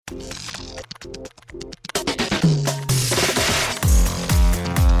Hello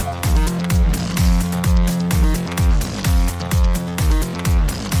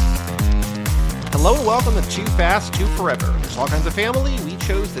and welcome to Too Fast, Too Forever. There's all kinds of family. We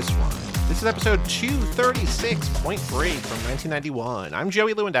chose this one. This is episode 236, Point Break from 1991. I'm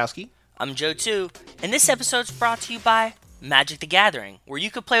Joey Lewandowski. I'm Joe too, and this episode's brought to you by Magic the Gathering, where you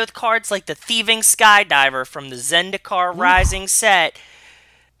could play with cards like the Thieving Skydiver from the Zendikar Rising set.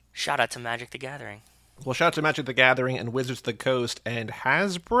 Shout out to Magic the Gathering. Well, shout out to Magic the Gathering and Wizards of the Coast and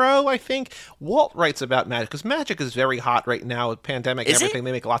Hasbro, I think. Walt writes about Magic, because Magic is very hot right now with pandemic and everything.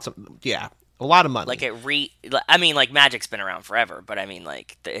 They make lots of, a lot of money. Like Magic's been around forever, but I mean,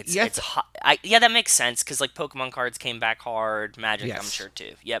 like, it's hot. That makes sense, because, like, Pokemon cards came back hard. Magic, yes. I'm sure,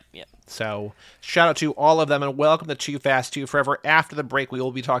 too. Yep. So, shout out to all of them, and welcome to Too Fast, Too Forever. After the break, we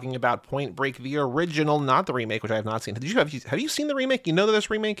will be talking about Point Break, the original, not the remake, which I have not seen. Have you seen the remake? You know that there's a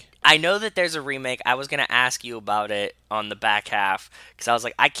remake? I know that there's a remake. I was going to ask you about it on the back half, because I was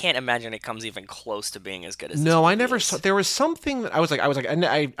like, I can't imagine it comes even close to being as good as this. No, I never saw. There was something that I was like,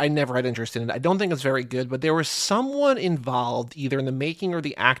 I never had interest in it. I don't think it's very good, but there was someone involved, either in the making or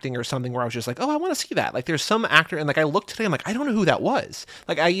the acting or something, where I was just like, oh, I want to see that. Like, there's some actor, and like, I looked today, I'm like, I don't know who that was.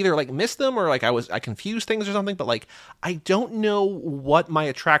 Like, I either like missed them or like I confused things or something, but like, I don't know what my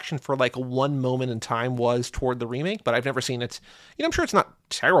attraction for like one moment in time was toward the remake, but I've never seen it. You know, I'm sure it's not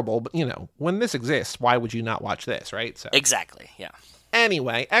terrible, but you know, when this exists, why would you not watch this, right? So exactly, yeah.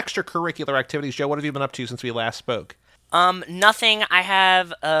 Anyway, extracurricular activities. Joe, what have you been up to since we last spoke? Nothing. I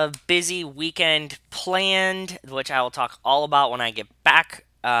have a busy weekend planned, which I will talk all about when I get back.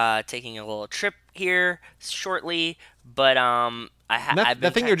 Taking a little trip here shortly, but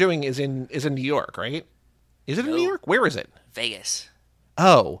the thing you're doing is in New York, right? Is it in New York? Where is it? Vegas.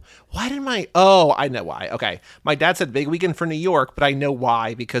 Oh, I know why. Okay. My dad said big weekend for New York, but I know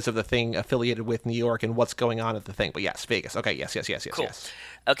why, because of the thing affiliated with New York and what's going on at the thing. But yes, Vegas. Okay, yes. Cool. Yes.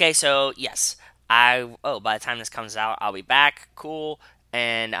 Okay, so yes. By the time this comes out, I'll be back. Cool.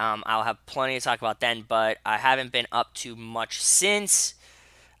 And I'll have plenty to talk about then, but I haven't been up to much since.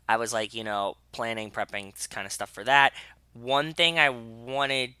 I was like, planning, prepping kind of stuff for that. One thing I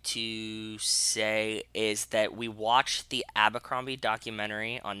wanted to say is that we watched the Abercrombie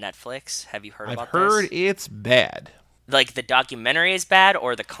documentary on Netflix. Have you heard about this? I've heard it's bad. Like, the documentary is bad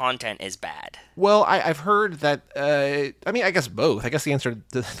or the content is bad? Well, I've heard that, I guess both. I guess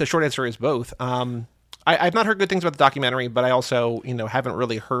the short answer is both. I've not heard good things about the documentary, but I also, haven't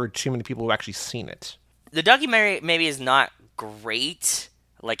really heard too many people who actually seen it. The documentary maybe is not great,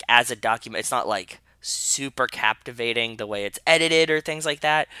 like, as a document. It's not, like, super captivating the way it's edited or things like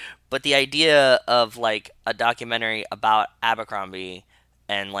that, but the idea of like a documentary about Abercrombie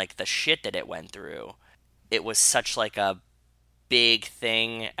and like the shit that it went through, it was such like a big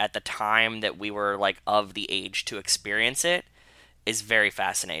thing at the time that we were like of the age to experience it, is very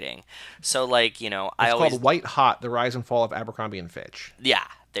fascinating. So like, it's called White Hot: The Rise and Fall of Abercrombie and Fitch. Yeah,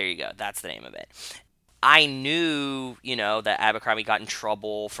 there you go. That's the name of it. I knew, that Abercrombie got in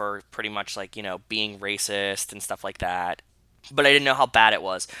trouble for pretty much like, being racist and stuff like that, but I didn't know how bad it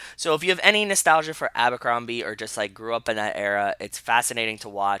was. So if you have any nostalgia for Abercrombie or just like grew up in that era, it's fascinating to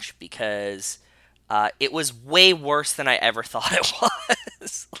watch because it was way worse than I ever thought it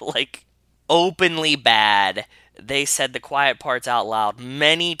was. Like, openly bad. They said the quiet parts out loud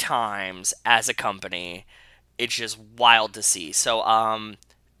many times as a company. It's just wild to see. So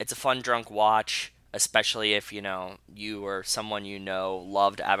it's a fun drunk watch. Especially if, you or someone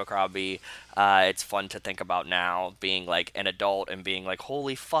loved Abercrombie. It's fun to think about now, being like an adult and being like,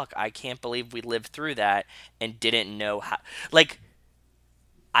 holy fuck, I can't believe we lived through that and didn't know how. Like,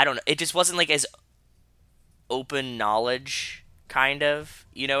 I don't know. It just wasn't like as open knowledge, kind of.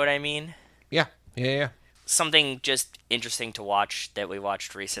 You know what I mean? Yeah. Something just interesting to watch that we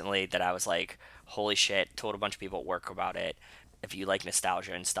watched recently that I was like, holy shit, told a bunch of people at work about it. If you like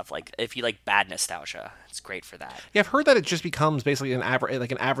nostalgia and stuff, like if you like bad nostalgia, it's great for that. Yeah, I've heard that it just becomes basically an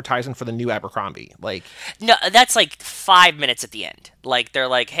advertisement for the new Abercrombie. Like, no, that's like 5 minutes at the end. Like they're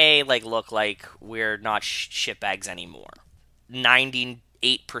like, hey, like look, like we're not shitbags anymore. 98%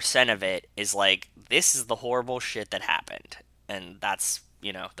 of it is like, this is the horrible shit that happened, and that's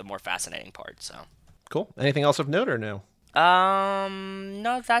the more fascinating part. So cool. Anything else of note or no?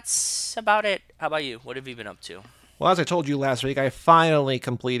 No, that's about it. How about you? What have you been up to? Well, as I told you last week, I finally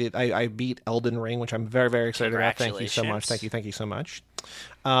completed, I beat Elden Ring, which I'm very, very excited about. Thank you so much. Thank you so much.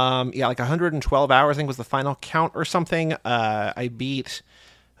 Like 112 hours, I think was the final count or something. I beat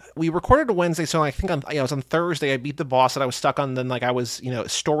we recorded a Wednesday, so I think it was on Thursday. I beat the boss that I was stuck on. Then I was,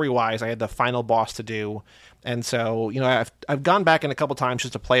 story wise, I had the final boss to do, and so I've gone back in a couple times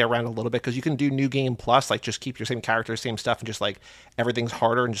just to play around a little bit because you can do New Game Plus, like just keep your same character, same stuff, and just like everything's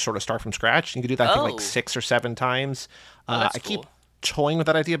harder and just sort of start from scratch. You can do that I think, like 6 or 7 times. That's I cool. keep toying with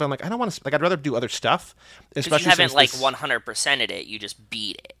that idea, but I'm like, I don't want to. Like, I'd rather do other stuff, Because especially you haven't since 100%ed it. You just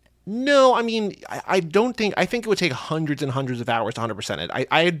beat it. No, I mean, I don't think, I think it would take hundreds and hundreds of hours to 100% it.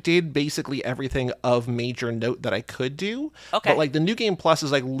 I did basically everything of major note that I could do. Okay. But like the New Game Plus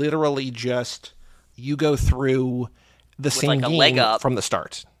is like literally just, you go through the same like a leg game up. from the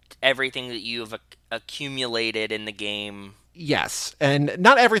start. Everything that you've accumulated in the game. Yes. And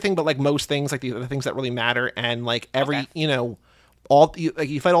not everything, but like most things, like the things that really matter. And like every, Okay.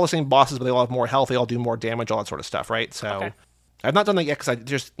 you fight all the same bosses, but they all have more health, they all do more damage, all that sort of stuff, right? So. Okay. I've not done that yet because I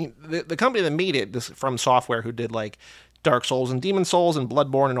just the company that made it, this From Software, who did like Dark Souls and Demon Souls and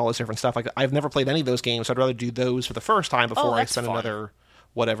Bloodborne and all this different stuff. Like I've never played any of those games, so I'd rather do those for the first time before I that's spend fun. another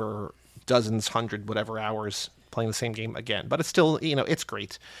whatever dozens, hundred, whatever hours playing the same game again. But it's still, it's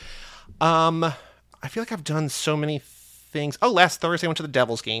great. I feel like I've done so many things. Oh, last Thursday I went to the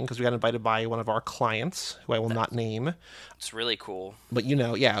Devil's game because we got invited by one of our clients, who I will not name. It's really cool. But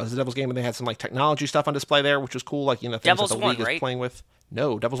yeah, it was the Devil's game, and they had some like technology stuff on display there, which was cool. Like things Devils that the won, league right? is playing with.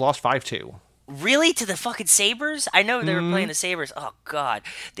 No, Devils lost 5-2. Really? To the fucking Sabres? I know they were playing the Sabres. Oh, God.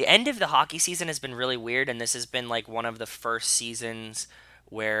 The end of the hockey season has been really weird, and this has been, like, one of the first seasons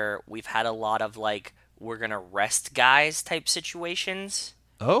where we've had a lot of, like, we're going to rest guys type situations.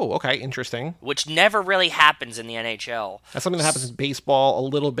 Oh, okay, interesting. Which never really happens in the NHL. That's something that happens in baseball a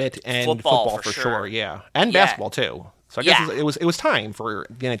little bit, and Football, for for sure, sure. yeah, and Yeah. basketball too. So I guess Yeah. it was time for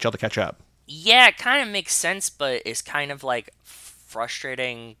the NHL to catch up. Yeah, it kind of makes sense, but it's kind of, like,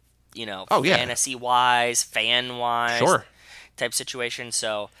 frustrating, Oh, yeah. fantasy-wise, fan-wise. Sure. Type situation,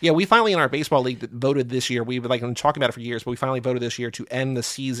 so Yeah, we finally in our baseball league voted this year. We've been talking about it for years, but we finally voted this year to end the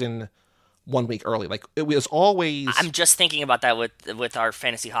season 1 week early. Like it was always. I'm just thinking about that with our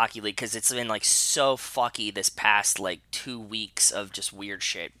fantasy hockey league because it's been like so fucky this past like 2 weeks of just weird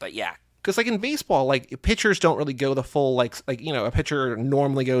shit. But yeah, Because like in baseball, like pitchers don't really go the full a pitcher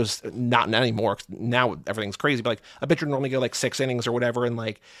normally goes not anymore. Now everything's crazy, but like a pitcher normally go like 6 innings or whatever, and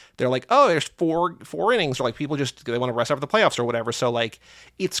like they're like, oh, there's four innings, or like people just they want to rest after the playoffs or whatever. So like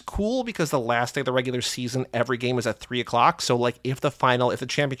it's cool because the last day of the regular season, every game is at 3:00. So like if the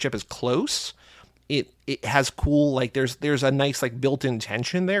championship is close, it has cool like there's a nice like built-in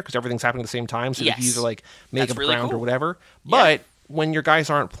tension there because everything's happening at the same time. So Yes. you either like make That's up really ground or cool. whatever, Yeah. but when your guys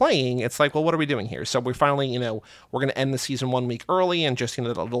aren't playing, it's like, well, what are we doing here? So we're finally, we're going to end the season 1 week early, and just, the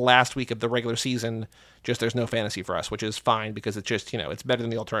last week of the regular season, just there's no fantasy for us, which is fine because it's just, it's better than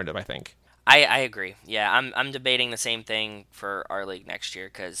the alternative, I think. I agree. Yeah, I'm debating the same thing for our league next year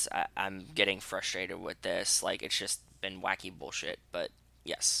because I'm getting frustrated with this. Like it's just been wacky bullshit. But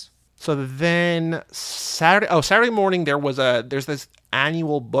yes. So then Saturday morning there's this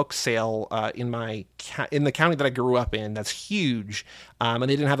annual book sale in the county that I grew up in. That's huge, and they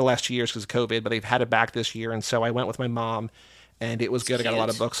didn't have the last 2 years because of COVID, but they've had it back this year. And so I went with my mom, and it was good. I got a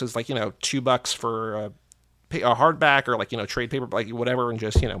lot of books. It's like $2 for a hardback or like trade paper, like whatever, and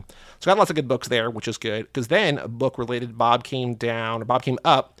just so I got lots of good books there, which is good. Because then a book related, Bob came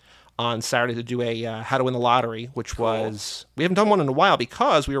up on Saturday to do a How to Win the Lottery, which was we haven't done one in a while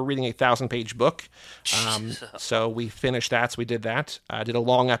because we were reading a 1,000-page book. So we finished that. So we did that. Did a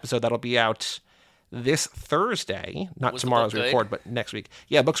long episode that'll be out this Thursday, not Was the tomorrow book as we good? record, but next week.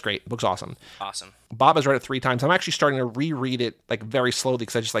 Yeah, book's great. Book's awesome. Awesome. Bob has read it 3 times. I'm actually starting to reread it like very slowly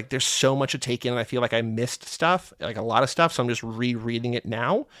because I just like there's so much to take in, and I feel like I missed stuff, like a lot of stuff. So I'm just rereading it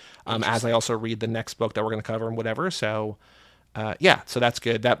now, as I also read the next book that we're going to cover and whatever. So. So that's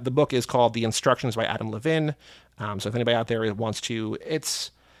good. The book is called The Instructions by Adam Levin. So if anybody out there wants to,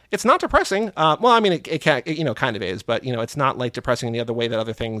 it's not depressing. Well, I mean, it kind of is, but it's not like depressing in the other way that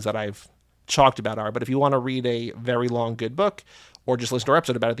other things that I've talked about are. But if you want to read a very long, good book, or just listen to our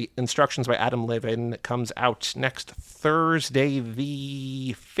episode about it, The Instructions by Adam Levin comes out next Thursday,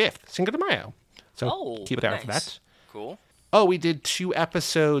 the 5th, Cinco de Mayo. So keep it out for that. Cool. Oh, we did 2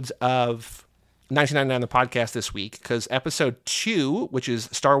 episodes of 1999 the podcast this week because episode 2, which is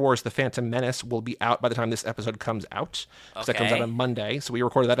Star Wars The Phantom Menace, will be out by the time this episode comes out because that comes out on Monday. So we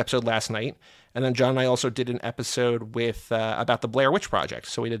recorded that episode last night, and then John and I also did an episode with about the Blair Witch Project.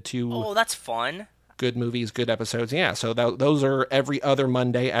 So we did 2 Oh, that's fun. good movies, good episodes. Yeah, so those are every other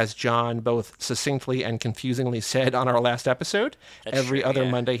Monday, as John both succinctly and confusingly said on our last episode. That's every true, other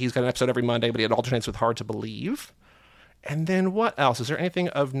yeah. Monday, he's got an episode every Monday, but it alternates with Hard to Believe. And then what else? Is there anything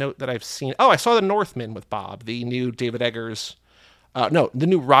of note that I've seen? Oh, I saw The Northman with Bob, the new David Eggers No, the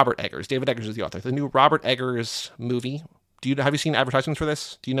new Robert Eggers. David Eggers is the author. The new Robert Eggers movie. Have you seen advertisements for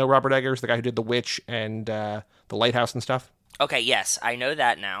this? Do you know Robert Eggers, the guy who did The Witch and The Lighthouse and stuff? Okay, yes, I know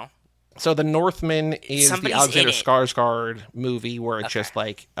that now. So The Northman is Somebody's the Alexander in it. Skarsgård movie where it's just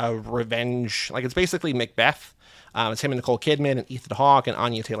like a revenge, like it's basically Macbeth. It's him and Nicole Kidman and Ethan Hawke and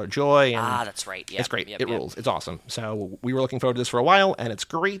Anya Taylor-Joy. And That's right. Yep, it's great. Yep, It yep. rules. It's awesome. So we were looking forward to this for a while, and it's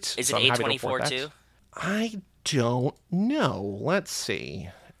great. Is so it I'm happy to A24 report that. too? I don't know. Let's see.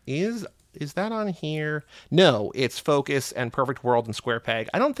 Is that on here? No, it's Focus and Perfect World and Square Peg.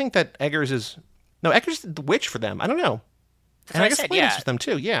 I don't think that Eggers is... No, Eggers did The Witch for them. I don't know. And I guess Lighthouse with them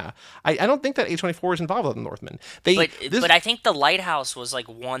too, yeah. I don't think that A24 is involved with the Northman. But I think The Lighthouse was like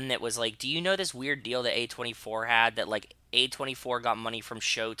one that was like, do you know this weird deal that A24 had that like A24 got money from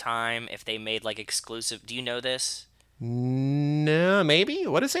Showtime if they made like exclusive? Do you know this? No, maybe?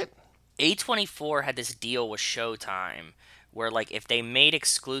 What is it? A24 had this deal with Showtime where like if they made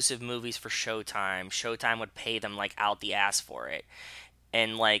exclusive movies for Showtime, Showtime would pay them like out the ass for it.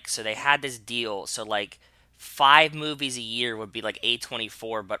 And like so they had this deal, so like 5 movies a year would be like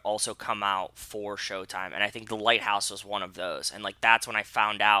A24 but also come out for Showtime, and I think The Lighthouse was one of those. And like that's when I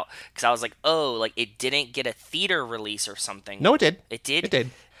found out, because I was like, oh, like it didn't get a theater release or something. No, it did. It did? It did.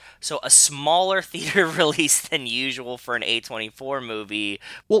 So a smaller theater release than usual for an A24 movie.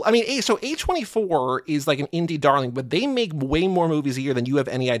 Well, I mean, so A24 is like an indie darling, but they make way more movies a year than you have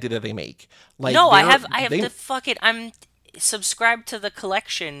any idea that they make. Like, no, I have to fuck it. I'm subscribed to the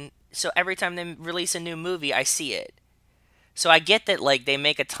collection, so every time they release a new movie, I see it. So I get that like they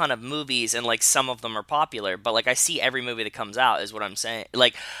make a ton of movies and like some of them are popular, but like I see every movie that comes out is what I'm saying.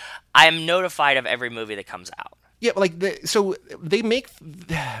 Like I'm notified of every movie that comes out. Yeah, like so they make,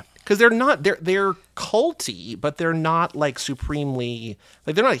 because they're culty, but they're not like supremely,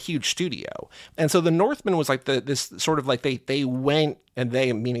 like they're not a huge studio. And so The Northman was like this sort of like they went, and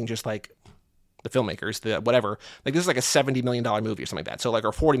they meaning just like the filmmakers, the whatever, like this is like a $70 million movie or something like that. So like,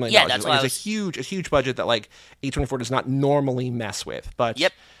 or $40 million. Yeah, that's like, it's a huge budget that like A24 does not normally mess with. But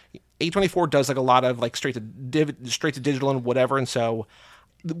yep. A24 does like a lot of like straight to digital and whatever. And so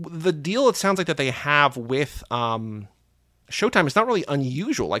the deal, it sounds like that they have with Showtime is not really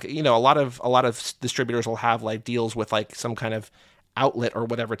unusual. Like, you know, a lot of distributors will have like deals with like some kind of outlet or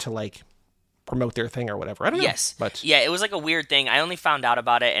whatever to like promote their thing or whatever. I don't know. Yes. But yeah, it was like a weird thing. I only found out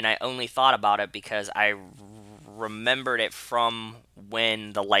about it, and I only thought about it because I remembered it from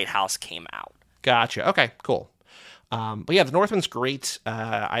when The Lighthouse came out. Gotcha. Okay, cool. But yeah, The Northman's great.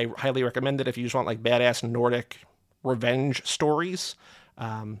 I highly recommend it if you just want like badass Nordic revenge stories.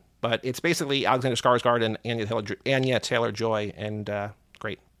 But it's basically Alexander Skarsgård and Anya Taylor-Joy, and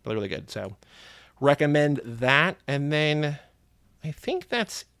great, really, really good. So recommend that. And then I think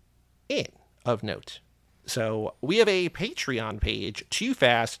that's it of note. So we have a Patreon page,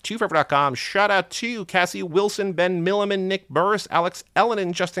 TooFast2Forever.com. Shout out to Cassie Wilson, Ben Milliman, Nick Burris, Alex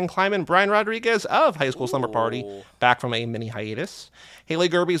Ellenen, Justin Kleiman, Brian Rodriguez of High School Slumber Party, back from a mini hiatus. Haley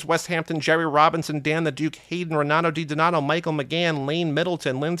Gerbies, West Hampton, Jerry Robinson, Dan the Duke, Hayden, Renato DiDonato, Michael McGann, Lane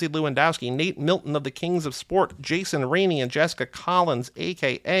Middleton, Lindsay Lewandowski, Nate Milton of the Kings of Sport, Jason Rainey, and Jessica Collins,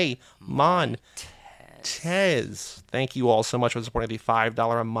 a.k.a. Montez. Thank you all so much for supporting the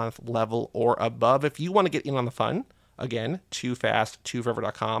 $5 a month level or above. If you want to get in on the fun, again,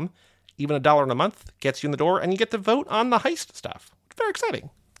 TooFast2Forever.com. Even $1 a month gets you in the door, and you get to vote on the heist stuff. It's very exciting.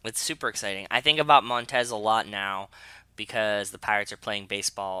 It's super exciting. I think about Montez a lot now because the Pirates are playing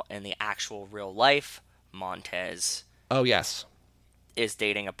baseball, and the actual real life Montez Oh, yes. is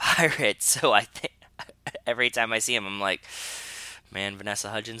dating a pirate. So I think every time I see him, I'm like, man, Vanessa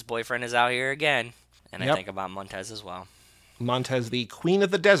Hudgens' boyfriend is out here again. And I think about Montez as well. Montez, the queen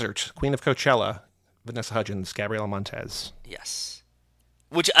of the desert, queen of Coachella, Vanessa Hudgens, Gabriela Montez. Yes.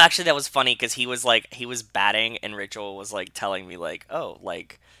 Which actually that was funny because he was batting and Rachel was like telling me like, oh,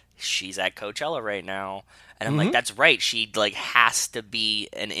 like she's at Coachella right now. And I'm like, that's right. She like has to be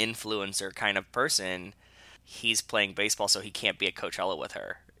an influencer kind of person. He's playing baseball, so he can't be at Coachella with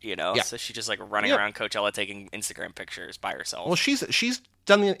her, you know? Yeah. So she's just like running around Coachella taking Instagram pictures by herself. Well, she's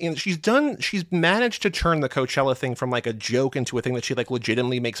managed to turn the Coachella thing from like a joke into a thing that she like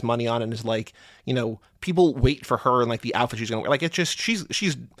legitimately makes money on, and is like, you know, people wait for her and like the outfit she's gonna wear. Like it's just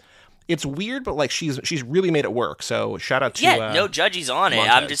it's weird, but like she's really made it work. So shout out to no judges on it.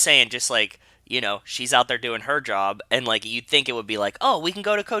 Montez. I'm just saying, just like, you know, she's out there doing her job, and like you'd think it would be like, oh, we can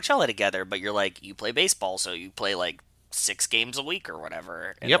go to Coachella together, but you're like, you play baseball, so you play like 6 games a week or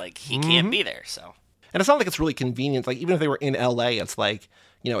whatever, and like he can't be there. So, and it's not like it's really convenient. Like even if they were in LA, it's like,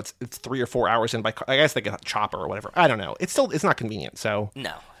 you know, it's 3 or 4 hours in by car. I guess they get a chopper or whatever. I don't know. It's not convenient. So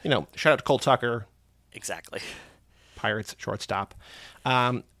no, you know, shout out to Cole Tucker. Exactly. Pirates shortstop.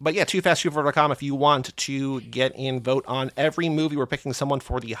 But yeah, TooFastTooFar.com if you want to get in, vote on every movie. We're picking someone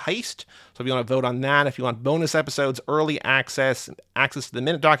for the heist. So if you want to vote on that, if you want bonus episodes, early access to the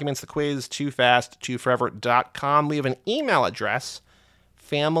minute documents, the quiz, TooFastTooForever.com. We have an email address,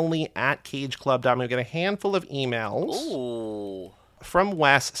 family@cageclub.com. We get a handful of emails. Ooh. From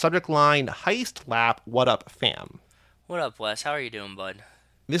Wes, subject line, heist lap, what up, fam? What up, Wes? How are you doing, bud?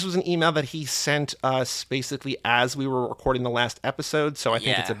 This was an email that he sent us basically as we were recording the last episode, so I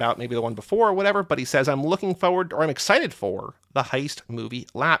think it's about maybe the one before or whatever, but he says, I'm excited for the heist movie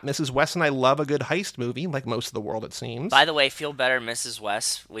Lap. Mrs. West and I love a good heist movie, like most of the world, it seems. By the way, feel better, Mrs.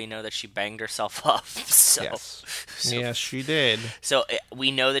 West. We know that she banged herself up. So, yes. Yes, she did. So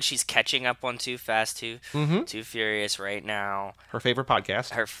we know that she's catching up on Too Fast, Too Furious right now. Her favorite podcast.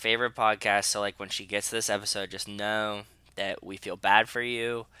 Her favorite podcast, so like when she gets to this episode, just know that we feel bad for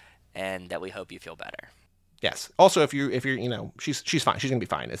you and that we hope you feel better. Yes. Also, if you're, she's fine. She's going to be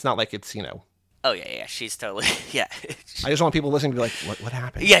fine. It's not like it's, Oh, yeah. She's totally, yeah. I just want people listening to be like, what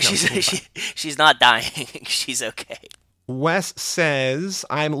happened? Yeah, she's not dying. She's okay. Wes says,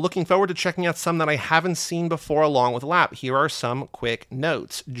 I'm looking forward to checking out some that I haven't seen before along with Lap. Here are some quick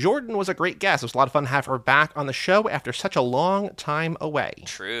notes. Jordan was a great guest. It was a lot of fun to have her back on the show after such a long time away.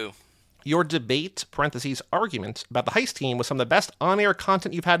 True. Your debate, argument, about the heist team was some of the best on-air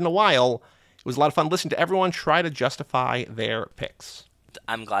content you've had in a while. It was a lot of fun listening to everyone try to justify their picks.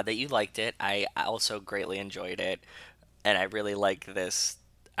 I'm glad that you liked it. I also greatly enjoyed it, and I really like this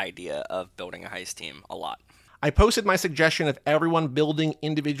idea of building a heist team a lot. I posted my suggestion of everyone building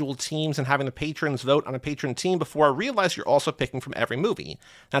individual teams and having the patrons vote on a patron team before I realized you're also picking from every movie.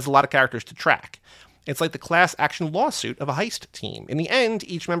 That's a lot of characters to track. It's like the class action lawsuit of a heist team. In the end,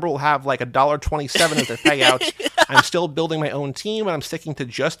 each member will have like $1.27 as their payout. I'm still building my own team, and I'm sticking to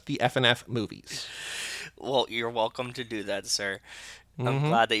just the F&F movies. Well, you're welcome to do that, sir. I'm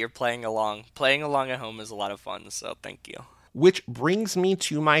glad that you're playing along. Playing along at home is a lot of fun, so thank you. Which brings me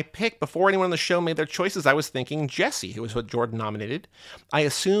to my pick. Before anyone on the show made their choices, I was thinking Jesse, who is what Jordan nominated. I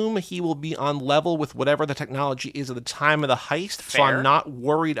assume he will be on level with whatever the technology is at the time of the heist, Fair. so I'm not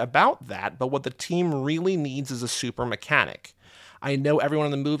worried about that. But what the team really needs is a super mechanic. I know everyone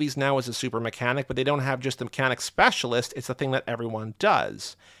in the movies now is a super mechanic, but they don't have just a mechanic specialist. It's the thing that everyone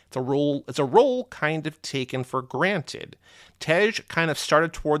does. It's a role kind of taken for granted. Tej kind of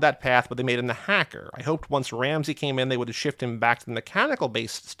started toward that path, but they made him the hacker. I hoped once Ramsey came in, they would have shifted him back to the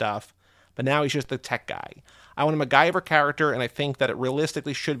mechanical-based stuff, but now he's just the tech guy. I want a MacGyver character, and I think that it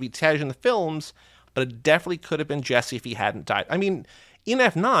realistically should be Tej in the films, but it definitely could have been Jesse if he hadn't died. I mean, in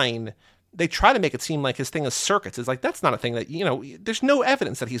F9, they try to make it seem like his thing is circuits. It's like, that's not a thing that, there's no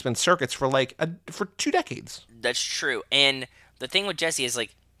evidence that he's been circuits for for 2 decades. That's true. And the thing with Jesse is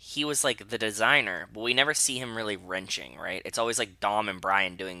like, he was like the designer, but we never see him really wrenching, right? It's always like Dom and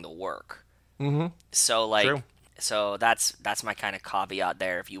Brian doing the work. Mm-hmm. So like, True. So that's my kind of caveat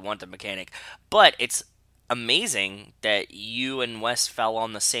there if you want the mechanic. But it's amazing that you and Wes fell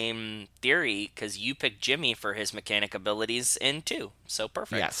on the same theory because you picked Jimmy for his mechanic abilities in 2. So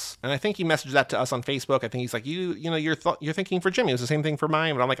perfect. Yes, and I think he messaged that to us on Facebook. I think he's like, you're thinking for Jimmy. It was the same thing for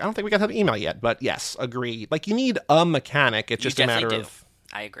mine. But I'm like, I don't think we got that email yet. But yes, agree. Like, you need a mechanic. It's just a matter of.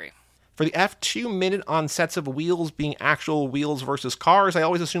 I agree. For the F2 minute on sets of wheels being actual wheels versus cars, I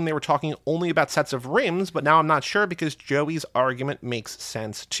always assumed they were talking only about sets of rims, but now I'm not sure because Joey's argument makes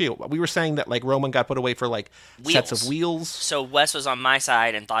sense too. We were saying that like Roman got put away for like sets of wheels. So Wes was on my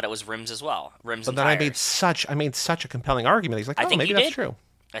side and thought it was rims as well. Rims and tires. But then I made such a compelling argument. He's like, oh, maybe that's true.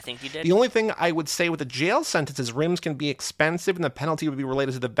 I think you did. The only thing I would say with a jail sentence is rims can be expensive and the penalty would be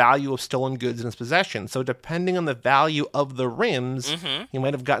related to the value of stolen goods in his possession. So depending on the value of the rims, he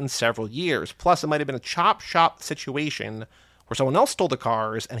might have gotten several years. Plus, it might have been a chop shop situation where someone else stole the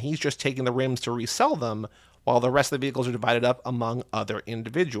cars and he's just taking the rims to resell them while the rest of the vehicles are divided up among other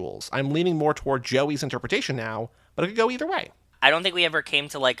individuals. I'm leaning more toward Joey's interpretation now, but it could go either way. I don't think we ever came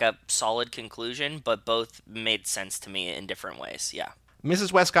to like a solid conclusion, but both made sense to me in different ways. Yeah.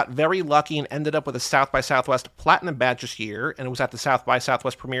 Mrs. West got very lucky and ended up with a South by Southwest Platinum badge this year, and it was at the South by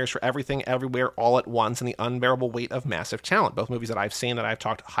Southwest premieres for Everything Everywhere All at Once and The Unbearable Weight of Massive Talent, both movies that I've seen that I've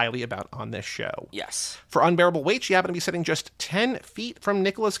talked highly about on this show. Yes. For Unbearable Weight, she happened to be sitting just 10 feet from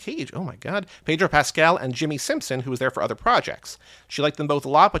Nicolas Cage, oh my god, Pedro Pascal, and Jimmy Simpson, who was there for other projects. She liked them both a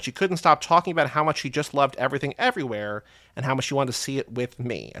lot, but she couldn't stop talking about how much she just loved Everything Everywhere, and how much she wanted to see it with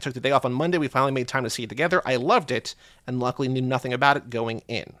me. I took the day off on Monday. We finally made time to see it together. I loved it, and luckily knew nothing about it going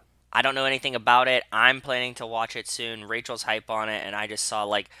in. I don't know anything about it. I'm planning to watch it soon. Rachel's hype on it, and I just saw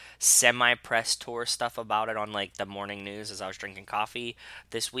like semi-press tour stuff about it on like the morning news as I was drinking coffee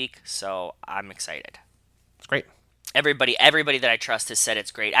this week, so I'm excited. It's great. Everybody that I trust has said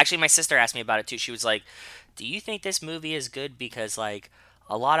it's great. Actually, my sister asked me about it too. She was like, "Do you think this movie is good?" Because like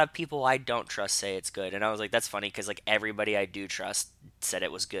a lot of people I don't trust say it's good, and I was like, "That's funny," because like everybody I do trust said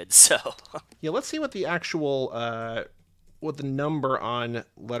it was good. So Yeah, let's see what the actual what the number on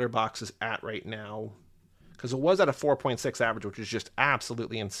Letterboxd is at right now, because it was at a 4.6 average, which is just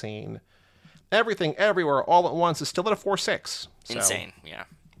absolutely insane. Everything Everywhere All at Once is still at a 4.6. So, insane, yeah.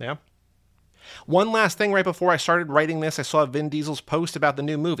 yeah. One last thing right before I started writing this, I saw Vin Diesel's post about the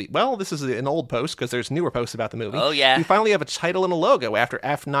new movie. Well, this is an old post because there's newer posts about the movie. Oh, yeah. We finally have a title and a logo after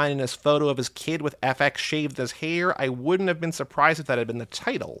F9 and his photo of his kid with FX shaved his hair. I wouldn't have been surprised if that had been the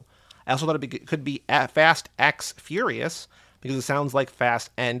title. I also thought it could be Fast X Furious because it sounds like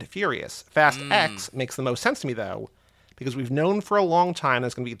Fast and Furious. Fast X makes the most sense to me, though, because we've known for a long time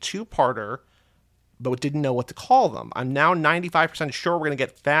there's going to be a two-parter, but didn't know what to call them. I'm now 95% sure we're going to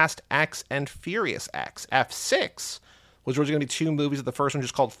get Fast X and Furious X. F6 was originally going to be two movies. The first one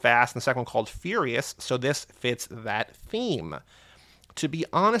just called Fast and the second one called Furious, so this fits that theme. To be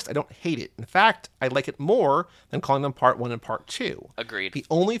honest, I don't hate it. In fact, I like it more than calling them Part 1 and Part 2. Agreed. The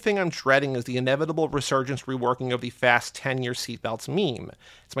only thing I'm dreading is the inevitable resurgence reworking of the Fast 10-year seatbelts meme.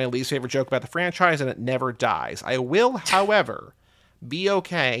 It's my least favorite joke about the franchise, and it never dies. I will, however, be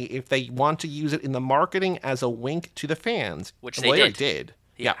okay if they want to use it in the marketing as a wink to the fans. Which they already did. did.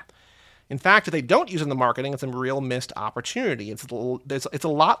 Yeah. In fact, if they don't use it in the marketing, it's a real missed opportunity. It's a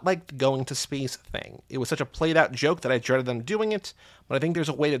lot like the going to space thing. It was such a played-out joke that I dreaded them doing it, but I think there's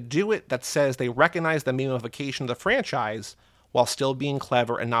a way to do it that says they recognize the memification of the franchise while still being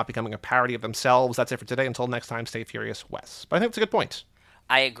clever and not becoming a parody of themselves. That's it for today. Until next time, stay furious, Wes. But I think it's a good point.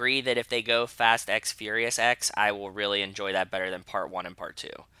 I agree that if they go Fast X Furious X, I will really enjoy that better than Part 1 and Part 2.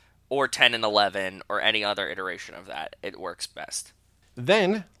 Or 10 and 11, or any other iteration of that. It works best.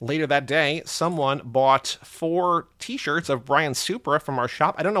 Then, later that day, someone bought 4 t-shirts of Brian Supra from our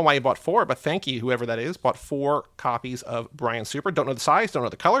shop. I don't know why you bought 4, but thank you, whoever that is. Bought 4 copies of Brian Supra. Don't know the size, don't know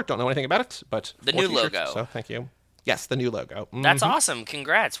the color, don't know anything about it, but the 4 new t-shirts, logo. So thank you. Yes, the new logo. Mm-hmm. That's awesome.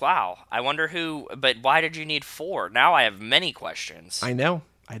 Congrats. Wow. I wonder who, but why did you need 4? Now I have many questions. I know.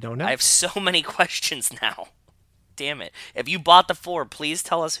 I don't know. I have so many questions now. Damn it. If you bought the 4, please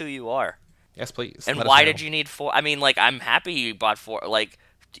tell us who you are. Yes, please. And why did you need 4? I mean, like, I'm happy you bought 4. Like,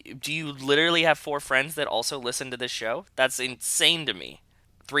 do you literally have 4 friends that also listen to this show? That's insane to me.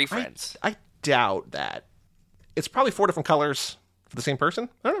 3 friends. I doubt that. It's probably 4 different colors for the same person.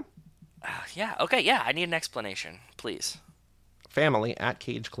 I don't know. Yeah. Okay. Yeah. I need an explanation, please.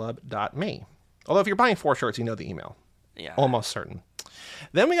 family@cageclub.me. Although if you're buying 4 shirts, you know the email. Yeah. Almost certain.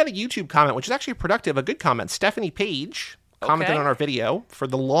 Then we got a YouTube comment, which is actually productive, a good comment. Stephanie Page commented on our video for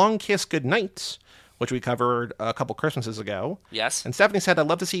The Long Kiss Goodnight, which we covered a couple Christmases ago. Yes. And Stephanie said, I'd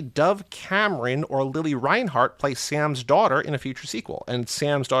love to see Dove Cameron or Lily Reinhart play Sam's daughter in a future sequel. And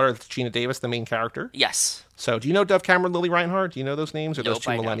Sam's daughter is Gina Davis, the main character. Yes. So do you know Dove Cameron, Lily Reinhart? Do you know those names? Or Nope, those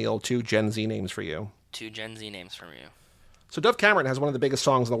 2 millennial, 2 Gen Z names for you? 2 Gen Z names from you. So Dove Cameron has one of the biggest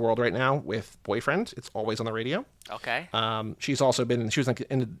songs in the world right now with Boyfriend. It's always on the radio. Okay. She was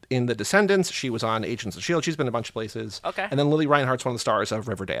in The Descendants. She was on Agents of S.H.I.E.L.D. She's been in a bunch of places. Okay. And then Lily Reinhart's one of the stars of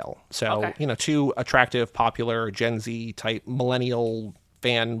Riverdale. So, okay. 2 attractive, popular, Gen Z type, millennial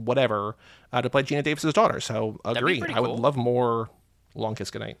fan, whatever, to play Gina Davis's daughter. So, agree. I would love more Long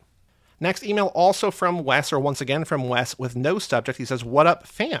Kiss Goodnight. Next email also from Wes, or once again from Wes, with no subject. He says, what up,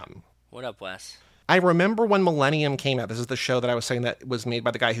 fam? What up, Wes? I remember when Millennium came out. This is the show that I was saying that was made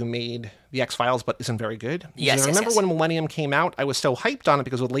by the guy who made The X-Files, but isn't very good. Yes, I remember when Millennium came out, I was so hyped on it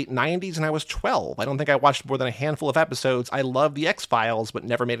because it was late 90s and I was 12. I don't think I watched more than a handful of episodes. I loved The X-Files, but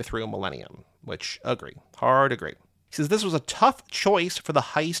never made it through Millennium, which, agree. Hard agree. He says, this was a tough choice for the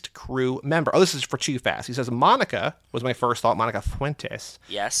heist crew member. Oh, this is for Too Fast. He says, Monica was my first thought, Monica Fuentes.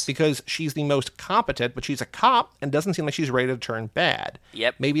 Yes. Because she's the most competent, but she's a cop and doesn't seem like she's ready to turn bad.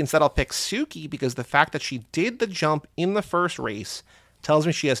 Yep. Maybe instead I'll pick Suki because the fact that she did the jump in the first race tells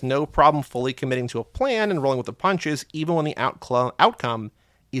me she has no problem fully committing to a plan and rolling with the punches, even when the outcome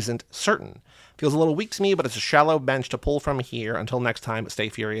isn't certain. Feels a little weak to me, but it's a shallow bench to pull from here. Until next time, stay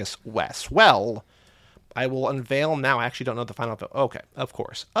furious, Wes. Well, I will unveil now. I actually don't know the final vote. Okay, of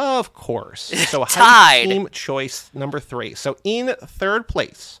course. Of course. So tied. Team choice number 3. So in third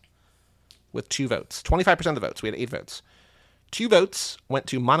place with 2 votes, 25% of the votes. We had 8 votes. 2 votes went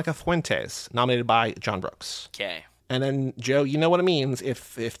to Monica Fuentes, nominated by John Brooks. Okay. And then, Joe, you know what it means. If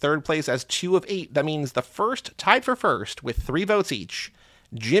third place has 2 of 8, that means the first, tied for first, with 3 votes each,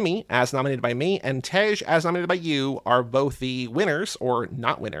 Jimmy, as nominated by me, and Tej, as nominated by you, are both the winners, or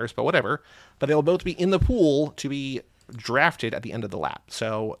not winners, but whatever. But they will both be in the pool to be drafted at the end of the lap.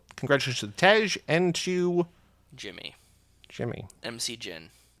 So, congratulations to Tej and to Jimmy. MC Jin.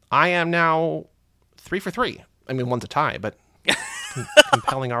 I am now 3 for 3. I mean, one's a tie, but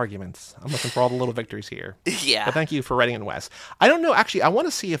compelling arguments. I'm looking for all the little victories here. Yeah. But thank you for writing in, Wes. I don't know. Actually, I want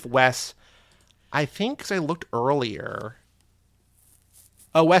to see if Wes, I think because I looked earlier.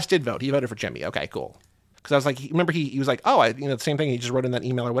 Oh, Wes did vote. He voted for Jimmy. Okay, cool. Because I was like, remember he was like, oh, the same thing. He just wrote in that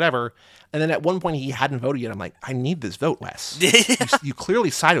email or whatever. And then at one point he hadn't voted yet. I'm like, I need this vote, Wes. you clearly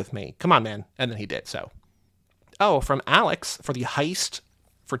side with me. Come on, man. And then he did. So, from Alex for the heist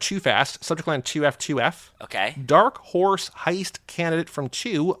for Too Fast, subject line 2F2F. Okay. Dark horse heist candidate from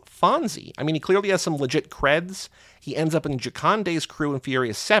 2, Fonzie. I mean, he clearly has some legit creds. He ends up in Jaconde's crew in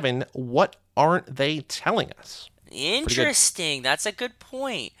Furious 7. What aren't they telling us? Interesting. That's a good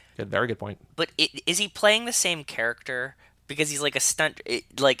point. Good, very good point. But is he playing the same character? Because he's like a stunt.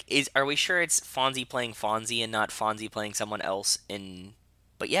 Are we sure it's Fonzie playing Fonzie and not Fonzie playing someone else in?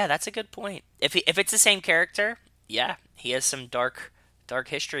 But yeah, that's a good point. If it's the same character, yeah, he has some dark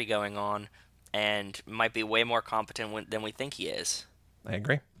history going on, and might be way more competent than we think he is. I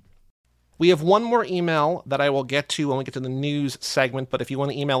agree. We have one more email that I will get to when we get to the news segment, but if you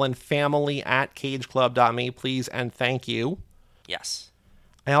want to email in family@cageclub.me, please and thank you. Yes.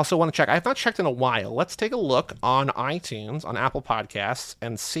 I also want to check. I have not checked in a while. Let's take a look on iTunes, on Apple Podcasts,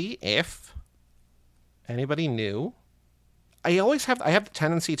 and see if anybody new. I have the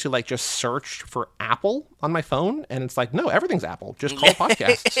tendency to like just search for Apple on my phone, and it's like, no, everything's Apple. Just call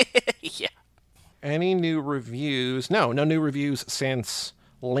podcasts. Yeah. Any new reviews? No new reviews since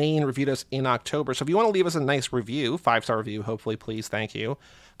Lane reviewed us in October. So if you want to leave us a nice review, 5-star review, hopefully, please, thank you.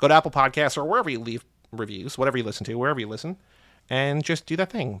 Go to Apple Podcasts or wherever you leave reviews, whatever you listen to, wherever you listen, and just do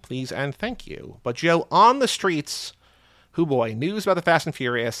that thing, please and thank you. But Joe, on the streets, news about the Fast and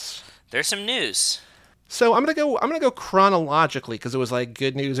Furious. There's some news. So I'm gonna go chronologically because it was like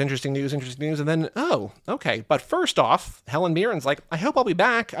good news, interesting news, and then okay. But first off, Helen Mirren's like, I hope I'll be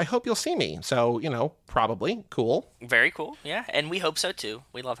back. I hope you'll see me. So probably cool. Very cool, yeah, and we hope so too.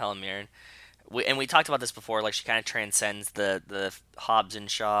 We love Helen Mirren. We talked about this before. Like she kind of transcends the Hobbs and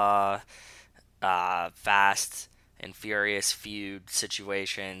Shaw, Fast and Furious feud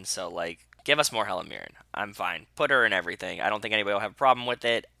situation. So like, give us more Helen Mirren. I'm fine. Put her in everything. I don't think anybody will have a problem with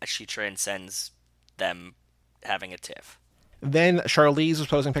it. She transcends them having a tiff. Then Charlize was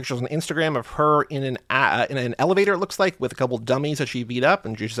posting pictures on Instagram of her in an elevator, it looks like, with a couple dummies that she beat up,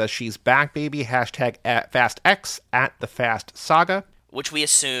 and she says she's back, baby. #FastX at the Fast Saga. Which we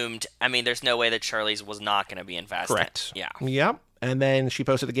assumed. I mean, there's no way that Charlize was not going to be in Fast. Correct. Yeah. Yep. And then she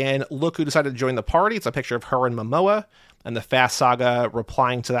posted again, look who decided to join the party. It's a picture of her and Momoa, and the Fast Saga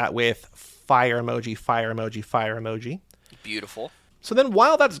replying to that with fire emoji, fire emoji, fire emoji. Beautiful. So then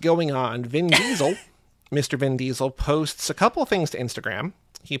while that's going on, Vin Diesel, Mr. Vin Diesel, posts a couple of things to Instagram.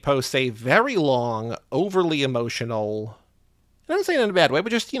 He posts a very long, overly emotional, I don't say it in a bad way, but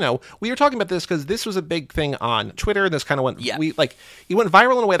just, we were talking about this because this was a big thing on Twitter. This kind of went, it went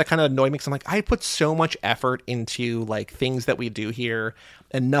viral in a way that kind of annoyed me because I'm like, I put so much effort into like things that we do here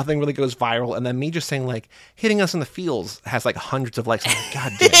and nothing really goes viral. And then me just saying like, hitting us in the feels has like hundreds of likes. I'm like,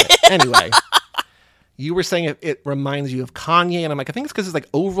 God damn it. Anyway. You were saying it reminds you of Kanye, and I'm like, I think it's because it's like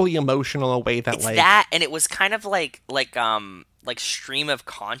overly emotional in a way that it's that, and it was kind of like stream of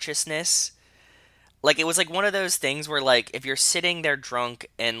consciousness. Like it was like one of those things where like if you're sitting there drunk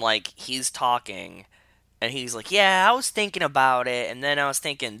and like he's talking, and he's like, yeah, I was thinking about it, and then I was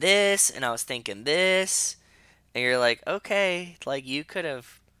thinking this, and I was thinking this, and you're like, okay, like you could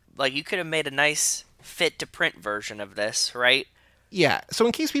have made a nice fit to print version of this, right? Yeah, so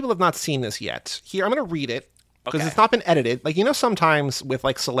in case people have not seen this yet, here, I'm going to read it, because It's not been edited. Like, sometimes with,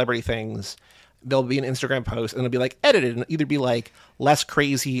 like, celebrity things, there'll be an Instagram post, and it'll be, like, edited, and it'll either be, like, less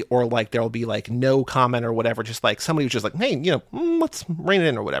crazy, or, like, there'll be, like, no comment or whatever, just, like, somebody was just like, hey, let's rein it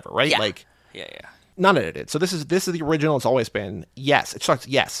in or whatever, right? Yeah. Like, yeah. Not edited. So this is the original. It's always been, yes. It starts,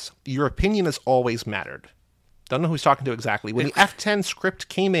 yes. Your opinion has always mattered. Don't know who he's talking to exactly. When the F10 script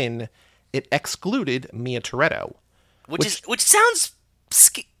came in, it excluded Mia Toretto. Which sounds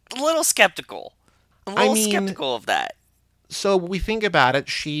a little skeptical. I'm a little skeptical of that. So we think about it.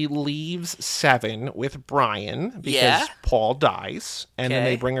 She leaves 7 with Brian because Paul dies, and then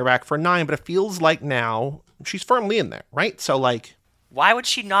they bring her back for 9. But it feels like now she's firmly in there, right? So like, why would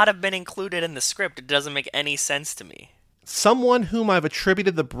she not have been included in the script? It doesn't make any sense to me. Someone whom I've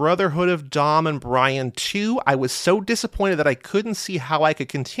attributed the brotherhood of Dom and Brian to. I was so disappointed that I couldn't see how I could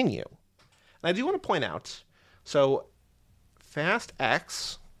continue. And I do want to point out, so Fast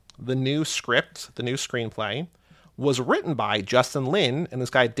X, the new script, the new screenplay, was written by Justin Lin and this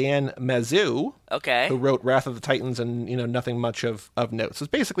guy Dan Mazu, who wrote Wrath of the Titans and nothing much of note. So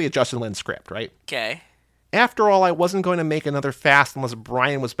it's basically a Justin Lin script, right? Okay. After all, I wasn't going to make another Fast unless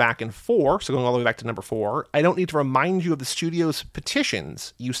Brian was back in 4, so going all the way back to number 4. I don't need to remind you of the studio's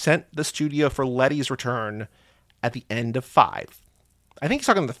petitions. You sent the studio for Letty's return at the end of 5. I think he's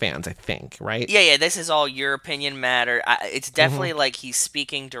talking to the fans, I think, right? Yeah, this is all your opinion matter. It's definitely like he's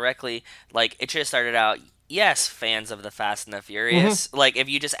speaking directly. Like, it should have started out, yes, fans of the Fast and the Furious. Like, if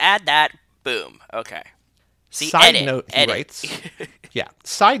you just add that, boom, okay. See, Side note, he writes. Yeah.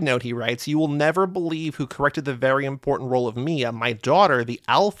 Side note, he writes, you will never believe who corrected the very important role of Mia, my daughter, the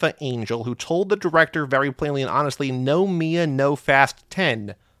alpha angel, who told the director very plainly and honestly, no Mia, no Fast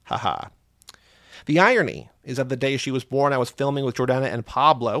 10. Haha. The irony is that the day she was born, I was filming with Jordana and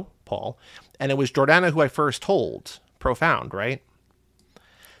Paul, and it was Jordana who I first told. Profound, right?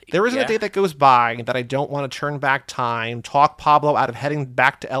 There isn't a day that goes by that I don't want to turn back time, talk Pablo out of heading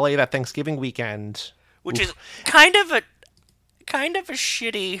back to LA that Thanksgiving weekend. Which is kind of a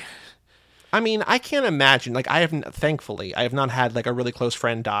shitty. I mean, I can't imagine. Like, thankfully, I have not had like a really close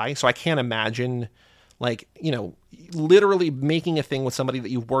friend die, so I can't imagine, like, you know, literally making a thing with somebody that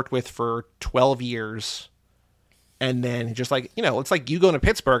you've worked with for 12 years, and then just like, you know, it's like you going to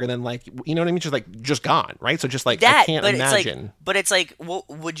Pittsburgh and then like, you know what I mean, just gone, right? So just like that, I can't imagine. But it's like, what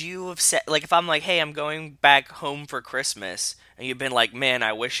would you have said? Like, if I'm like, hey, I'm going back home for Christmas. And you've been like, man,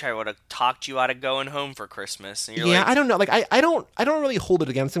 I wish I would have talked you out of going home for Christmas. And you're like, I don't know. Like, I don't really hold it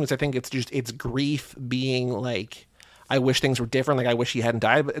against him because I think it's grief being like, I wish things were different. Like, I wish he hadn't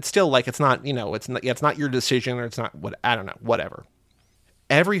died. But it's still like, it's not, you know, it's not your decision, or it's not what, I don't know, whatever.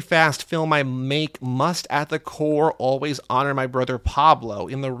 Every Fast film I make must at the core always honor my brother Pablo.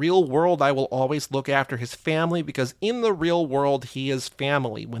 In the real world, I will always look after his family because in the real world, he is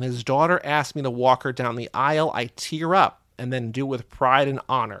family. When his daughter asked me to walk her down the aisle, I tear up and then do with pride and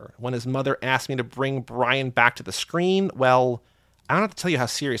honor. When his mother asked me to bring Brian back to the screen, well, I don't have to tell you how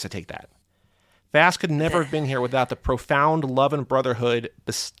serious I take that. Fast could never have been here without the profound love and brotherhood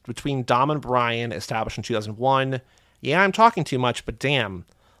between Dom and Brian established in 2001. Yeah, I'm talking too much, but damn.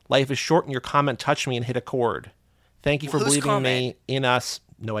 Life is short and your comment touched me and hit a chord. Thank you for believing me in us.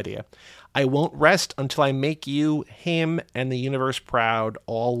 No idea. I won't rest until I make you, him, and the universe proud.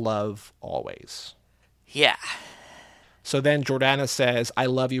 All love, always. Yeah. So then Jordana says, I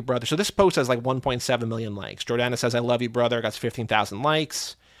love you, brother. So this post has like 1.7 million likes. Jordana says, I love you, brother. Got 15,000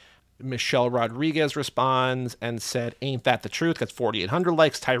 likes. Michelle Rodriguez responds and said, ain't that the truth? Got 4,800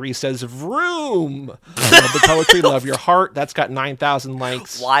 likes. Tyrese says, vroom. Love the poetry, love your heart. That's got 9,000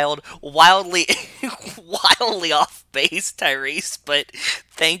 likes. Wildly off base, Tyrese, but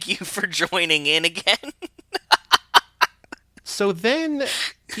thank you for joining in again. So then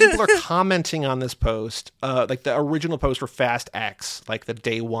people are commenting on this post, like the original post for Fast X, like the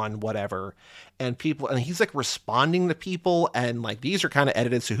day one, whatever. And he's like responding to people, and like these are kind of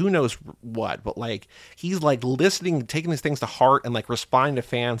edited, so who knows what, but like he's like listening, taking these things to heart and like responding to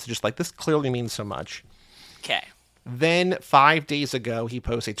fans, just like this clearly means so much. Okay. Then 5 days ago, he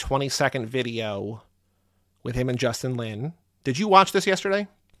posts a 20-second video with him and Justin Lin. Did you watch this yesterday?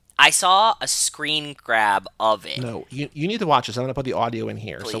 I saw a screen grab of it. No, you need to watch this. I'm going to put the audio in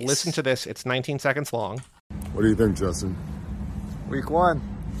here. Please. So listen to this. It's 19 seconds long. What do you think, Justin? Week 1.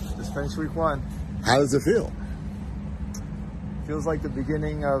 Just finished week 1. How does it feel? Feels like the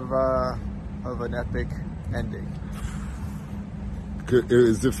beginning of an epic ending.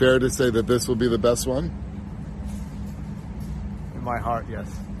 Is it fair to say that this will be the best one? In my heart, yes.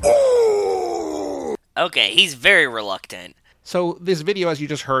 Okay, he's very reluctant. So this video, as you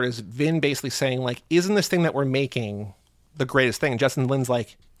just heard, is Vin basically saying, like, isn't this thing that we're making the greatest thing? And Justin Lin's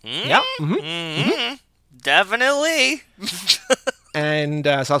like, yeah, definitely. And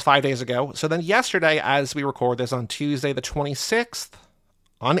so that was 5 days ago. So then yesterday, as we record this on Tuesday the 26th,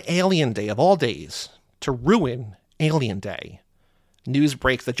 on Alien Day of all days, to ruin Alien Day, news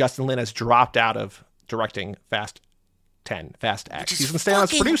breaks that Justin Lin has dropped out of directing Fast X. He's going to stay on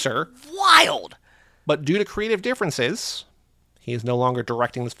as producer. Wild. But due to creative differences, he is no longer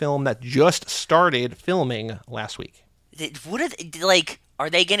directing this film that just started filming last week. Are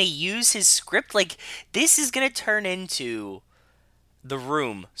they going to use his script? Like, this is going to turn into The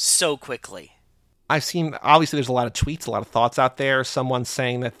Room so quickly. I've seen, obviously there's a lot of tweets, a lot of thoughts out there. Someone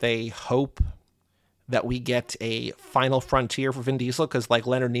saying that they hope that we get a final frontier for Vin Diesel because, like,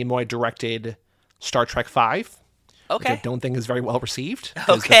 Leonard Nimoy directed Star Trek V. Okay. Which I don't think is very well received.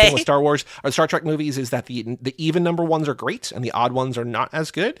 Okay. The thing with Star Wars or Star Trek movies is that the even number ones are great and the odd ones are not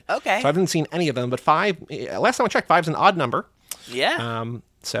as good. Okay. So I haven't seen any of them, but 5, last time I checked, 5's an odd number. Yeah.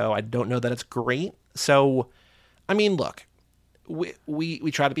 So I don't know that it's great. So, I mean, look,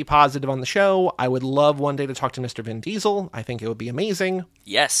 we try to be positive on the show. I would love one day to talk to Mr. Vin Diesel. I think it would be amazing.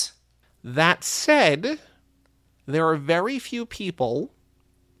 Yes. That said, there are very few people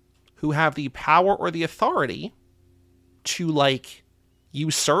who have the power or the authority to, like,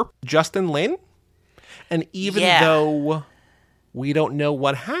 usurp Justin Lin. And even though we don't know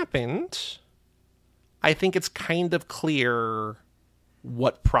what happened, I think it's kind of clear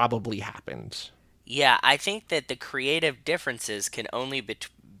what probably happened. Yeah, I think that the creative differences can only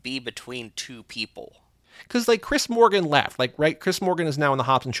be between two people. Because, like, Chris Morgan left, like, right? Chris Morgan is now on the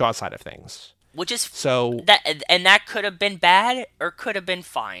Hobbs and Shaw side of things. Which is so that could have been bad or could have been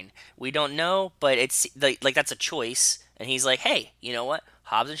fine. We don't know, but it's like that's a choice. And he's like, hey, you know what?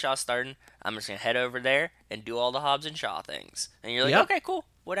 Hobbs and Shaw starting. I'm just gonna head over there and do all the Hobbs and Shaw things. And you're like, okay, cool,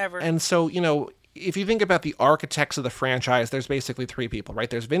 whatever. And so, you know, if you think about the architects of the franchise, there's basically three people, right?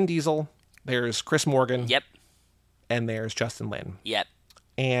 There's Vin Diesel, there's Chris Morgan, and there's Justin Lin.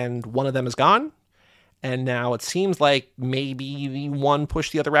 And one of them is gone. And now it seems like maybe the one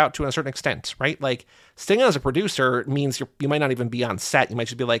pushed the other out to a certain extent, right? Like, staying on as a producer means you might not even be on set. You might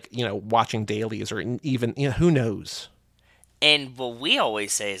just be, like, you know, watching dailies or even, you know, who knows? And what we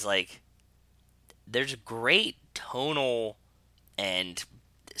always say is, like, there's great tonal and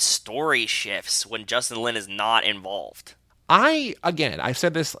story shifts when Justin Lin is not involved. I've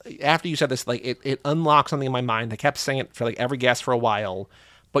said this, after you said this, like, it unlocked something in my mind. I kept saying it for, like, every guest for a while.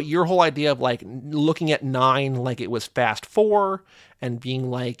 But your whole idea of, like, looking at 9 like it was Fast 4 and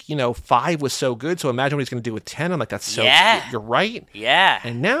being like, you know, 5 was so good, so imagine what he's going to do with 10. I'm like, that's so you're right. Yeah.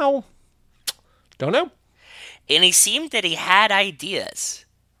 And now, don't know. And he seemed that he had ideas,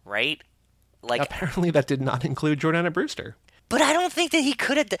 right? Like, apparently that did not include Jordana Brewster. But I don't think that he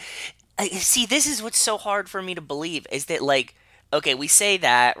could have... See, this is what's so hard for me to believe, is that, like, okay, we say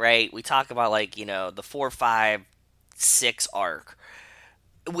that, right? We talk about, like, you know, the 4, 5, 6 arc.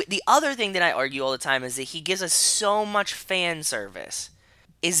 The other thing that I argue all the time is that he gives us so much fan service.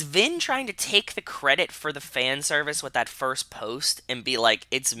 Is Vin trying to take the credit for the fan service with that first post and be like,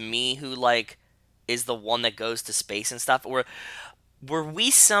 it's me who, like, is the one that goes to space and stuff? Or were we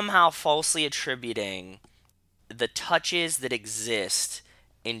somehow falsely attributing the touches that exist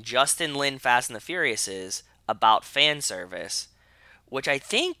in Justin Lin Fast and the Furiouses about fan service, which I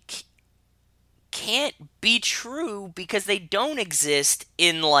think can't be true because they don't exist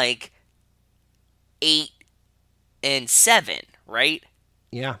in, like, 8 and 7, right?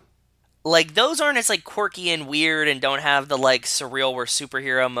 Yeah. Like, those aren't as, like, quirky and weird and don't have the, like, surreal or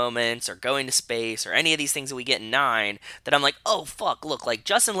superhero moments or going to space or any of these things that we get in 9 that I'm like, oh, fuck, look, like,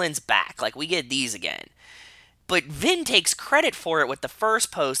 Justin Lin's back. Like, we get these again. But Vin takes credit for it with the first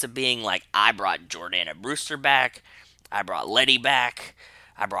post of being like, I brought Jordana Brewster back, I brought Letty back,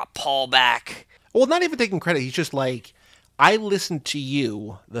 I brought Paul back. Well, not even taking credit. He's just like, I listened to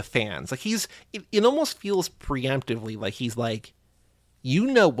you, the fans. Like, it almost feels preemptively like he's like, you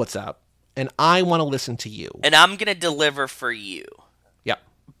know what's up, and I want to listen to you. And I'm going to deliver for you. Yep.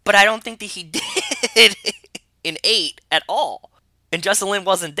 But I don't think that he did in 8 at all. And Justin Lin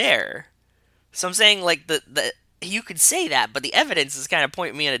wasn't there. So I'm saying, like, the you could say that, but the evidence is kind of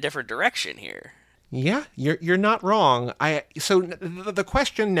pointing me in a different direction here. Yeah, you're not wrong. So the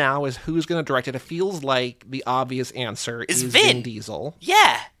question now is who's going to direct it. It feels like the obvious answer is Vin Diesel.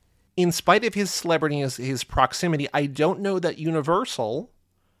 Yeah. In spite of his celebrity and his proximity, I don't know that Universal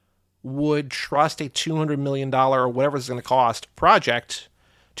would trust a $200 million or whatever it's going to cost project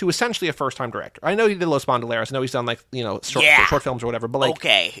to essentially a first-time director. I know he did Los Bandoleros. I know he's done, like, you know, short films or whatever. But, like,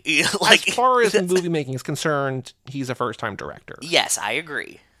 okay. Like, as far as movie making is concerned, he's a first-time director. Yes, I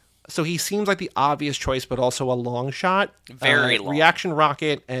agree. So he seems like the obvious choice, but also a long shot. Very long. Reaction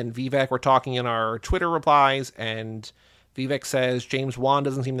Rocket and Vivek were talking in our Twitter replies, and Vivek says James Wan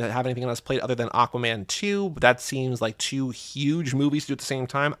doesn't seem to have anything on his plate other than Aquaman 2, but that seems like 2 huge movies to do at the same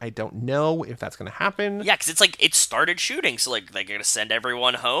time. I don't know if that's going to happen. Yeah, because it's like, it started shooting, so, like, they're going to send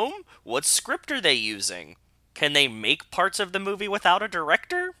everyone home? What script are they using? Can they make parts of the movie without a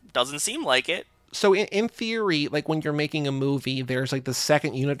director? Doesn't seem like it. So in theory, like, when you're making a movie, there's, like, the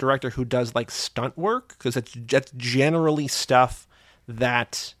second unit director who does, like, stunt work, because that's generally stuff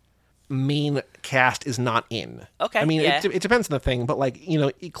that main cast is not in. Okay, I mean, it depends on the thing, but, like, you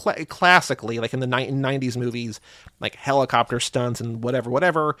know, classically, like in the 90s movies, like helicopter stunts and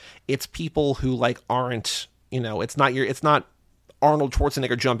whatever, it's people who, like, aren't, you know, it's not Arnold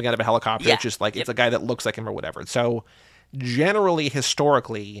Schwarzenegger jumping out of a helicopter. Yeah. It's just like, it's a guy that looks like him or whatever. So generally,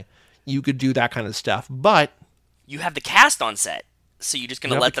 historically, you could do that kind of stuff, but you have the cast on set, so you're just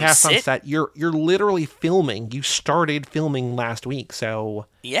going to let them cast sit? on set. You're literally filming. You started filming last week, so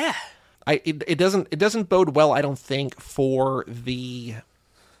yeah. It doesn't bode well, I don't think, for the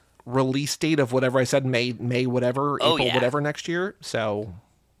release date of whatever I said, May whatever, April whatever next year. So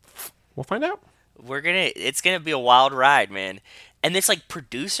we'll find out. It's gonna be a wild ride, man. And this like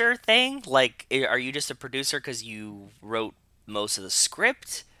producer thing, like, are you just a producer because you wrote most of the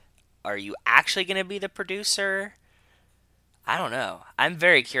script? Are you actually gonna be the producer? I don't know. I'm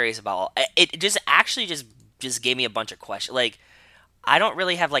very curious about it. Just actually just gave me a bunch of questions. Like, I don't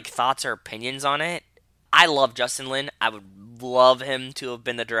really have like thoughts or opinions on it. I love Justin Lin. I would love him to have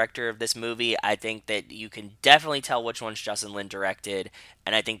been the director of this movie. I think that you can definitely tell which ones Justin Lin directed,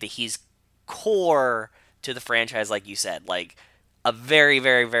 and I think that he's core to the franchise, like you said, like a very,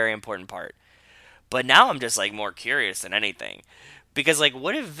 very, very important part. But now I'm just like more curious than anything, because like,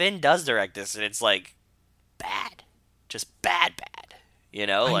 what if Vin does direct this and it's like bad, just bad, you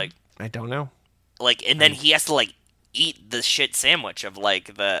know, I don't know. like, and then he has to like eat the shit sandwich of like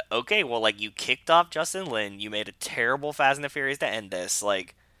okay, well, like, you kicked off Justin Lin, you made a terrible Fast and the Furious to end this,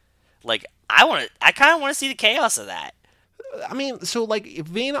 like I kind of want to see the chaos of that. I mean, so like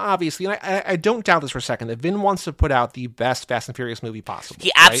Vin obviously, and I don't doubt this for a second, that Vin wants to put out the best Fast and Furious movie possible.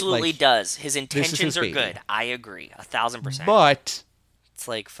 He right? absolutely Like, does. His this is intentions his are baby. good. I agree, 1,000%. But It's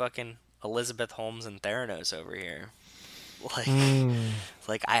like fucking Elizabeth Holmes and Theranos over here. Like,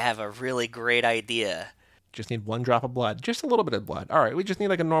 like, I have a really great idea. just need one drop of blood, just a little bit of blood. All right, we just need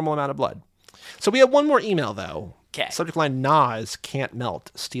like a normal amount of blood. So we have one more email though. 'Kay. Subject line: Nas can't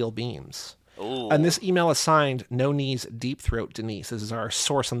melt steel beams. Ooh. And this email is signed No Knees Deep Throat Denise. This is our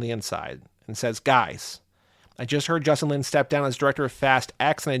source on the inside. And says, guys, I just heard Justin Lin step down as director of Fast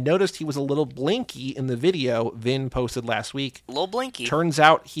X, and I noticed he was a little blinky in the video Vin posted last week. Little Blinky. Turns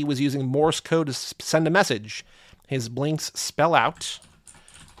out he was using Morse code to send a message. His blinks spell out,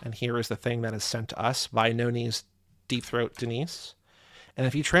 and here is the thing that is sent to us by No Knees Deep Throat Denise. And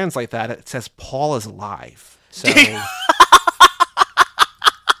if you translate that, it says Paul is alive. So...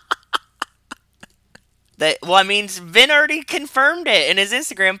 Well, I mean, Vin already confirmed it in his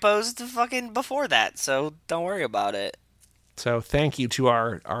Instagram post fucking before that, so don't worry about it. So thank you to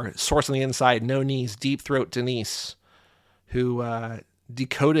our source on the inside, No Knees Deep Throat Denise, who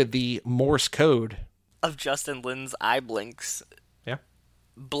decoded the Morse code. Of Justin Lin's eye blinks. Yeah.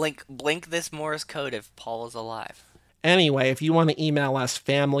 Blink this Morse code if Paul is alive. Anyway, if you want to email us,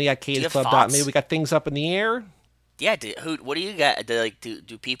 family@cageclub.me. We got things up in the air. Yeah, what do you got?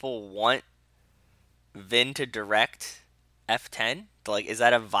 Do people want Vin to direct F10? Like, is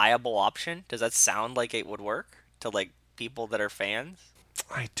that a viable option? Does that sound like it would work to like people that are fans?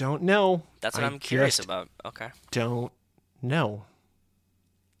 I don't know. That's what I'm curious about. Okay. Don't know.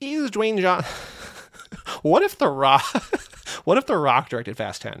 Is Dwayne Johnson... What if The Rock... What if The Rock directed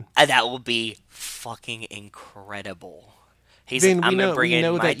Fast 10? That will be fucking incredible. He's Vin, like, I'm gonna bring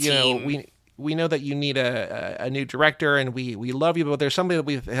in my team. We know that you need a new director, and we love you, but there's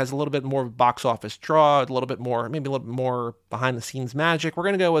somebody that has a little bit more box office draw, a little bit more, maybe a little bit more behind the scenes magic. We're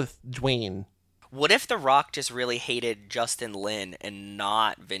gonna go with Dwayne. What if The Rock just really hated Justin Lin and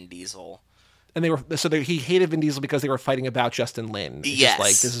not Vin Diesel? And he hated Vin Diesel because they were fighting about Justin Lin. It's Yes. just like,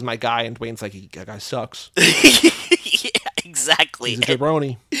 this is my guy, and Dwayne's like, that guy sucks. Yeah, exactly. He's a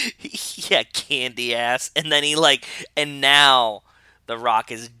jabroni. Yeah, candy ass. And then and now The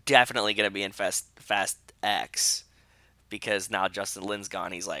Rock is definitely going to be in Fast X because now Justin Lin's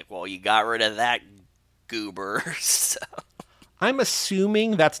gone. He's like, well, you got rid of that goober. So I'm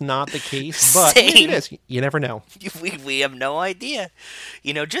assuming that's not the case, but Same. maybe it is. You never know. we have no idea.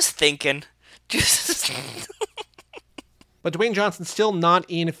 Just thinking. Just But Dwayne Johnson's still not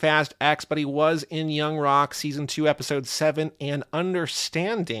in Fast X, but he was in Young Rock Season 2, Episode 7, and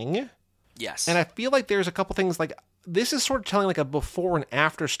Understanding. Yes. And I feel like there's a couple things, like, this is sort of telling like a before and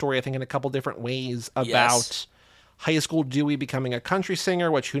after story, I think, in a couple different ways about Yes. high school Dewey becoming a country singer,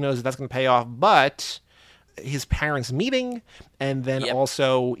 which who knows if that's going to pay off, but his parents meeting, and then Yep.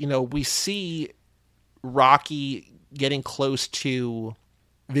 also, we see Rocky getting close to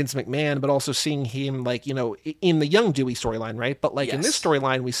Vince McMahon, but also seeing him in the young Dewey storyline, right? But in this Yes.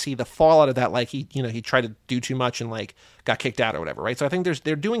 storyline, we see the fallout of that. He tried to do too much and got kicked out or whatever, right? So I think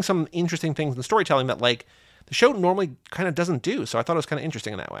they're doing some interesting things in the storytelling that the show normally kind of doesn't do. So I thought it was kind of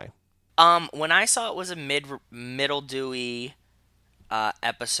interesting in that way. When I saw it was a middle Dewey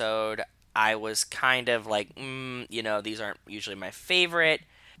episode, I was kind of like, these aren't usually my favorite,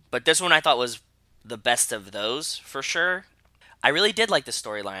 but this one I thought was the best of those for sure. I really did like the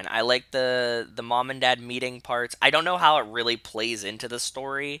storyline. I like the mom and dad meeting parts. I don't know how it really plays into the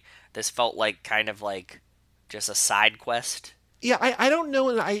story. This felt like kind of like just a side quest. Yeah, I don't know,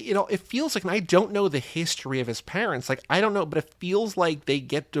 and it feels like, and I don't know the history of his parents. I don't know, but it feels like they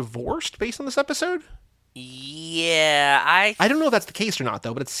get divorced based on this episode. Yeah, I don't know if that's the case or not,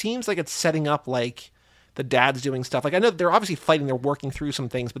 though, but it seems like it's setting up that the dad's doing stuff. Like, I know they're obviously fighting, they're working through some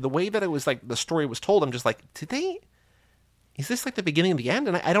things, but the way that it was like the story was told, I'm just like, is this like the beginning of the end?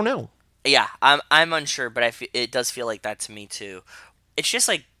 And I don't know. Yeah, I'm unsure, but it does feel like that to me too. It's just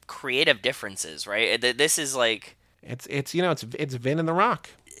like creative differences, right? This is like it's Vin and The Rock.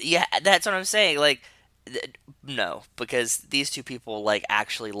 Yeah, that's what I'm saying. Like, no, because these two people like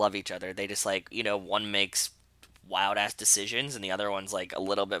actually love each other. They just like, one makes wild ass decisions and the other one's like a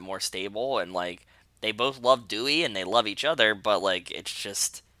little bit more stable, and like they both love Dewey and they love each other, but like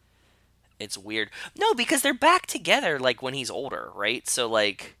it's weird. No, because they're back together like when he's older, right? So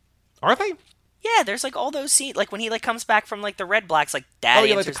like, are they? Yeah, there's like all those scenes, like when he like comes back from like the Red Blacks, like dad. Oh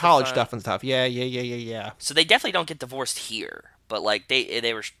yeah, like the college stuff and stuff. Yeah. So they definitely don't get divorced here, but like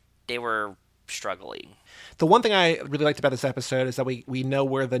they were struggling. The one thing I really liked about this episode is that we know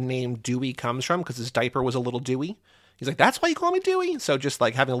where the name Dewey comes from, because his diaper was a little dewy. He's like, that's why you call me Dewey? So just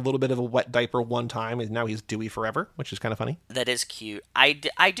like having a little bit of a wet diaper one time, and now he's Dewey forever, which is kind of funny. That is cute. I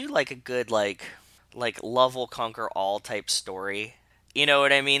do like a good like love will conquer all type story. You know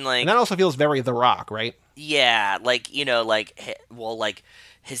what I mean? Like, and that also feels very The Rock, right? Yeah, like,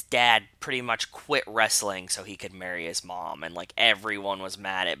 his dad pretty much quit wrestling so he could marry his mom, and like everyone was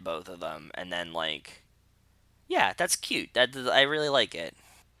mad at both of them, and then like, yeah, that's cute. I really like it.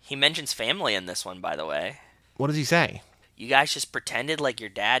 He mentions family in this one, by the way. What does he say? You guys just pretended like your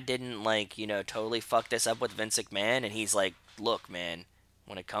dad didn't like, totally fuck this up with Vince McMahon, and he's like, look, man,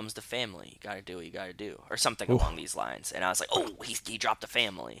 when it comes to family, you gotta do what you gotta do, or something along these lines. And I was like, oh, he dropped the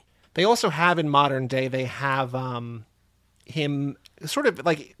family. They also have in modern day, they have him sort of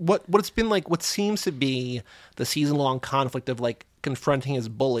like what's been like what seems to be the season-long conflict of like confronting his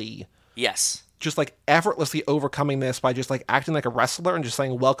bully. Yes. Just like effortlessly overcoming this by just like acting like a wrestler and just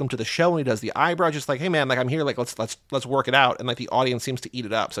saying welcome to the show, and he does the eyebrow, just like, hey man, like I'm here, like let's work it out, and like the audience seems to eat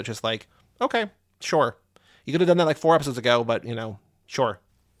it up. So just like, okay, sure, you could have done that like 4 episodes ago, but sure.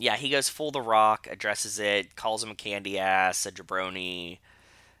 Yeah, he goes full The Rock, addresses it, calls him a candy ass, a jabroni,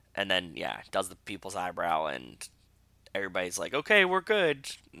 and then does the people's eyebrow, and everybody's like, okay, we're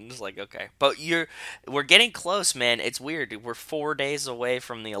good. And it's like, okay. But we're getting close, man. It's weird. We're 4 days away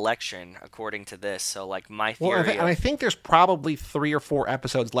from the election, according to this. So, like, my theory... and I think there's probably 3 or 4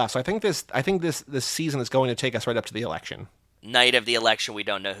 episodes left. So I think this season is going to take us right up to the election. Night of the election, we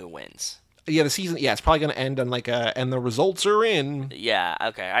don't know who wins. Yeah, the season... Yeah, it's probably going to end on, like, and the results are in. Yeah,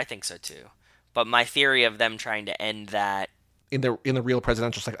 okay. I think so, too. But my theory of them trying to end that... In the real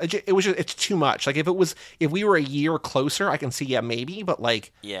presidential cycle, it's too much. Like if we were a year closer, I can see maybe, but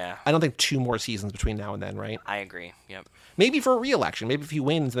like I don't think 2 more seasons between now and then, right? I agree. Yep. Maybe for a re-election. Maybe if he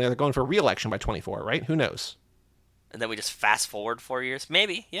wins, they're going for a re-election by 24, right? Who knows? And then we just fast forward 4 years,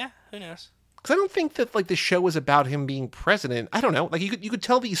 maybe. Yeah, who knows? Because I don't think that like the show is about him being president. I don't know. Like you could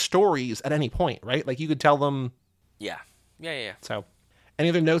tell these stories at any point, right? Like you could tell them. Yeah. So. Any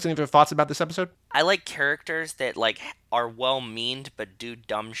other notes, any other thoughts about this episode? I like characters that like are well-meaned but do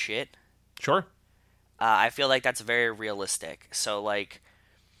dumb shit. Sure. I feel like that's very realistic. So like,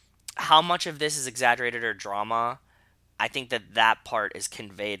 how much of this is exaggerated or drama? I think that part is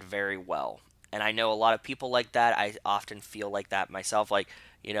conveyed very well. And I know a lot of people like that. I often feel like that myself. Like,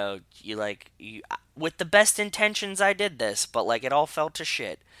 you with the best intentions I did this, but like it all fell to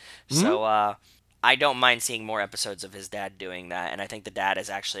shit. Mm-hmm. So I don't mind seeing more episodes of his dad doing that, and I think the dad is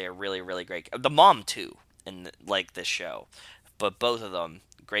actually a really, really great... The mom, too, in, like, this show. But both of them,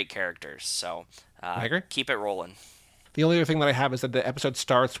 great characters, so I agree. Keep it rolling. The only other thing that I have is that the episode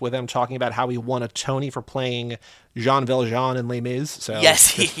starts with them talking about how he won a Tony for playing Jean Valjean in Les Mis, so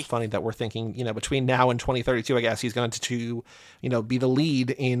yes, it's funny that we're thinking, between now and 2032, I guess, he's going to be the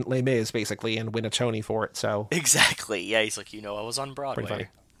lead in Les Mis, basically, and win a Tony for it, so... Exactly, yeah, he's like, I was on Broadway. Pretty funny.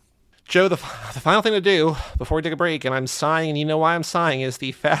 Joe, the final thing to do before we take a break, and I'm sighing, and you know why I'm sighing, is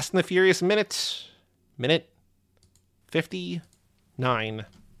the Fast and the Furious minute 59.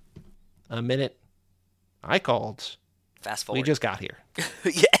 A minute I called. Fast forward. We just got here.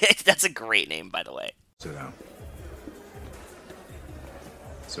 Yeah, that's a great name, by the way. Sit down.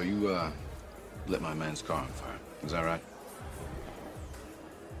 So you, lit my man's car on fire. Is that right?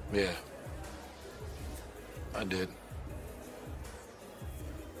 Yeah. I did.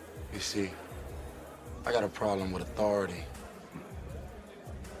 You see, I got a problem with authority.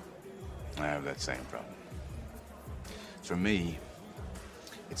 I have that same problem. For me,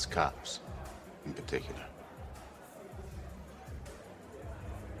 it's cops in particular.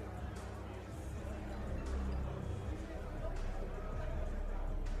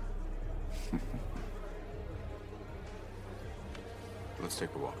 Let's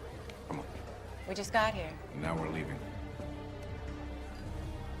take a walk. Come on. We just got here. Now we're leaving.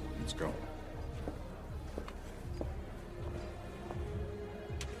 Let's go.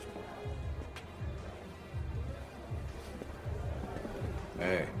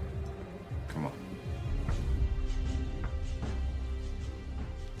 Hey, come on.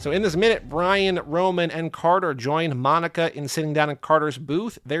 So in this minute, Bryan, Roman, and Carter join Monica in sitting down in Carter's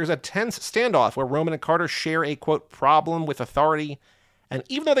booth. There's a tense standoff where Roman and Carter share a, quote, problem with authority. And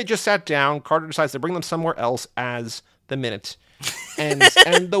even though they just sat down, Carter decides to bring them somewhere else as the minute. And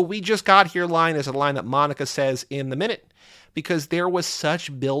the "we just got here" line is a line that Monica says in the minute because there was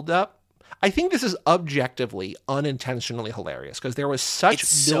such buildup. I think this is objectively, unintentionally hilarious because there was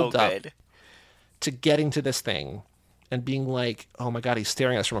such buildup to getting to this thing and being like, oh my God, he's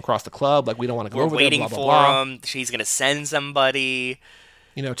staring at us from across the club. Like, we don't want to go over there. We're waiting for him. She's going to send somebody.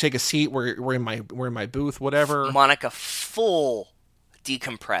 You know, take a seat. We're in my booth, whatever. Monica full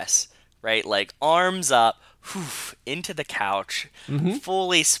decompress, right? Like arms up, into the couch,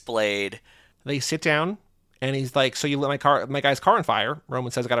 fully splayed. They sit down, and he's like, so you lit my guy's car on fire.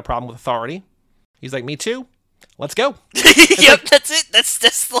 Roman says, I got a problem with authority. He's like, me too. Let's go. Yep, that's it. That's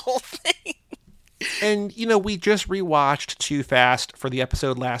the whole thing. And, you know, we just rewatched Too Fast for the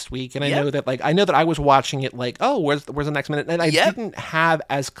episode last week, and I know that I was watching it like, oh, where's the next minute? And I didn't have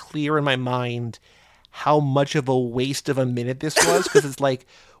as clear in my mind how much of a waste of a minute this was, because it's like,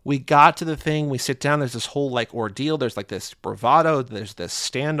 we got to the thing, we sit down, there's this whole, like, ordeal, there's, like, this bravado, there's this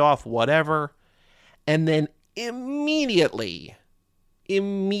standoff, whatever, and then immediately,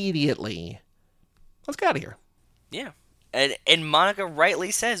 let's get out of here. Yeah. And Monica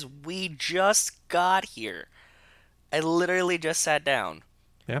rightly says, we just got here. I literally just sat down.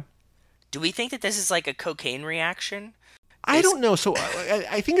 Yeah. Do we think that this is like a cocaine reaction? I don't know. So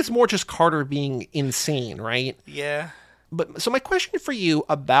I think it's more just Carter being insane, right? Yeah. But so my question for you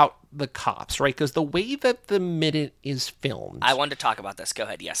about the cops, right? Because the way that the minute is filmed, I wanted to talk about this. Go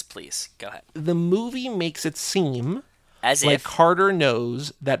ahead. Yes, please. Go ahead. The movie makes it seem as like if Carter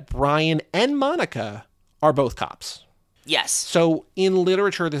knows that Bryan and Monica are both cops. Yes. So in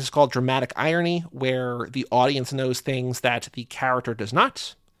literature, this is called dramatic irony, where the audience knows things that the character does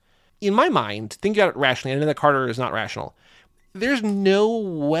not. In my mind, think about it rationally, I know that Carter is not rational. There's no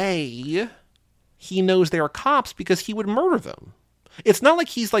way he knows they are cops because he would murder them. It's not like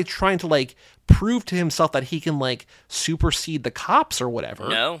he's like trying to like prove to himself that he can like supersede the cops or whatever.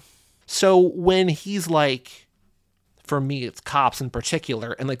 No. So when he's like, for me, it's cops in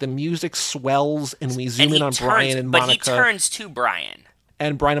particular, and like the music swells and we zoom in on Bryan and Monica. But he turns to Bryan.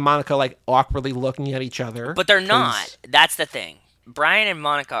 And Bryan and Monica like awkwardly looking at each other. But they're not. That's the thing. Bryan and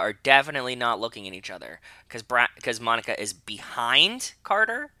Monica are definitely not looking at each other because Monica is behind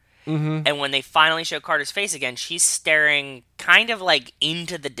Carter. Mm-hmm. And when they finally show Carter's face again, she's staring kind of like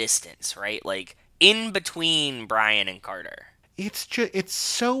into the distance, right? Like in between Bryan and Carter. It's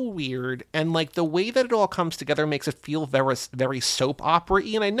so weird, and like the way that it all comes together makes it feel very, very soap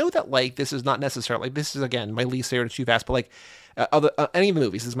opera-y. And I know that like this is not necessarily, like, this is again my least favorite of Too Fast, but like any of the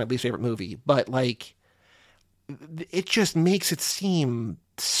movies, this is my least favorite movie. But like it just makes it seem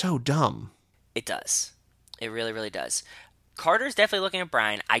so dumb. It does. It really, really does. Carter's definitely looking at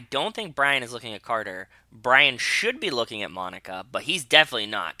Bryan. I don't think Bryan is looking at Carter. Bryan should be looking at Monica, but he's definitely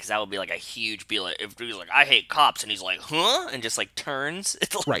not, because that would be like a huge be like if he's like, I hate cops, and he's like, huh? And just like turns.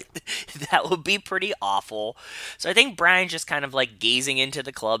 Like, right. That would be pretty awful. So I think Bryan's just kind of like gazing into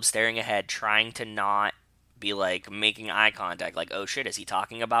the club, staring ahead, trying to not be like making eye contact, like, oh shit, is he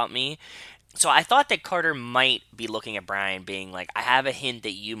talking about me? So I thought that Carter might be looking at Bryan being like, I have a hint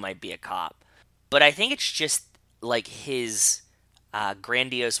that you might be a cop. But I think it's just like his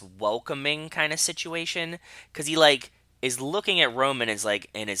grandiose welcoming kind of situation, because he like is looking at Roman as like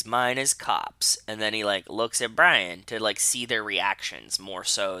in his mind as cops, and then he like looks at Bryan to like see their reactions more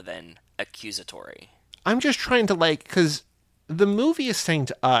so than accusatory. I'm just trying to like, because the movie is saying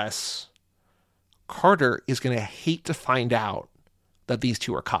to us, Carter is going to hate to find out that these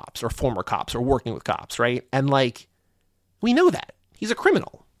two are cops or former cops or working with cops, right? And like, we know that he's a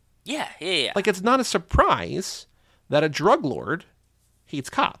criminal. Yeah. Like, it's not a surprise that a drug lord hates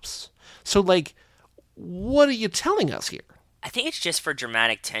cops. So, like, what are you telling us here? I think it's just for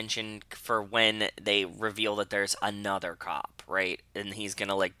dramatic tension for when they reveal that there's another cop, right? And he's going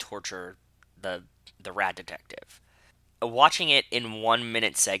to, like, torture the rat detective. Watching it in 1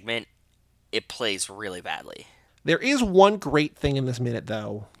 minute segment, it plays really badly. There is one great thing in this minute,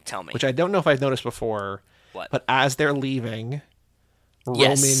 though. Tell me. Which I don't know if I've noticed before. What? But as they're leaving,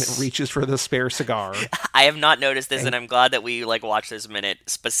 Roman reaches for the spare cigar. I have not noticed this, and I'm glad that we like watched this minute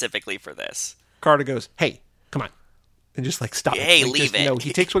specifically for this. Carter goes, "Hey, come on," and just like stop. Hey, like, leave it. No,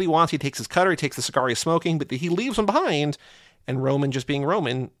 he takes what he wants. He takes his cutter. He takes the cigar he's smoking, but he leaves him behind. And Roman, just being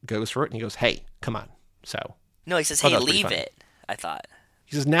Roman, goes for it, and he goes, "Hey, come on." So no, he says, "Hey, leave it." I thought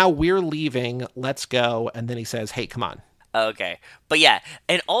he says, "Now we're leaving. Let's go." And then he says, "Hey, come on." Okay. But yeah,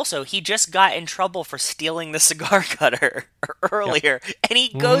 and also he just got in trouble for stealing the cigar cutter earlier, and he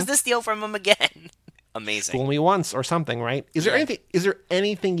goes to steal from him again. Amazing. Fool me once or something, right? Is there anything? Is there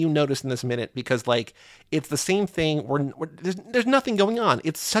anything you noticed in this minute? Because like it's the same thing. There's nothing going on.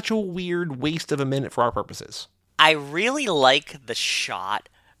 It's such a weird waste of a minute for our purposes. I really like the shot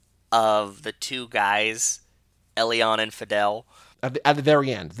of the two guys, Elion and Fidel. At the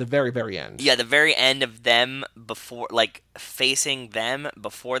very end, the very, very end. Yeah, the very end of them before, like, facing them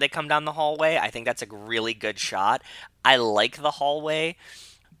before they come down the hallway. I think that's a really good shot. I like the hallway,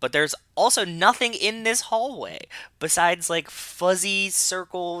 but there's also nothing in this hallway besides, like, fuzzy,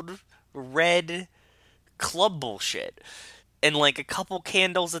 circled, red club bullshit. And, like, a couple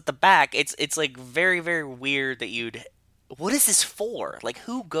candles at the back. It's like, very, very weird that you'd... What is this for? Like,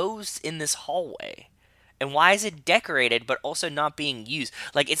 who goes in this hallway? And why is it decorated but also not being used?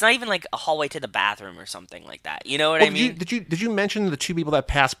 Like, it's not even like a hallway to the bathroom or something like that. You know what I mean? Did you mention the two people that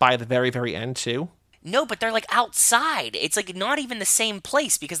passed by at the very, very end too? No, but they're like outside. It's like not even the same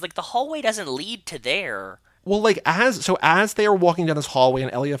place because like the hallway doesn't lead to there. Well, like as they are walking down this hallway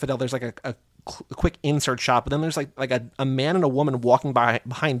and Elliot Fidel, there's like a quick insert shot, but then there's like a man and a woman walking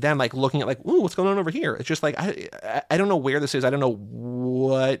behind them, like looking at like, ooh, what's going on over here? It's just like I don't know where this is. I don't know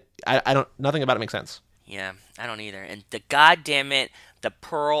what. I don't. Nothing about it makes sense. Yeah, I don't either. And the goddamn it, the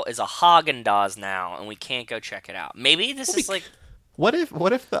Pearl is a Haagen-Dazs now, and we can't go check it out. Maybe this is like... What if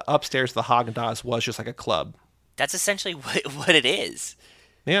the upstairs, the Haagen-Dazs was just like a club? That's essentially what it is.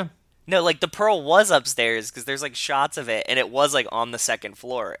 Yeah. No, like the Pearl was upstairs because there's like shots of it, and it was like on the second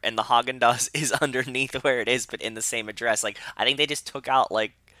floor, and the Haagen-Dazs is underneath where it is, but in the same address. Like I think they just took out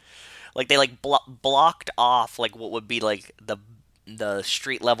like they like blocked off like what would be like the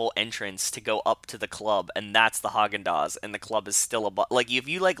street level entrance to go up to the club, and that's the Haagen-Dazs, and the club is still above. Like if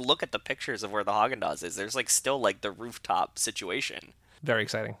you like look at the pictures of where the Haagen-Dazs is, there's like still like the rooftop situation. Very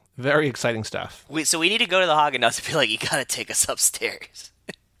exciting stuff. So we need to go to the Haagen-Dazs and be like, you gotta take us upstairs.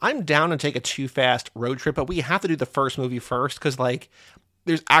 I'm down to take a Too Fast road trip, but we have to do the first movie first because like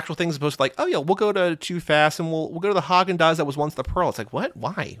there's actual things supposed to like, oh yeah, we'll go to Too Fast and we'll go to the Haagen-Dazs that was once the Pearl. It's like, what?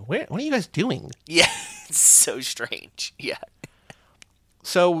 Why? What are you guys doing? Yeah, it's so strange. Yeah.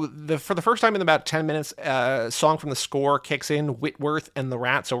 So for the first time in about 10 minutes, a song from the score kicks in, Whitworth and the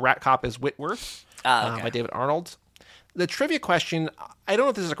Rat. So Rat Cop is Whitworth by David Arnold. The trivia question, I don't know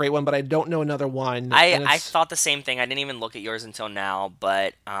if this is a great one, but I don't know another one. I thought the same thing. I didn't even look at yours until now,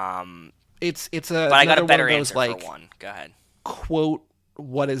 but it's but I got a better answer for one. Go ahead. Quote,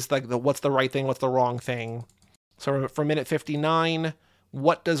 what's the right thing, what's the wrong thing? So for minute 59,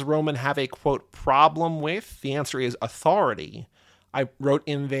 what does Roman have a, quote, problem with? The answer is authority. I wrote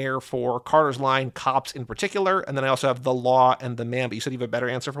in there for Carter's line, cops in particular, and then I also have the law and the man, but you said you have a better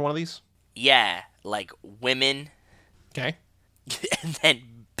answer for one of these? Yeah, like women. Okay. And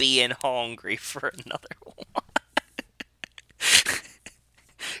then being hungry for another one.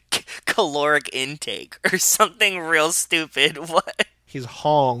 Caloric intake or something real stupid. What? He's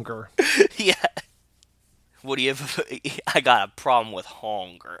hunger. Yeah. What do you have? I got a problem with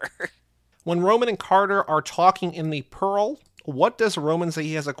hunger. When Roman and Carter are talking in the Pearl, what does Roman say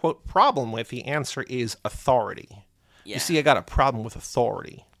he has a, quote, problem with? The answer is authority. Yeah. You see, I got a problem with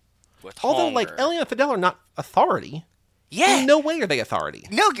authority. Although, like, Ellie and Fidel are not authority. Yeah. In no way are they authority.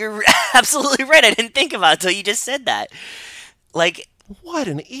 No, you're absolutely right. I didn't think about it until you just said that. Like... What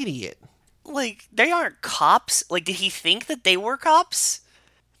an idiot. Like, they aren't cops. Like, did he think that they were cops?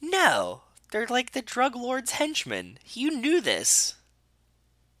 No. They're like the drug lord's henchmen. You knew this.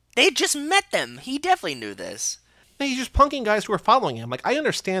 They had just met them. He definitely knew this. He's just punking guys who are following him. Like, I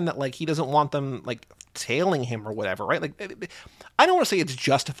understand that, like, he doesn't want them, like, tailing him or whatever, right? Like, I don't want to say it's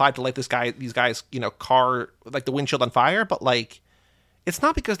justified to light these guys, you know, car, like, the windshield on fire, but, like, it's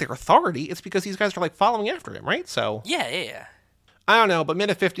not because they're authority. It's because these guys are, like, following after him, right? So... Yeah. I don't know, but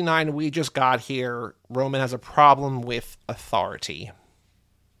minute 59, we just got here. Roman has a problem with authority.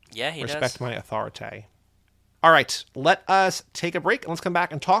 Yeah, he does. Respect my authority. All right, let us take a break, and let's come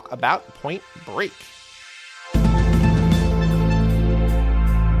back and talk about Point Break.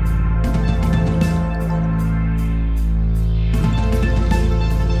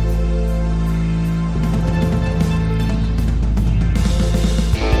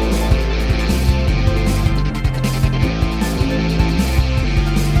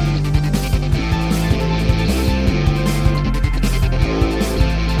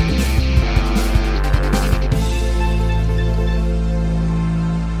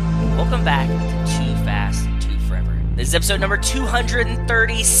 This is episode number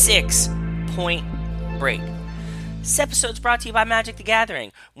 236, Point Break. This episode's brought to you by Magic the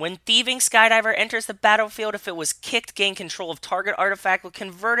Gathering. When thieving skydiver enters the battlefield, if it was kicked, gain control of target artifact with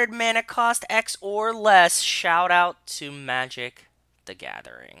converted mana cost X or less. Shout out to Magic the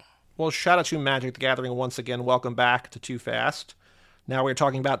Gathering. Well, shout out to Magic the Gathering once again. Welcome back to Too Fast. Now we're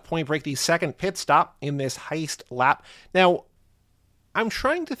talking about Point Break, the second pit stop in this heist lap. Now, I'm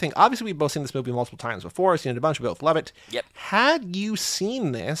trying to think. Obviously, we've both seen this movie multiple times before. I've seen it a bunch. We both love it. Yep. Had you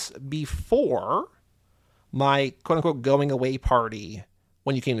seen this before my quote-unquote going-away party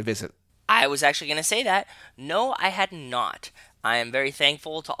when you came to visit? I was actually going to say that. No, I had not. I am very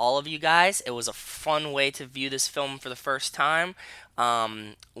thankful to all of you guys. It was a fun way to view this film for the first time.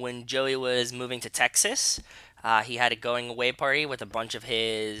 When Joey was moving to Texas, he had a going-away party with a bunch of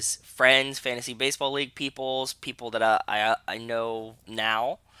his friends, Fantasy Baseball League people that I know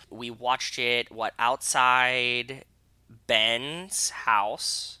now. We watched it, outside Ben's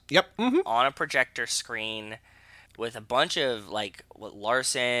house. Yep. Mm-hmm. On a projector screen with a bunch of,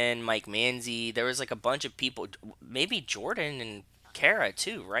 Larson, Mike Manzi. There was, a bunch of people. Maybe Jordan and Kara,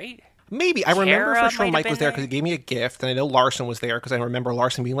 too, right? Maybe. I remember Kara for sure might have Mike been was there there. because he gave me a gift, and I know Larson was there because I remember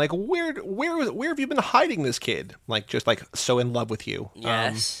Larson being like, where have you been hiding this kid? Just so in love with you.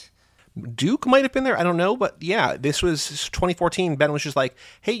 Yes. Duke might have been there. I don't know. But yeah, this was 2014. Ben was just like,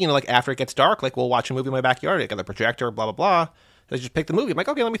 hey, after it gets dark, we'll watch a movie in my backyard. I got the projector, blah, blah, blah. I just picked the movie. I'm like,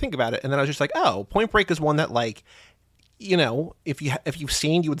 okay, let me think about it. And then I was just like, oh, Point Break is one that if you've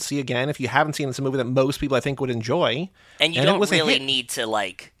seen, you would see again. If you haven't seen, it's a movie that most people I think would enjoy. And you don't really need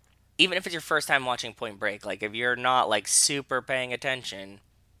to even if it's your first time watching Point Break, if you're not super paying attention,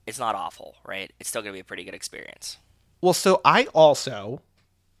 it's not awful, right? It's still going to be a pretty good experience. Well, so I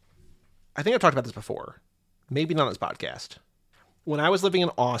think I've talked about this before, maybe not on this podcast. When I was living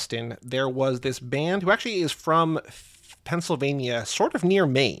in Austin, there was this band who actually is from Pennsylvania, sort of near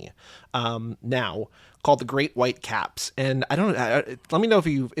me now, called the Great White Caps. And I don't know, let me know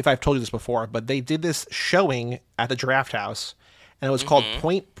if I've told you this before, but they did this showing at the Draft House, and it was called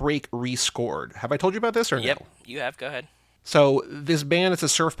Point Break Rescored. Have I told you about this or no? Yep, you have. Go ahead. So this band, it's a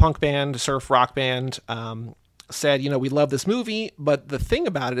surf punk band, surf rock band, said, we love this movie, but the thing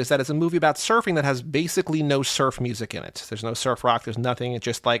about it is that it's a movie about surfing that has basically no surf music in it. There's no surf rock, there's nothing. It's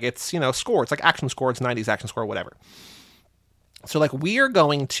just it's, score. It's like action score, it's 90s action score, whatever. So we are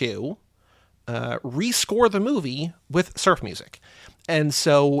going to rescore the movie with surf music. And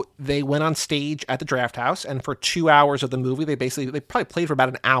so they went on stage at the Draft House, and for 2 hours of the movie, they probably played for about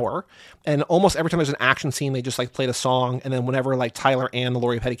an hour. And almost every time there's an action scene, they just played a song. And then whenever Tyler and the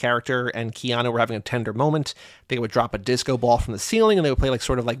Lori Petty character and Keanu were having a tender moment, they would drop a disco ball from the ceiling, and they would play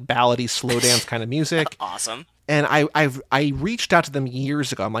sort of ballady slow dance kind of music. Awesome. And I reached out to them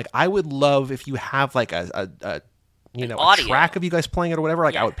years ago. I'm like, I would love if you have a track of you guys playing it or whatever.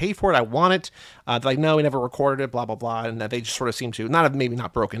 I would pay for it. I want it. They're like, no, we never recorded it, blah, blah, blah. And they just sort of seem to, maybe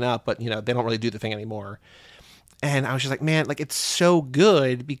not broken up, but, they don't really do the thing anymore. And I was just like, man, it's so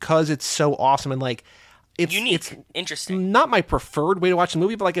good because it's so awesome. And it's unique. It's interesting. Not my preferred way to watch the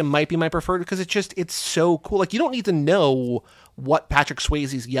movie, but it might be my preferred because it's so cool. You don't need to know what Patrick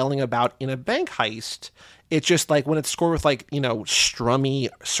Swayze's yelling about in a bank heist. It's just when it's scored with strummy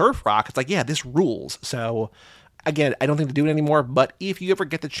surf rock, it's yeah, this rules. So again, I don't think they do it anymore, but if you ever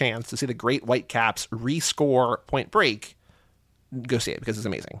get the chance to see the Great White Caps rescore Point Break, go see it because it's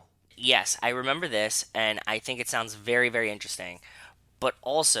amazing. Yes, I remember this, and I think it sounds very, very interesting. But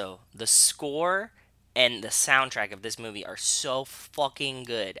also, the score and the soundtrack of this movie are so fucking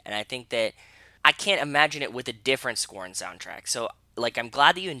good, and I think that I can't imagine it with a different score and soundtrack. So, I'm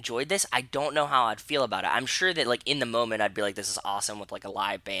glad that you enjoyed this. I don't know how I'd feel about it. I'm sure that, in the moment, I'd be like, this is awesome with, a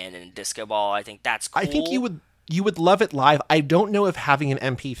live band and a disco ball. I think that's cool. I think you would love it live. I don't know if having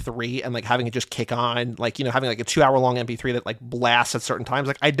an MP3 and having it just kick on, having a 2 hour long MP3 that blasts at certain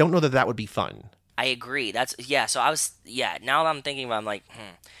times, I don't know that would be fun. I agree. So I was, now that I'm thinking about it, I'm like,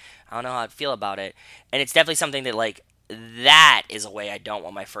 I don't know how I'd feel about it. And it's definitely something that that is a way I don't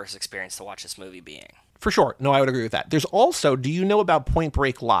want my first experience to watch this movie being. For sure. No, I would agree with that. There's also, do you know about Point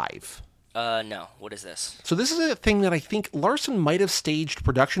Break Live? No. What is this? So this is a thing that I think Larson might have staged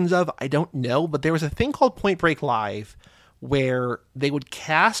productions of. I don't know, but there was a thing called Point Break Live where they would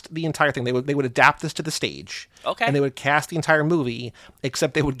cast the entire thing. They would adapt this to the stage. Okay. And they would cast the entire movie,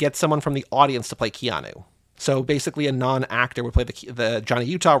 except they would get someone from the audience to play Keanu. So basically a non-actor would play the Johnny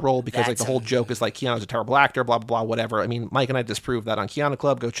Utah role because the whole joke is Keanu's a terrible actor, blah, blah, blah, whatever. I mean, Mike and I disproved that on Keanu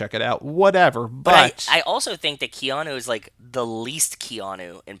Club. Go check it out. Whatever. But I also think that Keanu is the least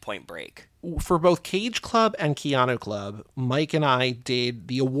Keanu in Point Break. For both Cage Club and Keanu Club, Mike and I did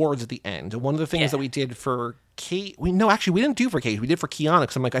the awards at the end. One of the things that we did for Cage. We didn't do for Cage. We did for Keanu,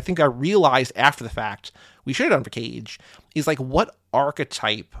 because I'm like, I think I realized after the fact we should have done for Cage is like what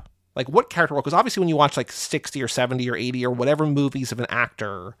archetype, like what character role, because obviously when you watch like 60 or 70 or 80 or whatever movies of an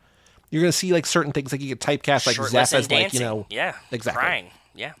actor, you're going to see like certain things, like you get typecast like Shirtless Zeph as and like, you know, yeah, exactly. crying,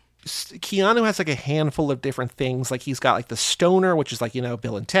 yeah. Keanu has like a handful of different things. Like he's got like the stoner, which is like, you know,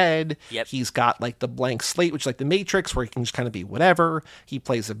 Bill and Ted. Yep. He's got like the blank slate, which is like the Matrix, where he can just kind of be whatever. He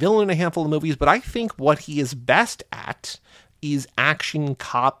plays a villain in a handful of movies, but I think what he is best at is action,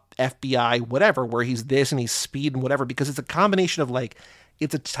 cop, FBI, whatever, where he's this and he's speed and whatever, because it's a combination of like,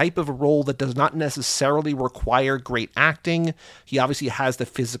 it's a type of role that does not necessarily require great acting. He obviously has the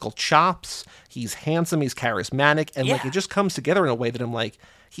physical chops. He's handsome. He's charismatic. And like, it just comes together in a way that I'm like,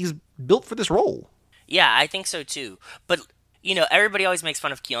 he's built for this role. Yeah, I think so too. But, you know, everybody always makes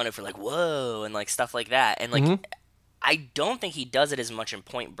fun of Keanu for like, whoa, and like stuff like that. And like, I don't think he does it as much in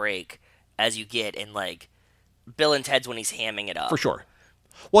Point Break as you get in like Bill and Ted's when he's hamming it up. For sure.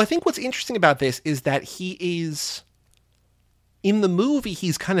 Well, I think what's interesting about this is that he is, in the movie,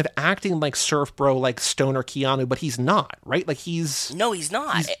 he's kind of acting like surf bro, like stoner Keanu, but he's not, right? Like No, he's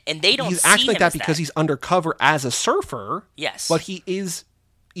not. And they don't he's see acting like him that as because he's undercover as a surfer. Yes. But he is,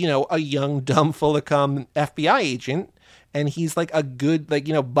 you know, a young, dumb, full-of-cum FBI agent, and he's like a good, like,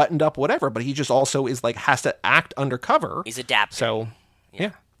 you know, buttoned up whatever, but he just also is like, has to act undercover. He's adapting. So,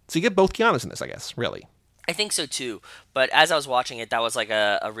 yeah. So you get both Keanus in this, I guess, really. I think so too. But as I was watching it, that was like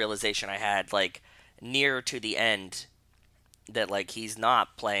a realization I had, like, near to the end, that like he's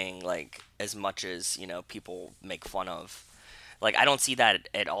not playing like as much as, you know, people make fun of. Like, I don't see that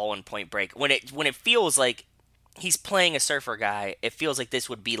at all in Point Break. When it feels like he's playing a surfer guy, it feels like this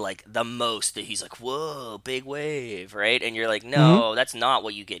would be like the most that he's like, whoa, big wave, right? And you're like, no, that's not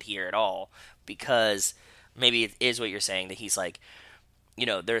what you get here at all, because maybe it is what you're saying, that he's like, you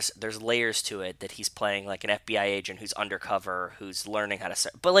know, there's layers to it, that he's playing like an FBI agent who's undercover, who's learning how to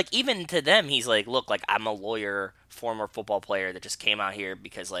surf. But like, even to them, he's like, look, like, I'm a lawyer, former football player that just came out here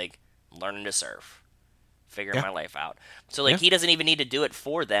because like I'm learning to surf, figuring my life out. So like, he doesn't even need to do it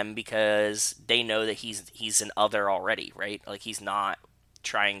for them, because they know that he's an other already, right? Like, he's not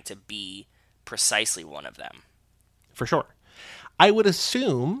trying to be precisely one of them. For sure. I would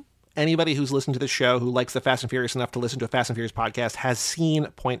assume anybody who's listened to the show, who likes the Fast and Furious enough to listen to a Fast and Furious podcast, has seen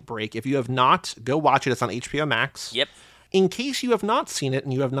Point Break. If you have not, go watch it. It's on HBO Max. Yep. In case you have not seen it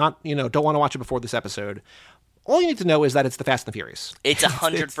and you have not, you know, don't want to watch it before this episode, all you need to know is that it's the Fast and the Furious. It's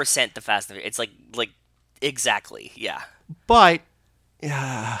 100% the Fast and Furious. It's like exactly, yeah. But,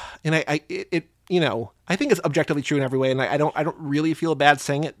 and it you know, I think it's objectively true in every way, and I don't really feel bad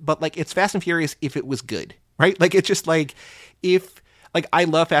saying it, but like, it's Fast and Furious if it was good, right? Like, it's just like, if, like, I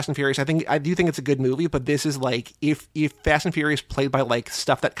love Fast and Furious. I do think it's a good movie, but this is like, if Fast and Furious played by like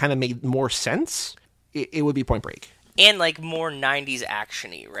stuff that kind of made more sense, it would be Point Break. And like more 90s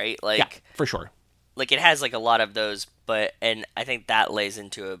actiony, right? Like, yeah, for sure. Like, it has like a lot of those, and I think that lays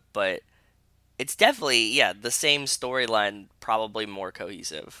into it, but it's definitely, the same storyline, probably more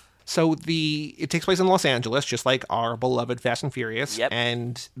cohesive. So it takes place in Los Angeles, just like our beloved Fast and Furious. Yep.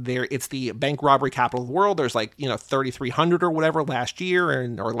 And it's the bank robbery capital of the world. There's like, you know, 3,300 or whatever last year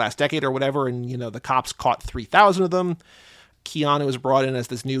or last decade or whatever. And, you know, the cops caught 3,000 of them. Keanu is brought in as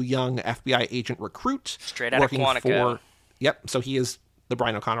this new young FBI agent recruit. Straight out of Quantico. Yep. So he is the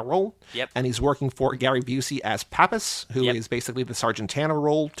Brian O'Connor role. Yep. And he's working for Gary Busey as Pappas, who is basically the Sergeant Tanner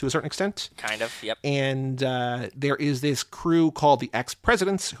role to a certain extent. Kind of, yep. And there is this crew called the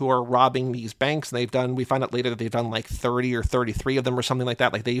Ex-Presidents who are robbing these banks. And we find out later that they've done like 30 or 33 of them or something like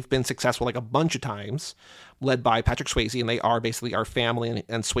that. Like, they've been successful like a bunch of times, led by Patrick Swayze, and they are basically our family,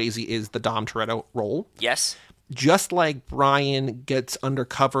 and Swayze is the Dom Toretto role. Yes. Just like Brian gets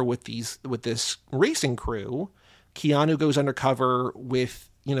undercover with this racing crew, Keanu goes undercover with,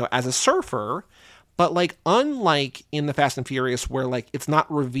 you know, as a surfer, but like, unlike in the Fast and Furious, where like it's not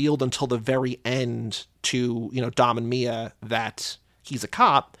revealed until the very end to, you know, Dom and Mia that he's a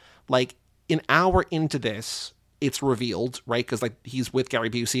cop, like an hour into this, it's revealed, right? Because like, he's with Gary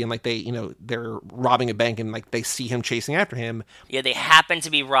Busey, and like they're robbing a bank, and like they see him chasing after him. Yeah, they happen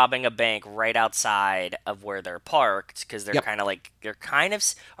to be robbing a bank right outside of where they're parked, because they're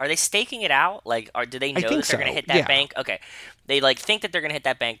are they staking it out? Like, do they know that they're going to hit that bank? Okay. They like think that they're going to hit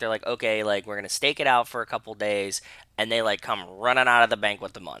that bank. They're like, okay, like, we're going to stake it out for a couple days, and they like come running out of the bank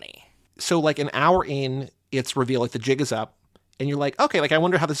with the money. So like an hour in, it's revealed, like the jig is up. And you're like, okay, like, I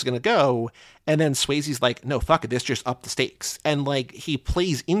wonder how this is going to go. And then Swayze's like, no, fuck it, this just upped the stakes. And like, he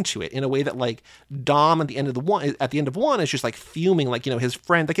plays into it in a way that like Dom at the end of one is just like fuming, like, you know, his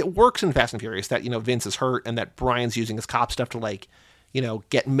friend, like, it works in Fast and Furious that, you know, Vince is hurt and that Brian's using his cop stuff to like,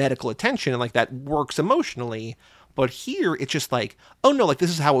 get medical attention, and like that works emotionally. But here it's just like, oh no, like this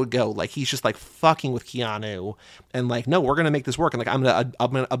is how it would go. Like he's just like fucking with Keanu, and like, no, we're gonna make this work, and like I'm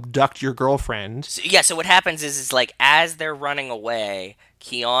gonna abduct your girlfriend. So what happens is like as they're running away,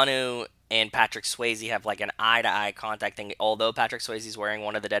 Keanu and Patrick Swayze have like an eye-to-eye contact thing, although Patrick Swayze's wearing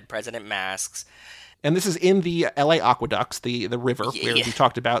one of the dead president masks. And this is in the LA aqueducts, the river, where we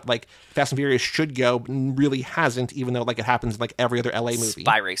talked about, like, Fast and Furious should go, but really hasn't, even though, like, it happens in, like, every other LA movie.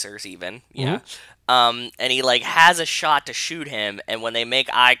 Spy Racers, even. Yeah. And he, like, has a shot to shoot him, and when they make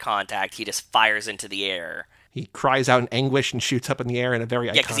eye contact, he just fires into the air. He cries out in anguish and shoots up in the air in a very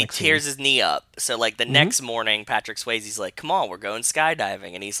iconic because he tears his knee up. So, like, the next morning, Patrick Swayze's like, come on, we're going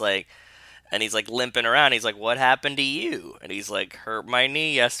skydiving. And he's like limping around. He's like, what happened to you? And he's like, hurt my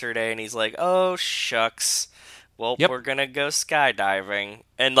knee yesterday. And he's like, oh, shucks. Well, we're going to go skydiving.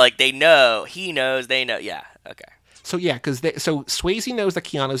 And, like, they know. He knows. They know. Yeah. Okay. So, yeah, so Swayze knows that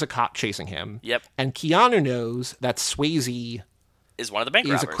Keanu's a cop chasing him. Yep. And Keanu knows that Swayze is one of the bank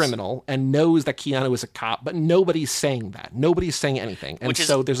robbers. Is a criminal and knows that Keanu is a cop, but nobody's saying that. Nobody's saying anything. And which is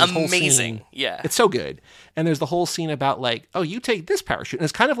so there's this amazing. Whole scene. Yeah. It's so good. And there's the whole scene about like, oh, you take this parachute. And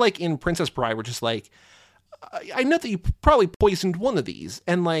it's kind of like in Princess Bride, where just like, I know that you probably poisoned one of these.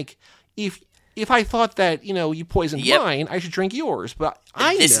 And like, if I thought that, you poisoned mine, I should drink yours. But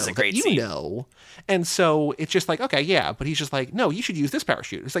I know that you know. And so it's just like, okay, yeah. But he's just like, no, you should use this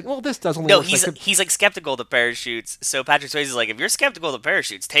parachute. It's like, well, this does only work. No, he's like skeptical of the parachutes. So Patrick Swayze is like, if you're skeptical of the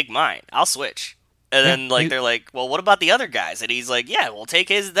parachutes, take mine. I'll switch. And then like they're like, well, what about the other guys? And he's like, yeah, well, take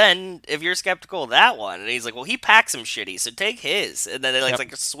his then if you're skeptical of that one. And he's like, well, he packs some shitty, so take his. And then they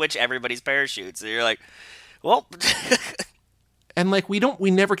like switch everybody's parachutes. And you're like, well... And, like, we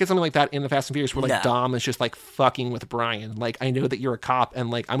never get something like that in the Fast and Furious where, like, Dom is just, like, fucking with Brian. Like, I know that you're a cop, and,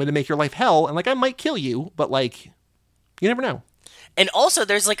 like, I'm going to make your life hell, and, like, I might kill you, but, like, you never know. And also,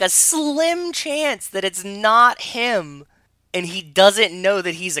 there's, like, a slim chance that it's not him, and he doesn't know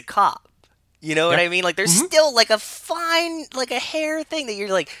that he's a cop. You know what I mean? Like, there's still, like, a fine, like, a hair thing that you're,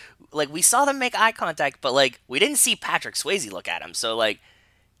 like, we saw them make eye contact, but, like, we didn't see Patrick Swayze look at him, so, like,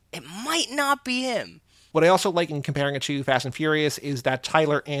 it might not be him. What I also like in comparing it to Fast and Furious is that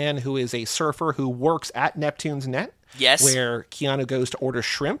Tyler Ann, who is a surfer who works at Neptune's Net, where Keanu goes to order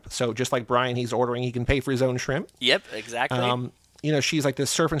shrimp. So just like Brian, he can pay for his own shrimp. Yep, exactly. She's like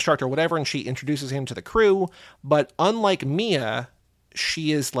this surf instructor or whatever, and she introduces him to the crew. But unlike Mia,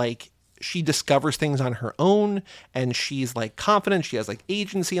 she is like, she discovers things on her own, and she's like confident. She has like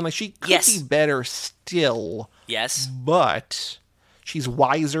agency, and like she could be better still. Yes. But... she's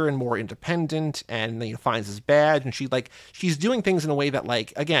wiser and more independent, and finds his badge, and she's doing things in a way that,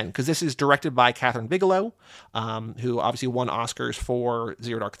 like, again, because this is directed by Catherine Bigelow, who obviously won Oscars for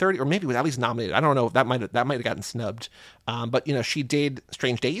Zero Dark 30, or maybe was at least nominated. I don't know if that might have gotten snubbed. But she did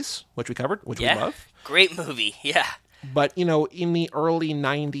Strange Days, which we covered, which we love. Great movie, yeah. But in the early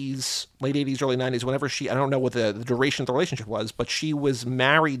 90s, late 80s, early 90s, whenever I don't know what the duration of the relationship was, but she was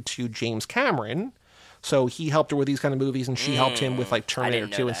married to James Cameron. So he helped her with these kind of movies, and she helped him with, like, Terminator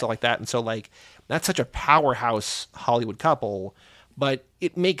 2 and stuff like that. And so, like, that's such a powerhouse Hollywood couple. But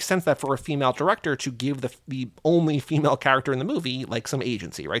it makes sense that for a female director to give the only female character in the movie, like, some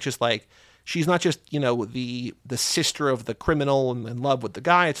agency, right? Just, like, she's not just, the sister of the criminal and in love with the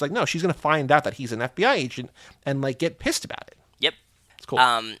guy. It's like, no, she's going to find out that he's an FBI agent and, like, get pissed about it. Yep. It's cool.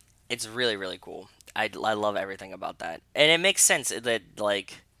 It's really, really cool. I love everything about that. And it makes sense that,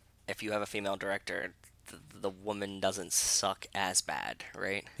 like, if you have a female director... the woman doesn't suck as bad,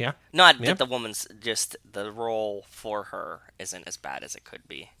 right? Yeah. Not that the woman's just the role for her isn't as bad as it could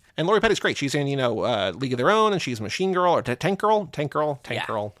be. And Lori Petty's great. She's in, League of Their Own, and she's Machine Girl or Tank Girl.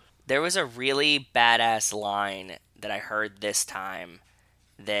 There was a really badass line that I heard this time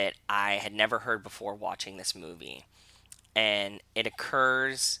that I had never heard before watching this movie. And it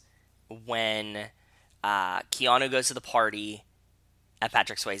occurs when Keanu goes to the party at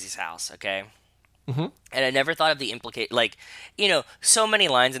Patrick Swayze's house, okay? Mm-hmm. And I never thought of the so many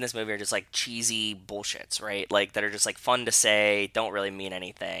lines in this movie are just like cheesy bullshits, right? Like that are just like fun to say, don't really mean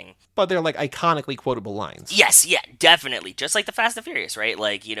anything. But they're like iconically quotable lines. Yes, yeah, definitely. Just like the Fast and Furious, right?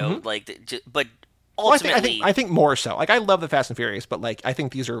 Like, but ultimately... Well, I think more so. Like, I love the Fast and Furious, but like, I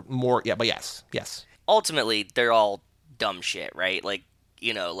think these are more, but yes. Ultimately, they're all dumb shit, right? Like,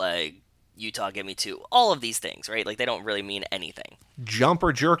 like... Utah, Give Me Two. All of these things, right? Like, they don't really mean anything. Jump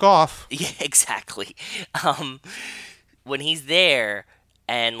or jerk off. Yeah, exactly. When he's there,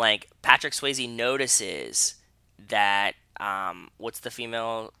 and, like, Patrick Swayze notices that, what's the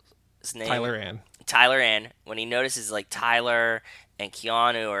female's name? Tyler Ann. When he notices, like, Tyler and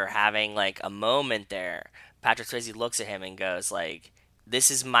Keanu are having, like, a moment there, Patrick Swayze looks at him and goes, like,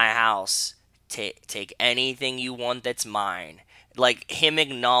 this is my house. Take anything you want that's mine. Like him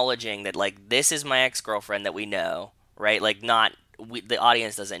acknowledging that like this is my ex-girlfriend that we know, right? Like not the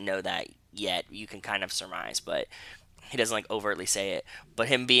audience doesn't know that yet. You can kind of surmise, but he doesn't like overtly say it. But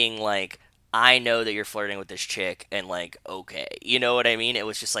him being like, I know that you're flirting with this chick, and like, okay, you know what I mean? It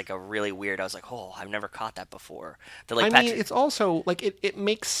was just like a really weird. I was like, oh, I've never caught that before. That like I mean, it's also like it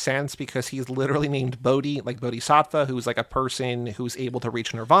makes sense because he's literally named Bodhi, like Bodhisattva, who's like a person who's able to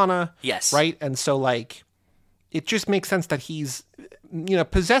reach nirvana. Yes. Right, and so like, it just makes sense that he's,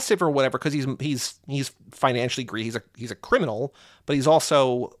 possessive or whatever because he's financially greedy. He's a criminal, but he's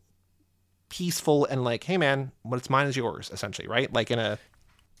also peaceful and like, hey man, what's mine is yours, essentially, right? Like in a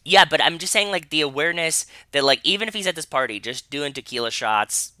Yeah, but I'm just saying, like, the awareness that, like, even if he's at this party, just doing tequila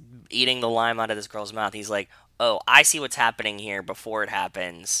shots, eating the lime out of this girl's mouth, he's like, oh, I see what's happening here before it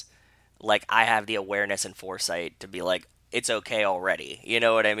happens. Like, I have the awareness and foresight to be like, it's okay already. You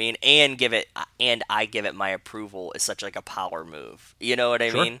know what I mean? And I give it my approval is such, like, a power move. You know what I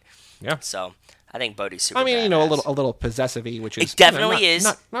Sure. mean? Yeah. So, I think Bodhi's super I mean, badass. a little possessive-y, which is It definitely is.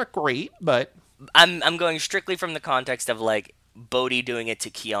 not great, but I'm going strictly from the context of like Bodhi doing it to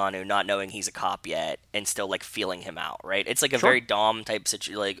Keanu, not knowing he's a cop yet, and still like feeling him out, right? It's like a Sure. very Dom type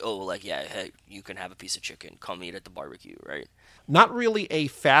situation. Like, oh, like yeah, hey, you can have a piece of chicken. Come eat at the barbecue, right? not really a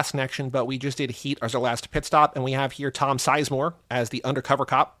fast connection. But we just did Heat as our last pit stop, and we have here Tom Sizemore as the undercover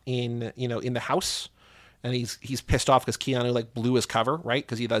cop in in the house. And he's pissed off because Keanu like blew his cover, right?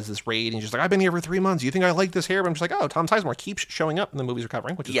 Because he does this raid, and he's just like, I've been here for 3 months. You think I like this hair? But I'm just like, oh, Tom Sizemore keeps showing up in the movies we're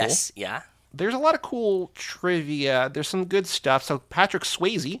covering, which is cool. Yes, yeah. There's a lot of cool trivia. There's some good stuff. So Patrick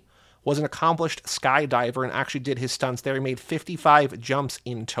Swayze was an accomplished skydiver and actually did his stunts there. He made 55 jumps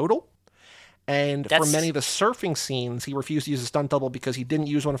in total. And for many of the surfing scenes, he refused to use a stunt double because he didn't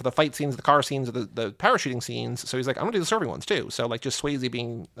use one for the fight scenes, the car scenes, or the parachuting scenes. So he's like, I'm going to do the surfing ones too. So like just Swayze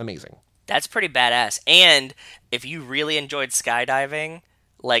being amazing. That's pretty badass. And if you really enjoyed skydiving,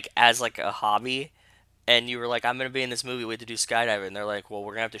 like as like a hobby, and you were like, I'm gonna be in this movie, we have to do skydiving, and they're like, well,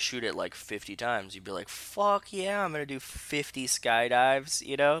 we're gonna have to shoot it like 50 times. You'd be like, fuck yeah, I'm gonna do 50 skydives,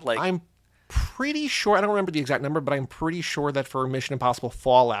 you know? Like I'm pretty sure, I don't remember the exact number, but I'm pretty sure that for Mission Impossible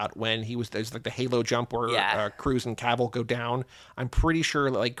Fallout, when there's like the Halo jump where Cruise and Cavill go down, I'm pretty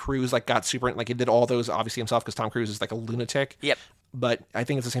sure like Cruise like got super, like he did all those obviously himself because Tom Cruise is like a lunatic. Yep. But I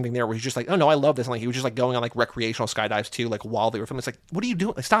think it's the same thing there where he's just like, oh no, I love this. And like he was just like going on like recreational skydives too, like while they were filming. It's like, what are you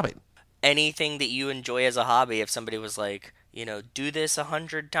doing? Like, stop it. anything that you enjoy as a hobby, if somebody was like, you know, do this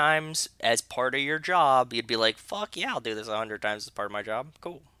 100 times as part of your job, you'd be like, fuck yeah, I'll do this 100 times as part of my job.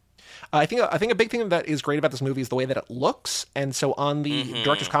 Cool. I think a big thing that is great about this movie is the way that it looks. And so on the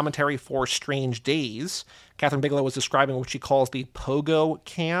director's commentary for Strange Days, Catherine Bigelow was describing what she calls the Pogo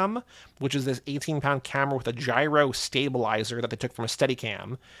Cam, which is this 18-pound camera with a gyro stabilizer that they took from a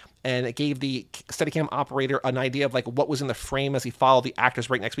Steadicam. And it gave the Steadicam operator an idea of like what was in the frame as he followed the actors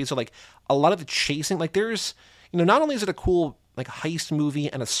breakneck speed. So like a lot of the chasing, like there's, you know, not only is it a cool like heist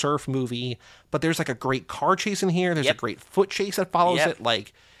movie and a surf movie, but there's like a great car chase in here. There's a great foot chase that follows it.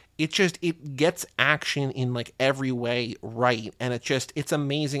 Like it gets action in like every way right. And it's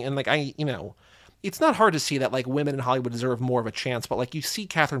amazing. And like, it's not hard to see that like women in Hollywood deserve more of a chance, but like you see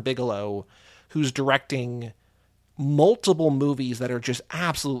Catherine Bigelow, who's directing multiple movies that are just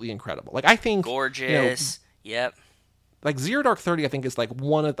absolutely incredible. Like I think gorgeous. Yep. Like Zero Dark 30, I think is like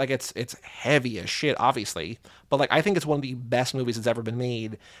one of like it's heavy as shit, obviously, but like I think it's one of the best movies that's ever been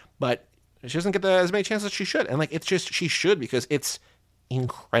made. But she doesn't get as many chances as she should, and like it's just she should because it's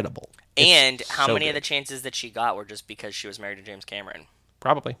incredible. And it's how so many good. of the chances that she got were just because she was married to James Cameron?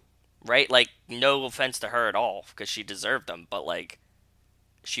 Probably. Right? Like, no offense to her at all, because she deserved them, but like,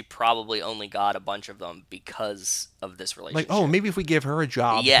 she probably only got a bunch of them because of this relationship. Like, oh, maybe if we give her a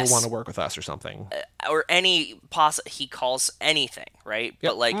job, Yes. she'll want to work with us or something. Or any he calls anything, right?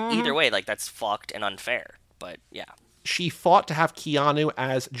 Yep. But like, either way, like that's fucked and unfair. But yeah. She fought to have Keanu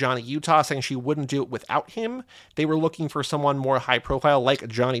as Johnny Utah, saying she wouldn't do it without him. They were looking for someone more high profile, like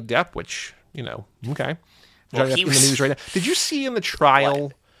Johnny Depp, which, you know, okay. Well, Johnny Depp in the news right now. Did you see in the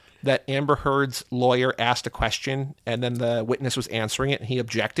trial that Amber Heard's lawyer asked a question and then the witness was answering it and he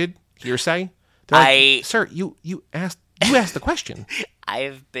objected? Hearsay? They're like, Sir, you asked the question.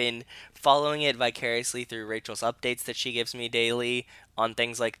 I've been following it vicariously through Rachel's updates that she gives me daily on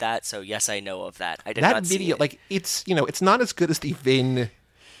things like that. So yes, I know of that. I did That not video, see it. like it's, you know, it's not as good as the Vin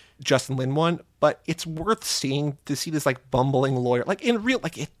Justin Lin one, but it's worth seeing to see this like bumbling lawyer, like in real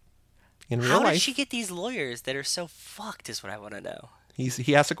life. How did she get these lawyers that are so fucked? Is what I want to know.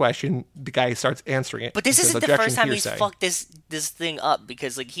 He asks a question, the guy starts answering it. But this He says, isn't the "Objection, first time he's hearsay." fucked this thing up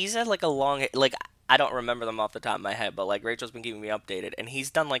because like he's had like a long like I don't remember them off the top of my head, but like Rachel's been keeping me updated, and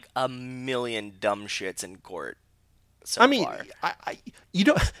he's done like a million dumb shits in court so I mean, far. you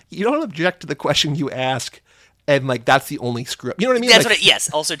don't object to the question you ask, and like that's the only screw up. You know what I mean? That's Like, what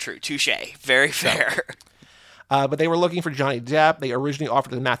yes, also true. Touche. Very fair. but they were looking for Johnny Depp. They originally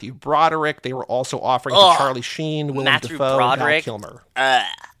offered to Matthew Broderick. They were also offering to Charlie Sheen, Willem Matthew Dafoe, Broderick? Val Kilmer.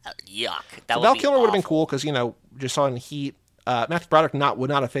 Yuck. That would Val be Kilmer would have been awful. cool because, just saw in Heat. Matthew Broderick would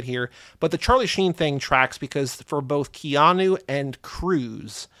not have fit here. But the Charlie Sheen thing tracks because for both Keanu and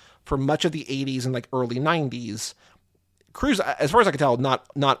Cruise, for much of the 80s and like early 90s, Cruise, as far as I can tell,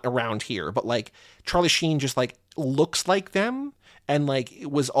 not around here, but like Charlie Sheen just like looks like them and like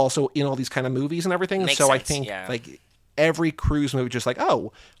it was also in all these kind of movies and everything. Makes so I sense, think yeah. like every Cruise movie just like,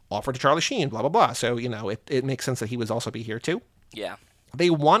 oh, offered to Charlie Sheen, blah, blah, blah. So, it makes sense that he would also be here too. Yeah. They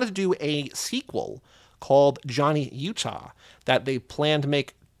wanted to do a sequel called Johnny Utah that they planned to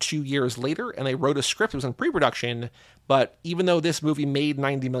make 2 years later, and they wrote a script. It was in pre-production, but even though this movie made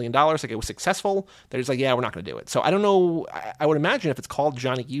 $90 million, like it was successful, they're just like, yeah, we're not going to do it. So I don't know. I would imagine if it's called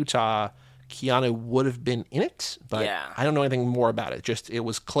Johnny Utah, Keanu would have been in it, but Yeah. I don't know anything more about it. Just it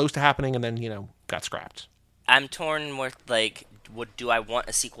was close to happening and then, got scrapped. I'm torn with like, do I want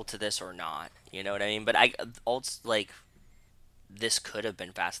a sequel to this or not? You know what I mean? But I also like, this could have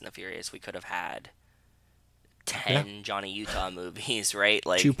been Fast and the Furious. We could have had 10 Johnny Utah movies, right?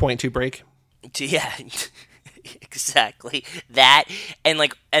 Like 2.2 break. yeah, exactly that,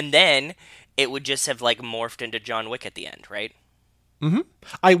 and then it would just have like morphed into John Wick at the end, right?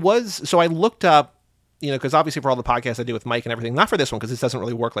 I looked up, because obviously for all the podcasts I do with Mike and everything, not for this one because this doesn't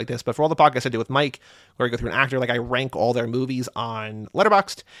really work like this, but for all the podcasts I do with Mike, where I go through an actor, like I rank all their movies on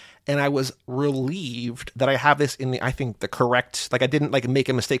Letterboxd, and I was relieved that I have this in the correct, like I didn't like make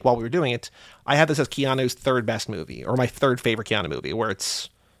a mistake while we were doing it. I have this as Keanu's third best movie, or my third favorite Keanu movie, where it's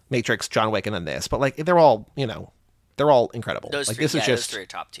Matrix, John Wick, and then this. But like they're all, they're all incredible. Those like three, this is those just three are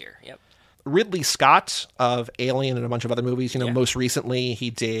top tier. Yep. Ridley Scott of Alien and a bunch of other movies. Most recently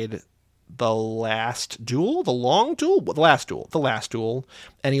he did The Last Duel, The Last Duel,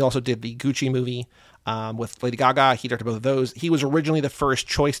 and he also did the Gucci movie with Lady Gaga. He directed both of those. He was originally the first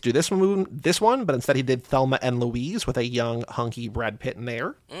choice to do this one, but instead he did Thelma and Louise with a young, hunky Brad Pitt in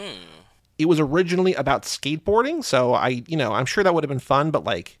there. It was originally about skateboarding, so I'm sure that would have been fun, but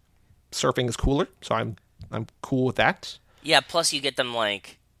like surfing is cooler, so I'm cool with that. Yeah. Plus, you get them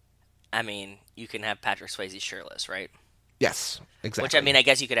like, I mean, you can have Patrick Swayze shirtless, right? Yes, exactly. Which, I mean, I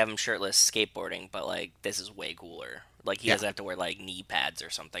guess you could have him shirtless skateboarding, but, like, this is way cooler. Like, he doesn't have to wear, like, knee pads or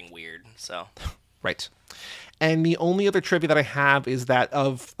something weird, so. Right. And the only other trivia that I have is that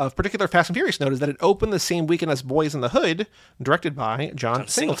of particular Fast and Furious note is that it opened the same weekend as Boys in the Hood, directed by John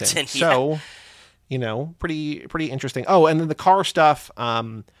Singleton. Yeah. So, pretty interesting. Oh, and then the car stuff,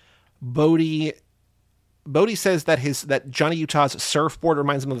 Bodhi says that Johnny Utah's surfboard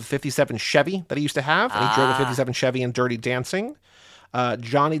reminds him of a 57 Chevy that he used to have. And he drove a 57 Chevy in Dirty Dancing.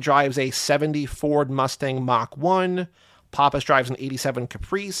 Johnny drives a 70 Ford Mustang Mach 1. Pappas drives an 87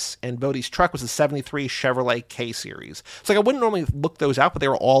 Caprice. And Bodhi's truck was a 73 Chevrolet K-Series. So like, I wouldn't normally look those out, but they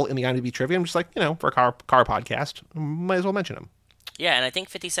were all in the IMDb trivia. I'm just like, for a car podcast, might as well mention them. Yeah, and I think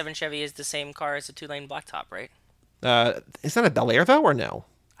 57 Chevy is the same car as a 2-lane blacktop, right? Is that a Bel Air, though, or no?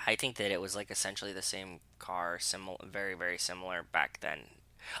 I think that it was like essentially the same car, very, very similar back then.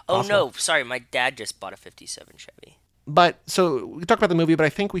 Oh, Possible. no, sorry, my dad just bought a 57 Chevy. But, so, we talked about the movie, but I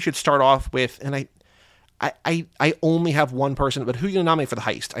think we should start off with, and I only have one person, but who are you going to nominate for the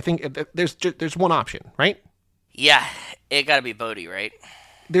heist? I think there's one option, right? Yeah, it gotta be Bodhi, right?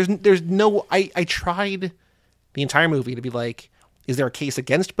 There's no, I tried the entire movie to be like, is there a case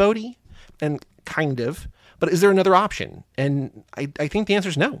against Bodhi? And kind of, but is there another option? And I think the answer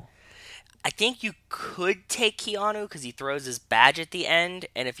is no. I think you could take Keanu because he throws his badge at the end,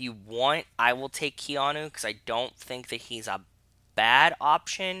 and if you want, I will take Keanu because I don't think that he's a bad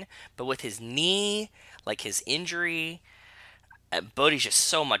option, but with his knee, like his injury, Bodhi's just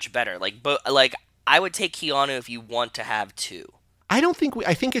so much better. Like I would take Keanu if you want to have two. I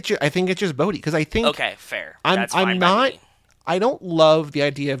think it's just Bodhi because I think Okay, fair. That's fine I'm by not. me. I don't love the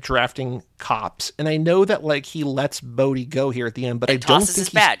idea of drafting cops, and I know that like he lets Bodhi go here at the end, but I don't think his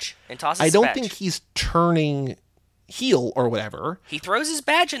badge. And tosses I his don't badge. think he's turning heel or whatever. He throws his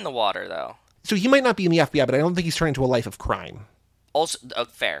badge in the water, though. So he might not be in the FBI, but I don't think he's turning to a life of crime. Also,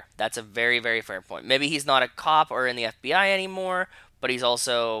 fair. That's a very, very fair point. Maybe he's not a cop or in the FBI anymore, but he's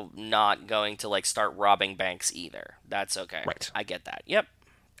also not going to like start robbing banks either. That's okay. Right. I get that. Yep.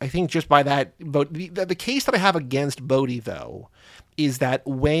 I think just by that, but the case that I have against Bodhi, though, is that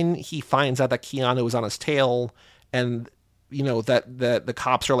when he finds out that Keanu is on his tail and that the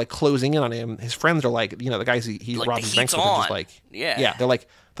cops are like closing in on him, his friends are like, the guys he Like, robbed the his banks heat's with are just on. like, Yeah. they're like,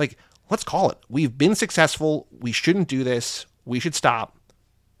 let's call it. We've been successful. We shouldn't do this. We should stop.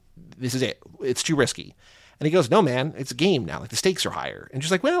 This is it. It's too risky. And he goes, no, man, it's a game now. Like, the stakes are higher. And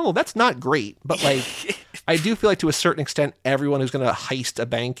just like, well, that's not great. But like, I do feel like to a certain extent, everyone who's going to heist a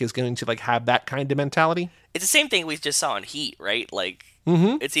bank is going to like have that kind of mentality. It's the same thing we just saw in Heat, right? Like,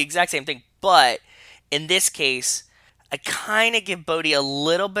 It's the exact same thing. But in this case, I kind of give Bodhi a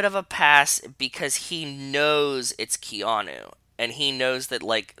little bit of a pass because he knows it's Keanu. And he knows that,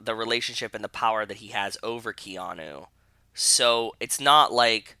 like, the relationship and the power that he has over Keanu. So it's not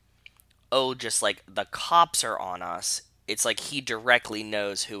like, oh, just like the cops are on us. It's like he directly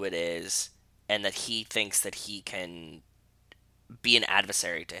knows who it is and that he thinks that he can be an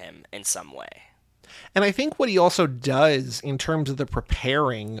adversary to him in some way. And I think what he also does in terms of the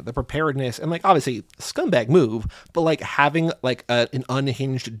preparedness, and like obviously scumbag move, but like having like an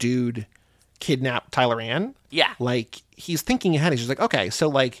unhinged dude kidnap Tyler Ann. Yeah. Like he's thinking ahead. He's just like, okay, so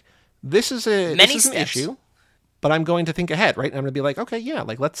like this is an issue, but I'm going to think ahead, right? And I'm going to be like, okay, yeah,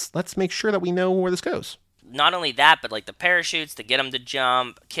 like let's make sure that we know where this goes. Not only that, but like the parachutes to get him to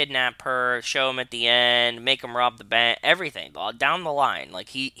jump, kidnap her, show him at the end, make him rob the bank, everything down the line. Like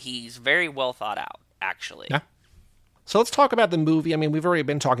he's very well thought out, actually. Yeah. So let's talk about the movie. I mean, we've already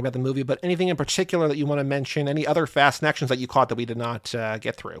been talking about the movie, but anything in particular that you want to mention? Any other fast actions that you caught that we did not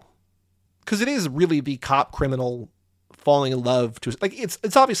get through? Because it is really the cop criminal falling in love to like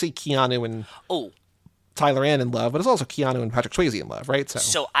it's obviously Keanu and Tyler Ann in love, but it's also Keanu and Patrick Swayze in love, right?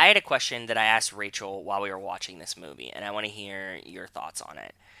 So I had a question that I asked Rachel while we were watching this movie, and I want to hear your thoughts on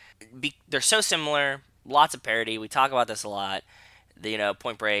it. They're so similar, lots of parody. We talk about this a lot.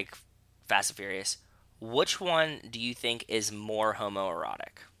 Point Break, Fast and Furious. Which one do you think is more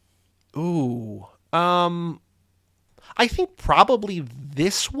homoerotic? Ooh. I think probably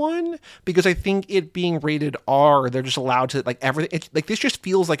this one, because I think it being rated R, they're just allowed to like everything. Like this just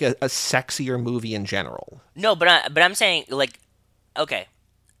feels like a sexier movie in general. No, but I'm saying like, okay,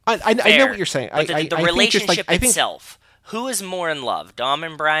 I know what you're saying. But the relationship I think itself, who is more in love, Dom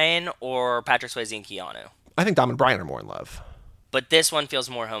and Brian or Patrick Swayze and Keanu? I think Dom and Brian are more in love. But this one feels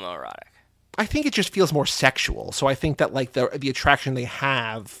more homoerotic. I think it just feels more sexual. So I think that like the attraction they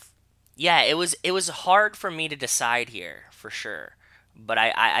have. Yeah, it was hard for me to decide here, for sure. But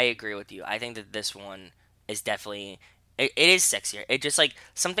I agree with you. I think that this one is definitely... It is sexier. It just, like,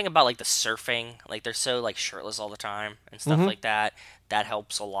 something about, like, the surfing. Like, they're so, like, shirtless all the time and stuff like that. That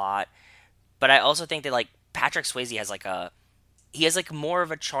helps a lot. But I also think that, like, Patrick Swayze has, like, he has, like, more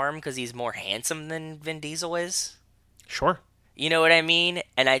of a charm because he's more handsome than Vin Diesel is. Sure. You know what I mean?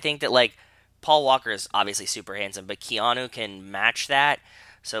 And I think that, like, Paul Walker is obviously super handsome, but Keanu can match that.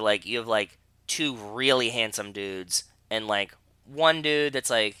 So, like, you have, like, two really handsome dudes and, like, one dude that's,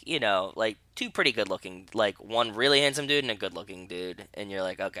 like, like, two pretty good-looking, like, one really handsome dude and a good-looking dude. And you're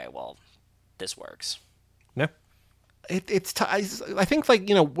like, okay, well, this works. Yeah. I think, like,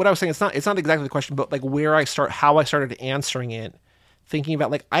 what I was saying, it's not exactly the question, but, like, how I started answering it, thinking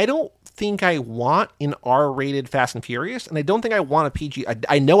about, like, I don't think I want an R-rated Fast and Furious, and I don't think I want a PG...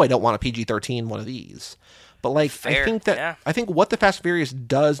 I know I don't want a PG-13 one of these. But like, Fair. I think what the Fast and Furious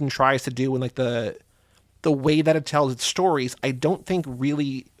does and tries to do, and like the way that it tells its stories, I don't think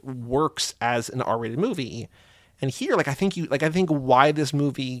really works as an R-rated movie. And here, like, I think why this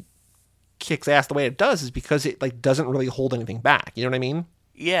movie kicks ass the way it does is because it like doesn't really hold anything back. You know what I mean?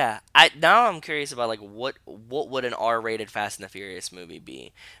 Yeah. Now I'm curious about like what would an R-rated Fast and the Furious movie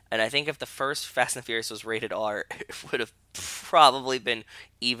be? And I think if the first Fast and the Furious was rated R, it would have probably been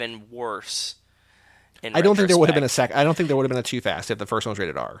even worse. I don't think there would have been I don't think there would have been a Too Fast if the first one was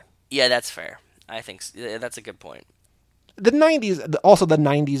rated R. Yeah, that's fair. I think that's a good point. The 90s, also the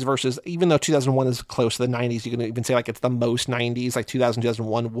 90s versus, even though 2001 is close to the 90s, you can even say like it's the most 90s, like 2000,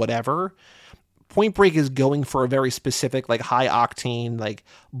 2001, whatever. Point Break is going for a very specific, like high octane, like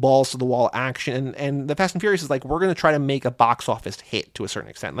balls to the wall action. And the Fast and Furious is like, we're going to try to make a box office hit to a certain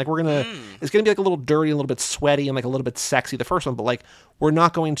extent. Like it's going to be like a little dirty, a little bit sweaty and like a little bit sexy, the first one, but like, we're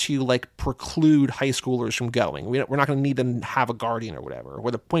not going to like preclude high schoolers from going. We're not going to need them to have a guardian or whatever.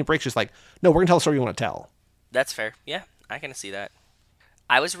 Where the Point Break's just like, no, we're going to tell a story you want to tell. That's fair. Yeah, I can see that.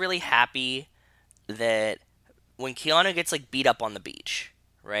 I was really happy that when Keanu gets like beat up on the beach,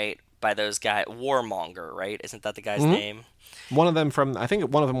 right? By those guys, Warmonger, right? Isn't that the guy's name? I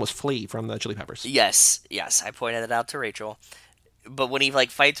think one of them was Flea from the Chili Peppers. Yes, I pointed it out to Rachel. But when he like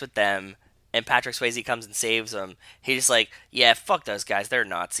fights with them and Patrick Swayze comes and saves him, he's just like, yeah, fuck those guys, they're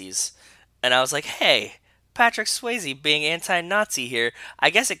Nazis. And I was like, hey, Patrick Swayze being anti-Nazi here, I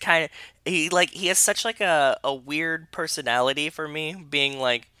guess it kind of, He has such like a weird personality for me, being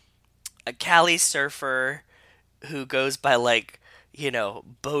like a Cali surfer who goes by like,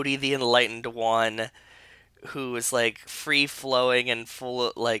 Bodhi the Enlightened One, who is like free flowing and full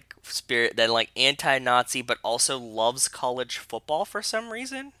of like spirit, then like anti-Nazi, but also loves college football for some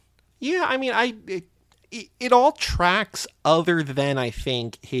reason. Yeah, I mean, it all tracks other than I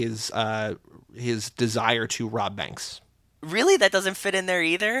think his desire to rob banks. Really, that doesn't fit in there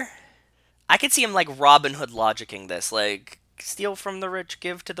either. I could see him like Robin Hood logicking this, like steal from the rich,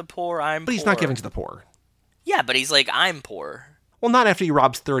 give to the poor. I'm But he's poor. not giving to the poor. Yeah, but he's like, I'm poor. Well, not after he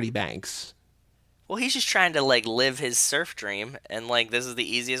robs 30 banks. Well, he's just trying to like live his surf dream, and like this is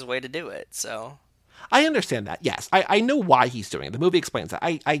the easiest way to do it. So I understand that. Yes, I know why he's doing it. The movie explains that.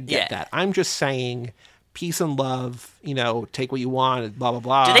 I get Yeah. that. I'm just saying, peace and love. Take what you want. Blah blah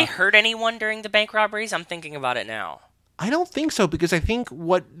blah. do they hurt anyone during the bank robberies? I'm thinking about it now. I don't think so, because I think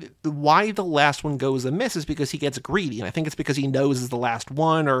why the last one goes amiss is because he gets greedy, and I think it's because he knows it's the last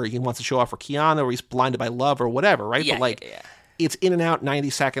one, or he wants to show off for Keanu, or he's blinded by love, or whatever, right? Yeah, But like, yeah. it's in and out,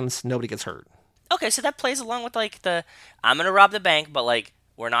 90 seconds, nobody gets hurt. Okay, so that plays along with like I'm gonna rob the bank, but like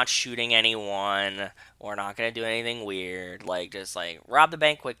we're not shooting anyone. We're not gonna do anything weird. Like just like rob the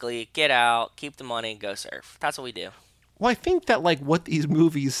bank quickly, get out, keep the money, go surf. That's what we do. Well, I think that like what these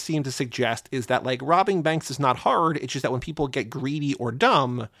movies seem to suggest is that like robbing banks is not hard. It's just that when people get greedy or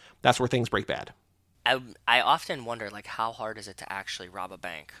dumb, that's where things break bad. I often wonder like how hard is it to actually rob a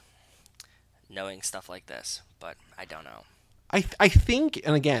bank, knowing stuff like this, but I don't know. I think,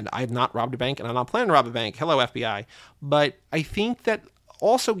 and again, I've not robbed a bank, and I'm not planning to rob a bank. Hello, FBI. But I think that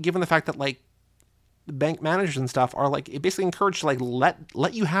also, given the fact that like the bank managers and stuff are like basically encouraged to like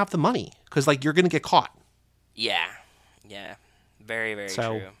let you have the money because like you're gonna get caught. Yeah, very very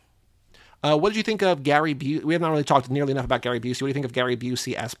So, true. What did you think of Gary Busey? We have not really talked nearly enough about Gary Busey. What do you think of Gary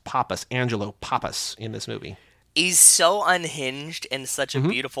Busey as Pappas, Angelo Pappas, in this movie? He's so unhinged in such a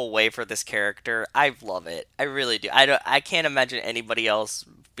beautiful way for this character. I love it. I really do. I can't imagine anybody else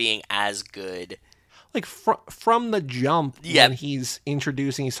being as good. Like from the jump, Yep. when he's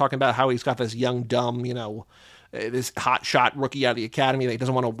talking about how he's got this young dumb, this hot shot rookie out of the academy that he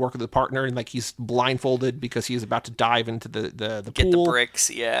doesn't want to work with a partner, and like he's blindfolded because he's about to dive into the Get pool. the bricks,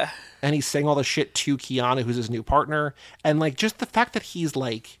 yeah. And he's saying all the shit to Keanu, who's his new partner, and like just the fact that he's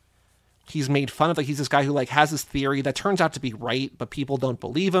made fun of, like he's this guy who like has this theory that turns out to be right, but people don't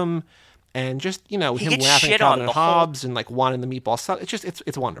believe him, and just him gets laughing at shit Calvin on and the whole- Hobbes and like wanting the meatball stuff. It's just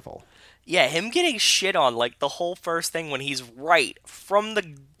it's wonderful. Yeah, him getting shit on like the whole first thing when he's right from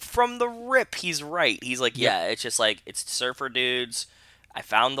the rip. He's right. He's like, yeah, it's just like it's surfer dudes. I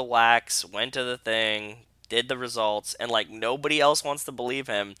found the wax, went to the thing, did the results, and like nobody else wants to believe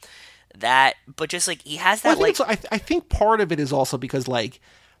him. But just like he has that Well, like I think part of it is also because like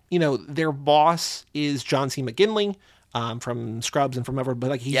their boss is John C. McGinley from Scrubs and from ever, but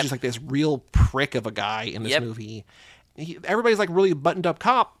like he's Yep. just like this real prick of a guy in this Yep. movie. Everybody's like really buttoned up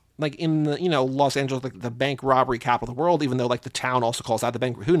cop. Like in the Los Angeles, like the bank robbery capital of the world, even though like the town also calls out the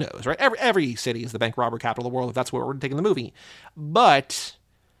bank. Who knows, right? Every city is the bank robbery capital of the world if that's where we're taking the movie. But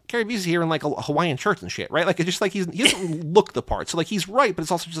Gary Busey's here in like a Hawaiian shirt and shit, right? Like it's just like he doesn't look the part. So like he's right, but it's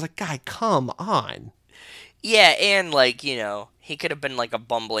also just like, guy, come on. yeah, and like he could have been like a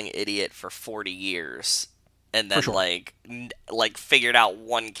bumbling idiot for 40 years. And then sure. like figured out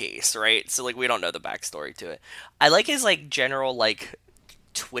one case, right? So like we don't know the backstory to it. I like his like general like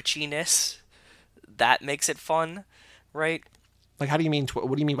twitchiness. That makes it fun, right? Like, how do you mean?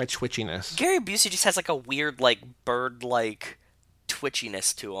 What do you mean by twitchiness? Gary Busey just has like a weird like bird like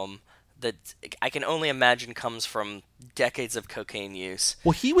twitchiness to him that I can only imagine comes from decades of cocaine use.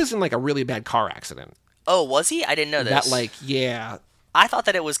 Well, he was in like a really bad car accident. Oh, was he? I didn't know this. That like, yeah. I thought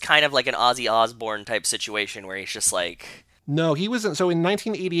that it was kind of like an Ozzy Osbourne type situation where he's just like, No, he wasn't. So in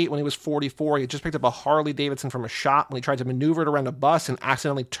 1988, when he was 44, he had just picked up a Harley Davidson from a shop when he tried to maneuver it around a bus and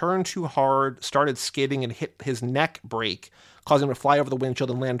accidentally turned too hard, started skidding, and hit his neck brake, causing him to fly over the windshield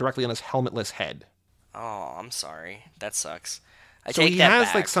and land directly on his helmetless head. oh, I'm sorry. That sucks. I So take he that has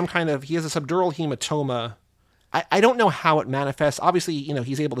back. like some kind of, he has a subdural hematoma. I don't know how it manifests. Obviously,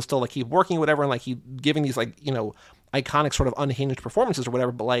 he's able to still like keep working or whatever, and like he giving these like, iconic sort of unhinged performances or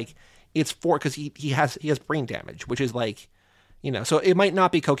whatever, but like it's because he has brain damage, which is like, so it might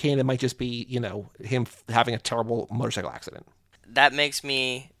not be cocaine, it might just be, him having a terrible motorcycle accident. That makes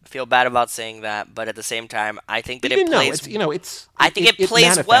me feel bad about saying that, but at the same time, I think that But it plays. it's I think it plays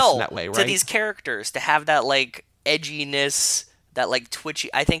manifests well in that way, to right? these characters to have that like edginess, that like twitchy.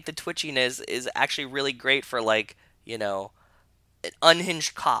 I think the twitchiness is actually really great for like an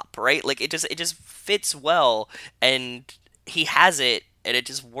unhinged cop, right? Like it just fits well, and he has it and it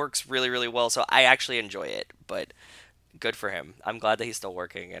just works really, really well. So I actually enjoy it, but good for him. I'm glad that he's still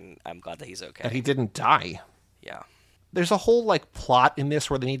working, and I'm glad that he's okay. That he didn't die. Yeah. There's a whole like plot in this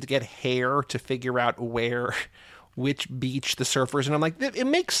where they need to get hair to figure out which beach the surfers, and I'm like, it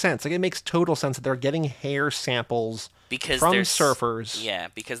makes sense. Like, it makes total sense that they're getting hair samples from surfers. Yeah,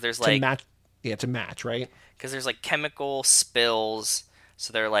 because there's to like match. Yeah, to match, right? Because there's like chemical spills.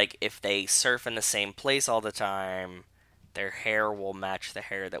 So they're like, if they surf in the same place all the time, their hair will match the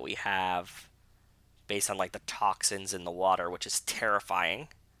hair that we have based on like the toxins in the water, which is terrifying.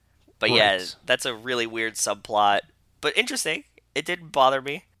 But yeah, that's a really weird subplot, but interesting. It didn't bother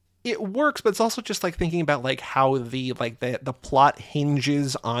me. It works, but it's also just like thinking about like how the plot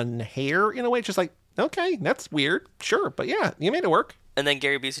hinges on hair in a way. It's just like, okay, that's weird, sure, but yeah, you made it work. And then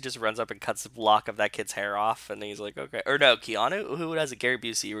Gary Busey just runs up and cuts the lock of that kid's hair off, and then he's like, okay. Or no, Keanu? Who has it? Gary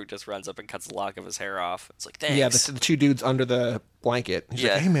Busey who just runs up and cuts the lock of his hair off. It's like, thanks. Yeah, the two dudes under the blanket. He's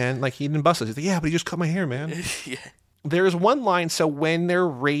like, hey, man, like, he didn't bust us. He's like, yeah, but he just cut my hair, man. Yeah. There's one line, so when they're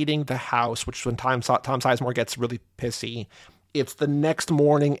raiding the house, which is when Tom Sizemore gets really pissy, it's the next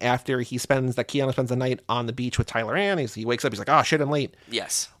morning after Keanu spends the night on the beach with Tyler Ann. He wakes up, he's like, oh, shit, I'm late.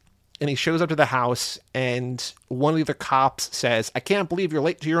 Yes. And he shows up to the house, and one of the other cops says, I can't believe you're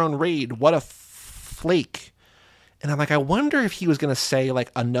late to your own raid. What a flake. And I'm like, I wonder if he was going to say,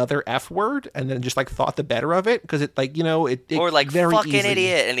 like, another F word, and then just, like, thought the better of it. Because it, like, you know, it or, like, very fucking easily...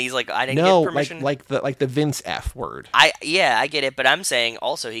 idiot. And he's like, I didn't get permission. No, like the Vince F word. I get it, but I'm saying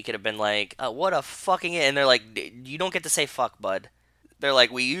also he could have been like, what a fucking... And they're like, you don't get to say fuck, bud. They're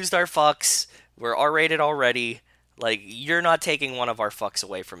like, we used our fucks. We're R-rated already. Like, you're not taking one of our fucks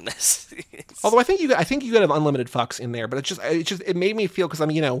away from this. Although I think you could have unlimited fucks in there, but it made me feel, because I'm,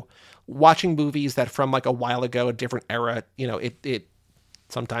 you know, watching movies that from like a while ago, a different era, you know, it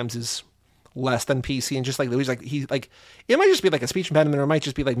sometimes is less than PC, and just like it might just be like a speech impediment, or it might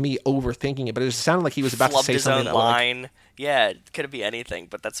just be like me overthinking it, but it just sounded like he was about to say something that line. Yeah, it could be anything,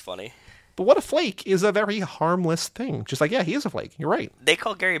 but that's funny. But what a flake is a very harmless thing. Just like, yeah, he is a flake. You're right. They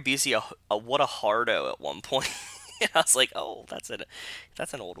call Gary Busey a what a hardo at one point. I was like, oh, that's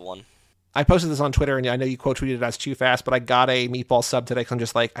an old one. I posted this on Twitter, and I know you quote tweeted it as too fast, but I got a meatball sub today because I'm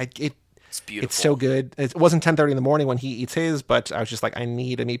just like, it's beautiful. It's so good. It wasn't 10:30 in the morning when he eats his, but I was just like, I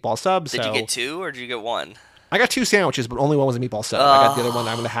need a meatball sub. Did you get two or did you get one? I got two sandwiches, but only one was a meatball sub. I got the other one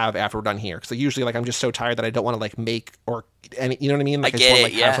I'm going to have after we're done here. Because usually, like, I'm just so tired that I don't want to like make or any, you know what I mean? Like, I just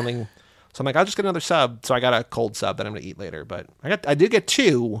want to have something. So I'm like, I'll just get another sub. So I got a cold sub that I'm going to eat later. But I did get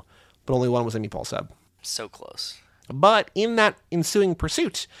two, but only one was a meatball sub. So close. But in that ensuing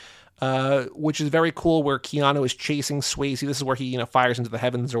pursuit, which is very cool, where Keanu is chasing Swayze. This is where he, you know, fires into the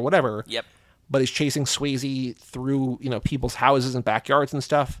heavens or whatever. Yep. But he's chasing Swayze through, you know, people's houses and backyards and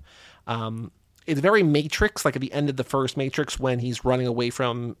stuff. It's very Matrix, like at the end of the first Matrix when he's running away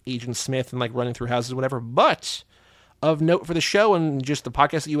from Agent Smith and like running through houses or whatever. But of note for the show and just the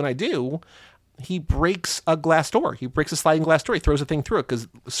podcast that you and I do, he breaks a glass door. He breaks a sliding glass door. He throws a thing through it because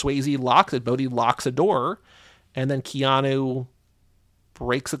Swayze locks it. Bodhi locks a door. And then Keanu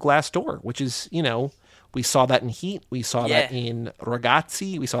breaks a glass door, which is, you know, we saw that in Heat. We saw that in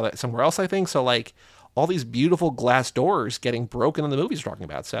Ragazzi. We saw that somewhere else, I think. So, like, all these beautiful glass doors getting broken in the movies we're talking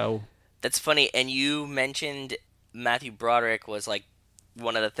about. So that's funny. And you mentioned Matthew Broderick was, like,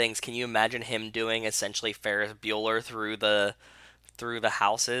 one of the things. Can you imagine him doing essentially Ferris Bueller through the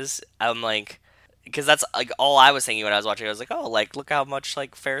houses? I'm like... Because that's, like, all I was thinking when I was watching it. I was like, oh, like, look how much,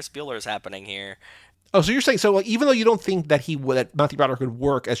 like, Ferris Bueller is happening here. Oh, so you're saying, so like, even though you don't think that Matthew Broderick would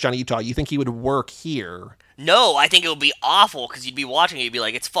work as Johnny Utah, you think he would work here? No, I think it would be awful, because you'd be watching it, you'd be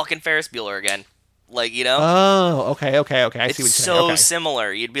like, it's fucking Ferris Bueller again. Like, you know? Oh, okay. I see what you're saying. It's so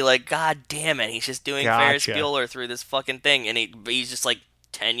similar. You'd be like, God damn it, he's just doing Ferris Bueller through this fucking thing, and he's just like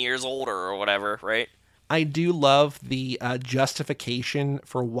 10 years older or whatever, right? I do love the justification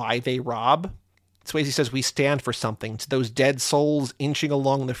for why they rob. Swayze says, we stand for something. To those dead souls inching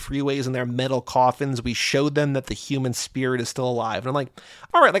along the freeways in their metal coffins, we showed them that the human spirit is still alive. And I'm like,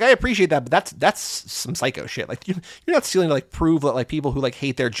 all right, like, I appreciate that, but that's some psycho shit. Like, you're not stealing to, like, prove that, like, people who, like,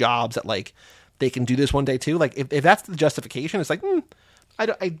 hate their jobs that, like, they can do this one day too. Like, if that's the justification, it's like, I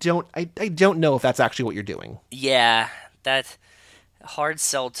don't know if that's actually what you're doing. Yeah, that's hard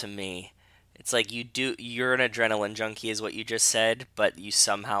sell to me. It's like you're an adrenaline junkie is what you just said, but you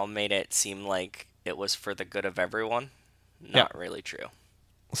somehow made it seem like it was for the good of everyone. Not really true.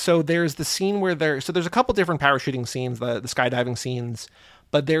 So there's the scene where there's a couple different parachuting scenes, the skydiving scenes,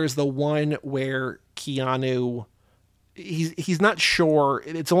 but there's the one where Keanu, he's not sure.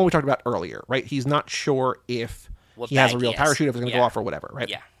 It's the one we talked about earlier, right? He's not sure if he has a real parachute, if it's going to go off or whatever, right?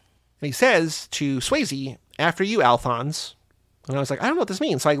 Yeah. And he says to Swayze, after you, Alphonse. And I was like, I don't know what this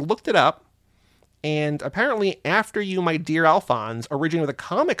means. So I looked it up. And apparently, After You, My Dear Alphonse originated with a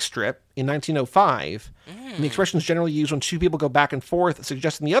comic strip in 1905. And the expression is generally used when two people go back and forth,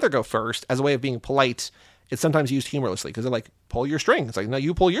 suggesting the other go first as a way of being polite. It's sometimes used humorously because they're like, pull your string. It's like, no,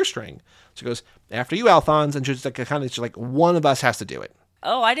 you pull your string. So it goes, after you, Alphonse. And just like kind of just like one of us has to do it.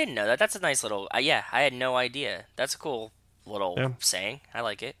 Oh, I didn't know that. That's a nice little. Yeah, I had no idea. That's a cool little Yeah. saying. I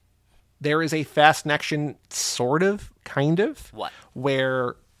like it. There is a fast connection, sort of, kind of, What?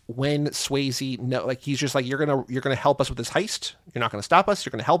 where when Swayze, like he's just like, you're gonna help us with this heist. You're not gonna stop us.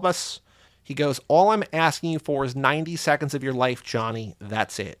 You're gonna help us. He goes, all I'm asking you for is 90 seconds of your life, Johnny.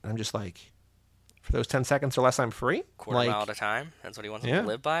 That's it. And I'm just like, for those 10 seconds or less, I'm free. Quarter mile at a time. That's what he wants Yeah. to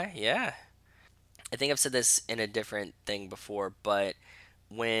live by. Yeah. I think I've said this in a different thing before, but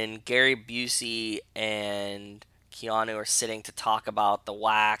when Gary Busey and Keanu are sitting to talk about the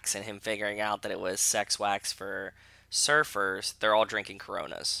wax and him figuring out that it was sex wax for surfers, they're all drinking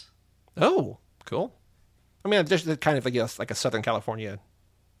Coronas. Oh, cool. I mean, just kind of like a Southern California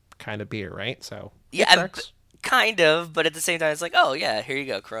kind of beer, right? So Yeah, it tracks. kind of, but at the same time, it's like, oh yeah, here you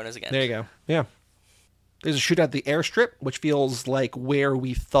go, Coronas again. There you go. Yeah. There's a shootout at the airstrip, which feels like where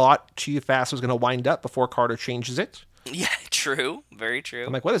we thought Too Fast was going to wind up before Carter changes it. Yeah, true, very true.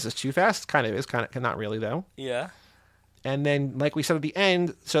 I'm like, what is this? Too Fast? Kind of is, kind of not really though. Yeah. And then, like we said at the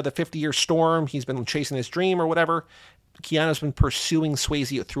end, so the 50-year storm, he's been chasing his dream or whatever. Keanu's been pursuing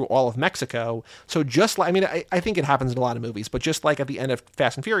Swayze through all of Mexico. So just like, I mean, I think it happens in a lot of movies, but just like at the end of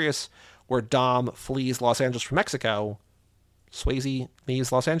Fast and Furious, where Dom flees Los Angeles from Mexico, Swayze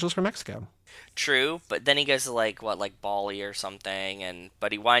leaves Los Angeles for Mexico. True, but then he goes to like Bali or something,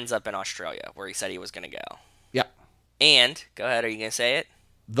 but he winds up in Australia where he said he was gonna go. Yep. And go ahead, are you gonna say it?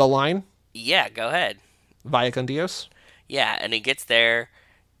 The line, Yeah, go ahead. Via con Dios. Yeah, and he gets there,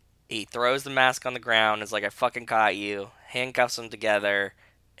 he throws the mask on the ground, is like, I fucking caught you, handcuffs him together.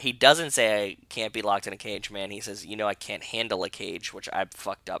 He doesn't say I can't be locked in a cage, man. He says, I can't handle a cage, which I've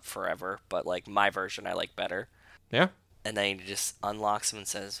fucked up forever, but like my version I like better. Yeah. And then he just unlocks him and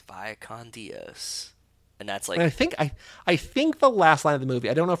says, Via con Dios. And that's like, And I think the last line of the movie,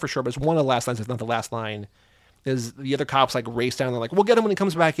 I don't know for sure, but it's one of the last lines, if not the last line, is the other cops like race down. They're like, we'll get him when he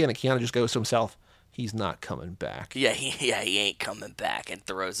comes back in. And Keanu just goes to himself, he's not coming back. yeah, he ain't coming back, and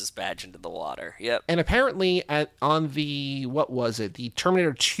throws his badge into the water. Yep. And apparently on the, what was it, the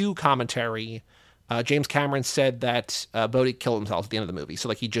Terminator 2 commentary, James Cameron said that Bodhi killed himself at the end of the movie. So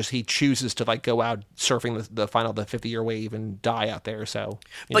like he chooses to like go out surfing the 50-year wave and die out there. So,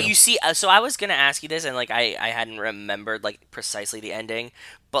 But you see, so I was gonna ask you this, and like I hadn't remembered like precisely the ending,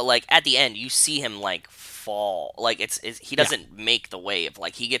 but like at the end you see him like fall, like it's he doesn't make the wave,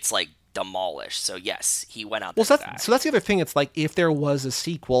 like he gets like demolished. So yes, he went out there. Well, to die. so that's the other thing. It's like if there was a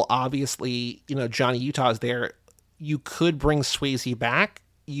sequel, obviously, Johnny Utah's there. You could bring Swayze back.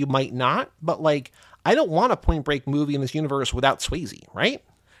 You might not, but like I don't want a Point Break movie in this universe without Swayze, right?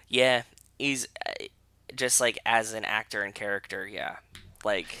 Yeah, he's just like as an actor and character. Yeah,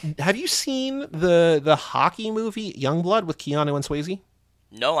 like Have you seen the hockey movie Youngblood with Keanu and Swayze?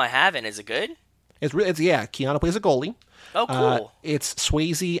 no, I haven't. Is it good? It's Keanu plays a goalie. Oh, cool. It's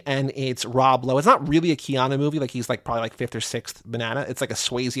Swayze and it's Rob Lowe. It's not really a Keanu movie. Like he's like probably like fifth or sixth banana. It's like a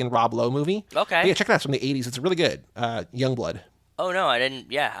Swayze and Rob Lowe movie. Okay. But yeah, check it out. It's from the 80s. It's really good. Youngblood. Oh no, I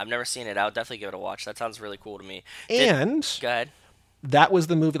didn't. Yeah, I've never seen it. I'll definitely give it a watch. That sounds really cool to me. And Go ahead. that was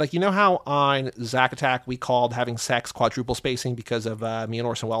the movie. Like, how on Zack Attack we called having sex quadruple spacing because of me and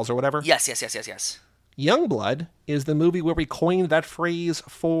Orson Welles or whatever? Yes. Youngblood is the movie where we coined that phrase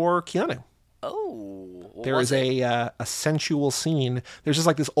for Keanu. Oh, what There was is it? a sensual scene. There's just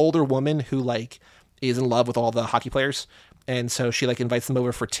like this older woman who like is in love with all the hockey players. And so she like invites them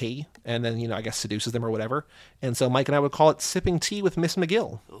over for tea and then, I guess seduces them or whatever. And so Mike and I would call it sipping tea with Miss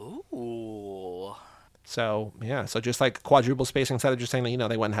McGill. Ooh. So, yeah. So just like quadruple spacing, instead of just saying that,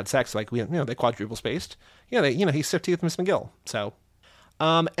 they went and had sex, like they quadruple spaced. He sipped tea with Miss McGill. So,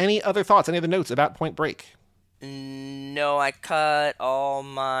 any other thoughts, any other notes about Point Break? No, I cut all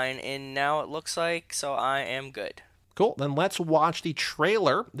mine in now, it looks like, so I am good. Cool. Then let's watch the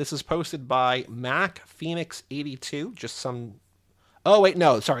trailer. This is posted by Mac Phoenix 82. Just some. Oh wait,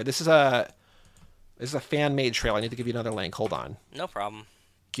 no, sorry. This is a fan-made trailer. I need to give you another link. Hold on. No problem.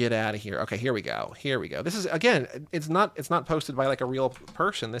 Get out of here. Okay, here we go. This is again. It's not posted by like a real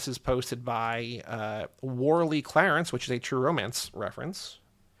person. This is posted by Warley Clarence, which is a True Romance reference.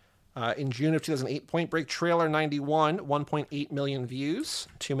 In June of 2008, Point Break trailer 91, 1.8 million views.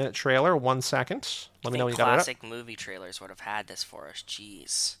 2-minute trailer, 1 second. Let me know when you got it up. Classic movie trailers would have had this for us.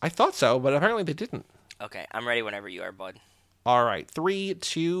 Jeez. I thought so, but apparently they didn't. Okay, I'm ready whenever you are, bud. All right, 3,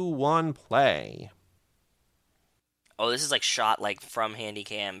 2, 1, play. Oh, this is like shot like from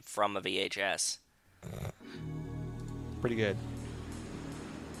Handycam from a VHS. Pretty good.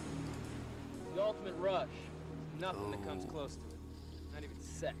 The ultimate rush. Nothing that comes close to it. Not even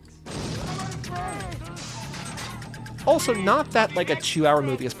sex. Also, not that like a 2-hour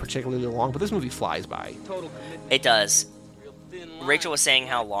movie is particularly long, but this movie flies by. Total commitment. It does. Real thin line. Rachel was saying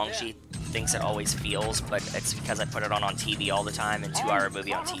how long she thinks it always feels, but it's because I put it on TV all the time, and 2-hour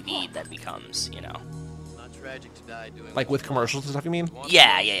movie on TV that becomes, Not tragic to die doing Like with commercials and stuff, you mean?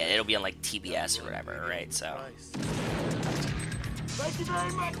 Yeah, it'll be on like TBS or whatever, right? So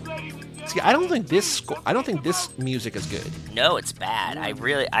See, I don't think this music is good. no, it's bad. I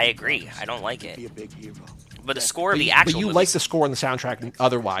agree. I don't like it. But the score of the But actual you movie like the score and the soundtrack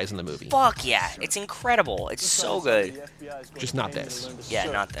otherwise in the movie, fuck yeah, it's incredible. It's so good. just not this.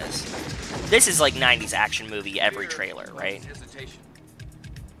 Yeah, not this. This is like 90s action movie every trailer, right? Hesitation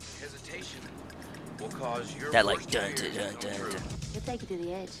will cause your That like worst dun fears dun to dun come dun. true. You'll take it to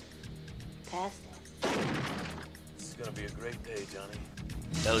the edge. Past it. This is gonna be a great day, Johnny.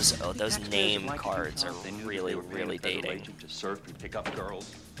 Those name cards are really, really dating. To surf and pick up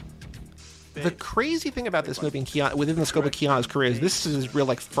girls. The crazy thing about this movie, and Keanu, within the scope of Keanu's career, is this is his real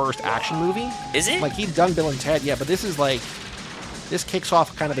like first action movie. Is it? Like he'd done Bill and Ted, yeah, but this is like this kicks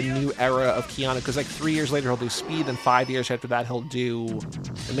off kind of a new era of Keanu because like 3 years later he'll do Speed, and 5 years after that he'll do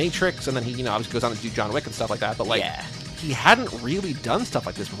The Matrix, and then he obviously goes on to do John Wick and stuff like that. But like Yeah. he hadn't really done stuff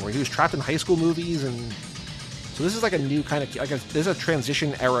like this before. He was trapped in high school movies, and so this is like a new kind of this is a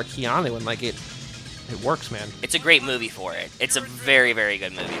transition era Keanu, and like it works, man. It's a great movie for it. It's a very, very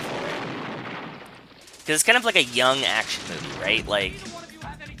good movie for it. Because it's kind of like a young action movie, right? Like, Neither one of you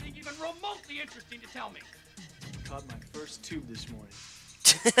have anything even remotely interesting to tell me. Caught my first tube this morning.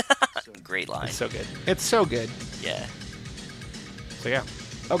 great line. It's so good. It's so good. Yeah. So yeah.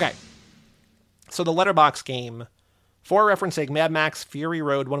 Okay. So the Letterboxd game. For reference sake, Mad Max Fury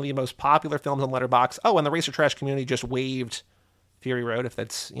Road, one of the most popular films on Letterboxd. Oh, and the Racer Trash community just waived Fury Road. If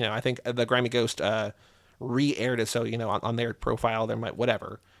that's, I think the Grimy Ghost re-aired it, so, on their profile, there might,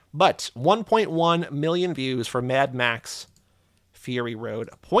 whatever. But 1.1 million views for Mad Max Fury Road.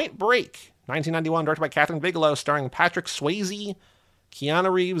 Point Break, 1991, directed by Catherine Bigelow, starring Patrick Swayze,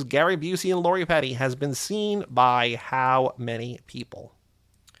 Keanu Reeves, Gary Busey, and Lori Petty, has been seen by how many people?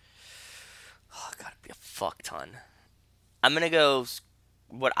 Oh, gotta be a fuck ton. I'm gonna go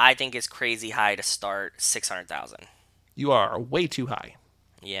what I think is crazy high to start, 600,000. You are way too high.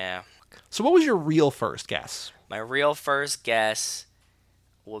 Yeah. So what was your real first guess? My real first guess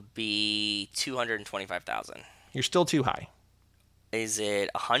would be 225,000. You're still too high. Is it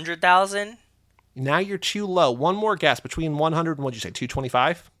 100,000? Now you're too low. One more guess between 100 and what'd you say,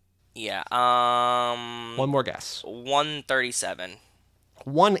 225? Yeah. One more guess. 137.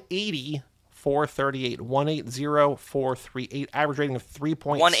 180, 438. 180, 438. Average rating of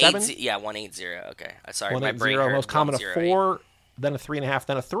 3.7. 180. Yeah, 180. Okay. Sorry, my brain 180, heard most common a 108. 4, then a 3.5,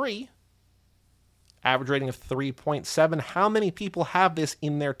 then a 3. Average rating of 3.7. How many people have this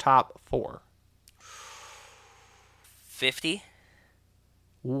in their top 4? 50?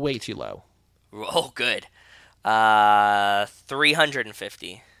 Way too low. Oh, good.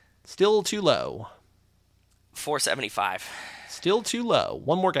 350. Still too low. 475. Still too low.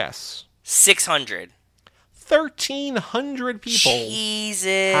 One more guess. 600. 1,300 people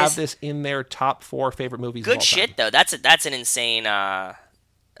Jesus. have this in their top 4 favorite movies of all Good time. shit, though. That's an insane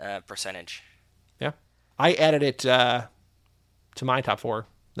percentage. Yeah. I added it to my top 4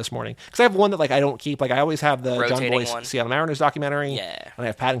 this morning. Because I have one that I don't keep. I always have the John Rotating Boyce one. Seattle Mariners documentary. Yeah. And I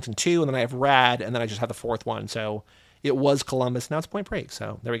have Paddington 2, and then I have Rad, and then I just have the 4th one. So it was Columbus. Now it's Point Break.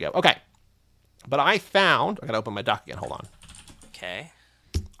 So there we go. Okay. But I got to open my doc again. Hold on. Okay.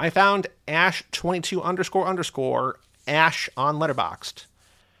 I found Ash22__ Ash on Letterboxd,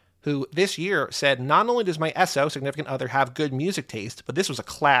 who this year said, not only does my SO, significant other, have good music taste, but this was a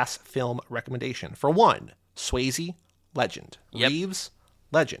class film recommendation. For one, Swayze, legend. Yep. Reeves,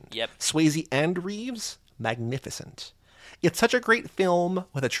 legend. Yep. Swayze and Reeves, magnificent. It's such a great film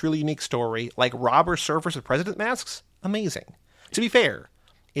with a truly unique story, like Robber Surfers with President Masks, amazing. To be fair,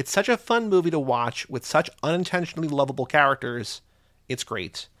 it's such a fun movie to watch with such unintentionally lovable characters. It's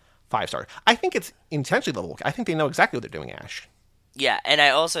great. 5 stars. I think it's intentionally lovable. I think they know exactly what they're doing, Ash. Yeah, and I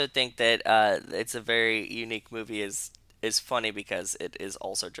also think that it's a very unique movie. Is funny because it is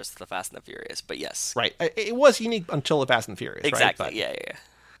also just The Fast and the Furious. But yes, Right. It was unique until The Fast and the Furious, exactly. right? But- Yeah.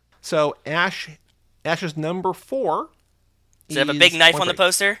 So Ash's number 4 Does it have a big knife Point on the Break.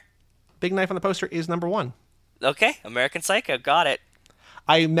 poster? Big knife on the poster is number 1. Okay, American Psycho. Got it.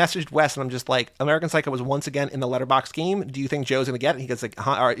 I messaged Wes and I'm just like, American Psycho was once again in the letterbox game. Do you think Joe's going to get it? He goes like,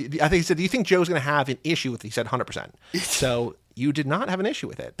 or I think he said, do you think Joe's going to have an issue with it? He said 100%. So you did not have an issue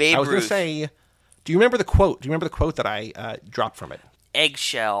with it. Babe I was going to Ruth. say, do you remember the quote? Do you remember the quote that I dropped from it?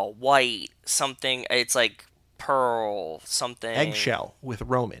 Eggshell, white, something. It's like pearl, something. Eggshell with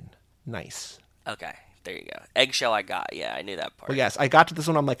Roman. Nice. Okay, there you go. Eggshell I got. Yeah, I knew that part. Well, yes, I got to this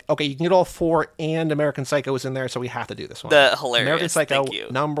one. I'm like, okay, you can get all four, and American Psycho is in there, so we have to do this one. Hilarious. American Psycho, Thank you.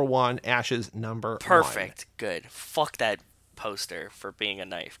 number 1, Ash's number 1. Perfect. Good. Fuck that poster for being a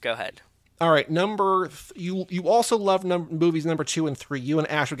knife. Go ahead. All right, you also love movies number 2 and 3. You and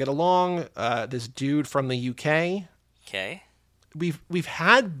Ash would get along. This dude from the UK. Okay. We've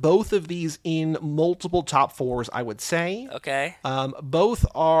had both of these in multiple top 4s, I would say. Okay. Both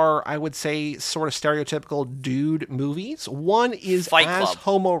are, I would say, sort of stereotypical dude movies. One is Fight as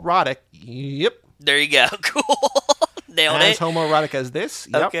Club. homoerotic. Yep. There you go. Cool. Nailed As it. homoerotic as this.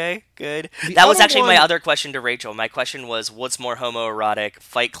 Yep. Okay, good. The That was other actually one- my other question to Rachel. My question was, what's more homoerotic,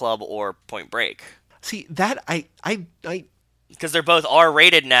 Fight Club or Point Break? See, that I Because they're both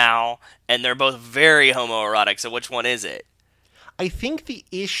R-rated now, and they're both very homoerotic, so which one is it? I think the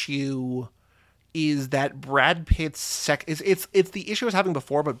issue is that Brad Pitt's it's the issue I was having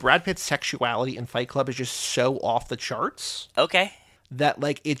before, but Brad Pitt's sexuality in Fight Club is just so off the charts Okay. that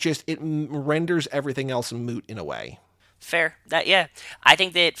like it renders everything else moot in a way. Fair. Yeah. I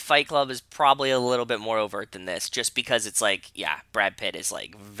think that Fight Club is probably a little bit more overt than this, just because it's like, yeah, Brad Pitt is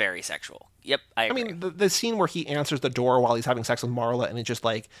like very sexual. Yep, I agree. I mean, the scene where he answers the door while he's having sex with Marla, and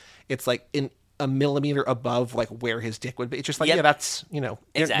it's like in a millimeter above like where his dick would be. It's just like, Yep. yeah, that's, they're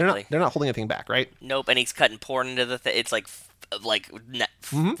Exactly. they're not holding anything back, right? Nope, and he's cutting porn into the thing. It's like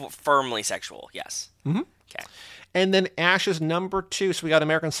firmly sexual. Yes. Mm-hmm. Okay. And then Ash's number 2, so we got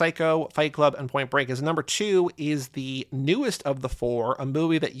American Psycho, Fight Club, and Point Break. His number 2 is the newest of the 4, a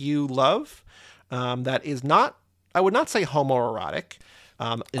movie that you love, that is not, I would not say homoerotic,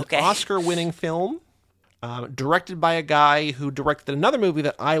 an Oscar-winning film, directed by a guy who directed another movie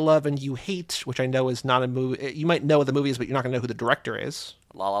that I love and you hate, which I know is not a movie. You might know what the movie is, but you're not going to know who the director is.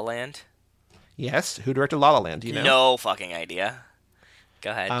 La La Land? Yes, who directed La La Land, do you know? No fucking idea.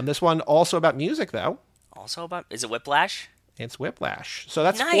 Go ahead. This one also about music, though. Also about... Is it Whiplash? It's Whiplash. So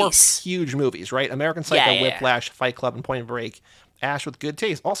that's Nice. 4 huge movies, right? American Psycho, Yeah. Whiplash, Fight Club, and Point Break. Ash with good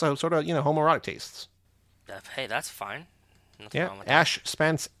taste. Also, sort of, homoerotic tastes. Hey, that's fine. Nothing Yeah. wrong with that. Ash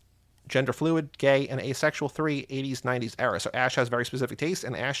Spence, gender fluid, gay, and asexual 3, 80s, 90s era. So Ash has very specific taste,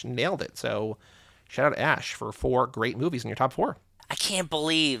 and Ash nailed it. So shout out to Ash for 4 great movies in your top 4. I can't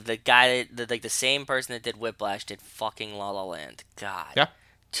believe the guy the same person that did Whiplash did fucking La La Land. God. Yeah.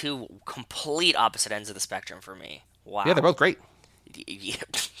 2 complete opposite ends of the spectrum for me. Wow. Yeah, they're both great. Yeah.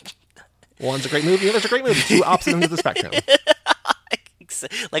 One's a great movie, the other's a great movie. 2 opposite ends of the spectrum.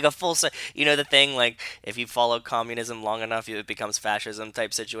 Like a full, the thing, like, if you follow communism long enough, it becomes fascism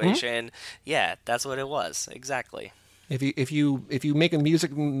type situation. Mm-hmm. Yeah, that's what it was. Exactly. If you make a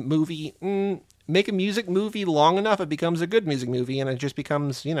music movie, long enough, it becomes a good music movie, and it just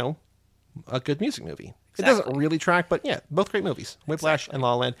becomes, a good music movie. It doesn't really track, but yeah, both great movies, Whiplash and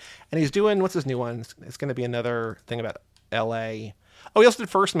La La Land. And he's doing, what's his new one? It's going to be another thing about L.A. Oh, he also did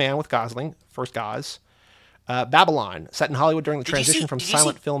First Man with Gosling, First Gauze. Babylon, set in Hollywood during the transition from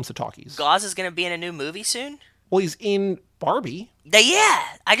silent films to talkies. Gauze is going to be in a new movie soon? Well, he's in Barbie. Yeah,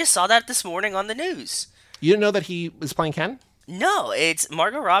 I just saw that this morning on the news. You didn't know that he was playing Ken? No, it's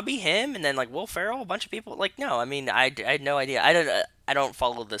Margot Robbie, him, and then like Will Ferrell, a bunch of people. Like, no, I mean, I had no idea. I don't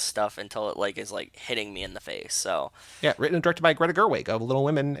follow this stuff until it like is like hitting me in the face. So yeah, written and directed by Greta Gerwig of Little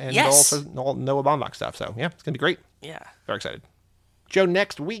Women and also all Noah Baumbach stuff. So yeah, it's gonna be great. Yeah, very excited. Joe,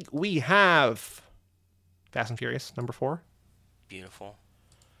 next week we have Fast and Furious number 4. Beautiful.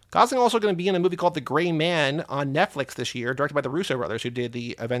 Gosling also going to be in a movie called The Gray Man on Netflix this year, directed by the Russo brothers, who did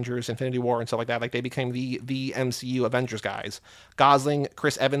the Avengers, Infinity War, and stuff like that. Like, they became the MCU Avengers guys. Gosling,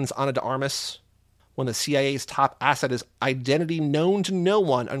 Chris Evans, Ana de Armas. When the CIA's top asset is identity known to no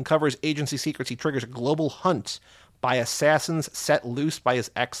one, uncovers agency secrets, he triggers a global hunt by assassins set loose by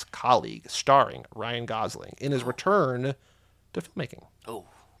his ex-colleague, starring Ryan Gosling, in his return to filmmaking. Oh.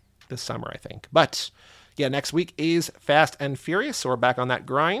 This summer, I think. But yeah, next week is Fast and Furious, so we're back on that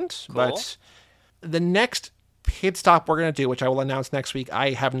grind. Cool. But the next pit stop we're going to do, which I will announce next week,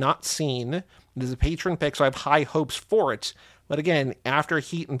 I have not seen. It is a patron pick, so I have high hopes for it. But again, after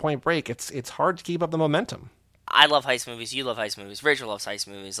Heat and Point Break, it's hard to keep up the momentum. I love heist movies. You love heist movies. Rachel loves heist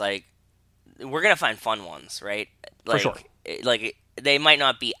movies. Like, we're going to find fun ones, right? Like, for sure. Like, they might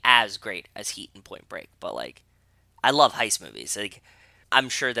not be as great as Heat and Point Break, but, like, I love heist movies. Like, I'm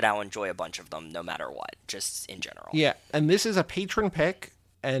sure that I'll enjoy a bunch of them no matter what, just in general. Yeah, and this is a patron pick.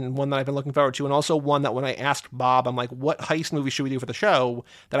 and one that I've been looking forward to, and also one that when I asked Bob, I'm like, what heist movie should we do for the show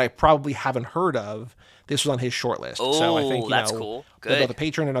that I probably haven't heard of? This was on his short list. Oh, so I think, that's cool. Good. Both a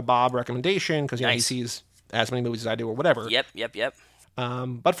patron and a Bob recommendation, because Nice. he sees as many movies as I do or whatever. Yep.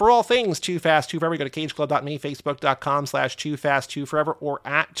 But for all things Too Fast, Too Forever, go to cageclub.me, facebook.com/TooFast2Forever, or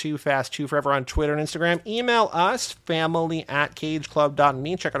at TooFast2Forever on Twitter and Instagram. Email us,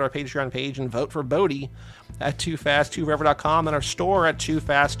 family@cageclub.me. Check out our Patreon page and vote for Bodhi at TooFast2Forever.com and our store at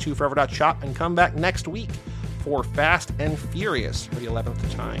TooFast2Forever.shop. And come back next week for Fast and Furious for the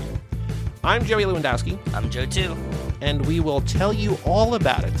 11th time. I'm Joey Lewandowski. I'm Joe too. And we will tell you all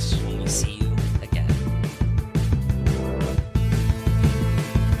about it When we see you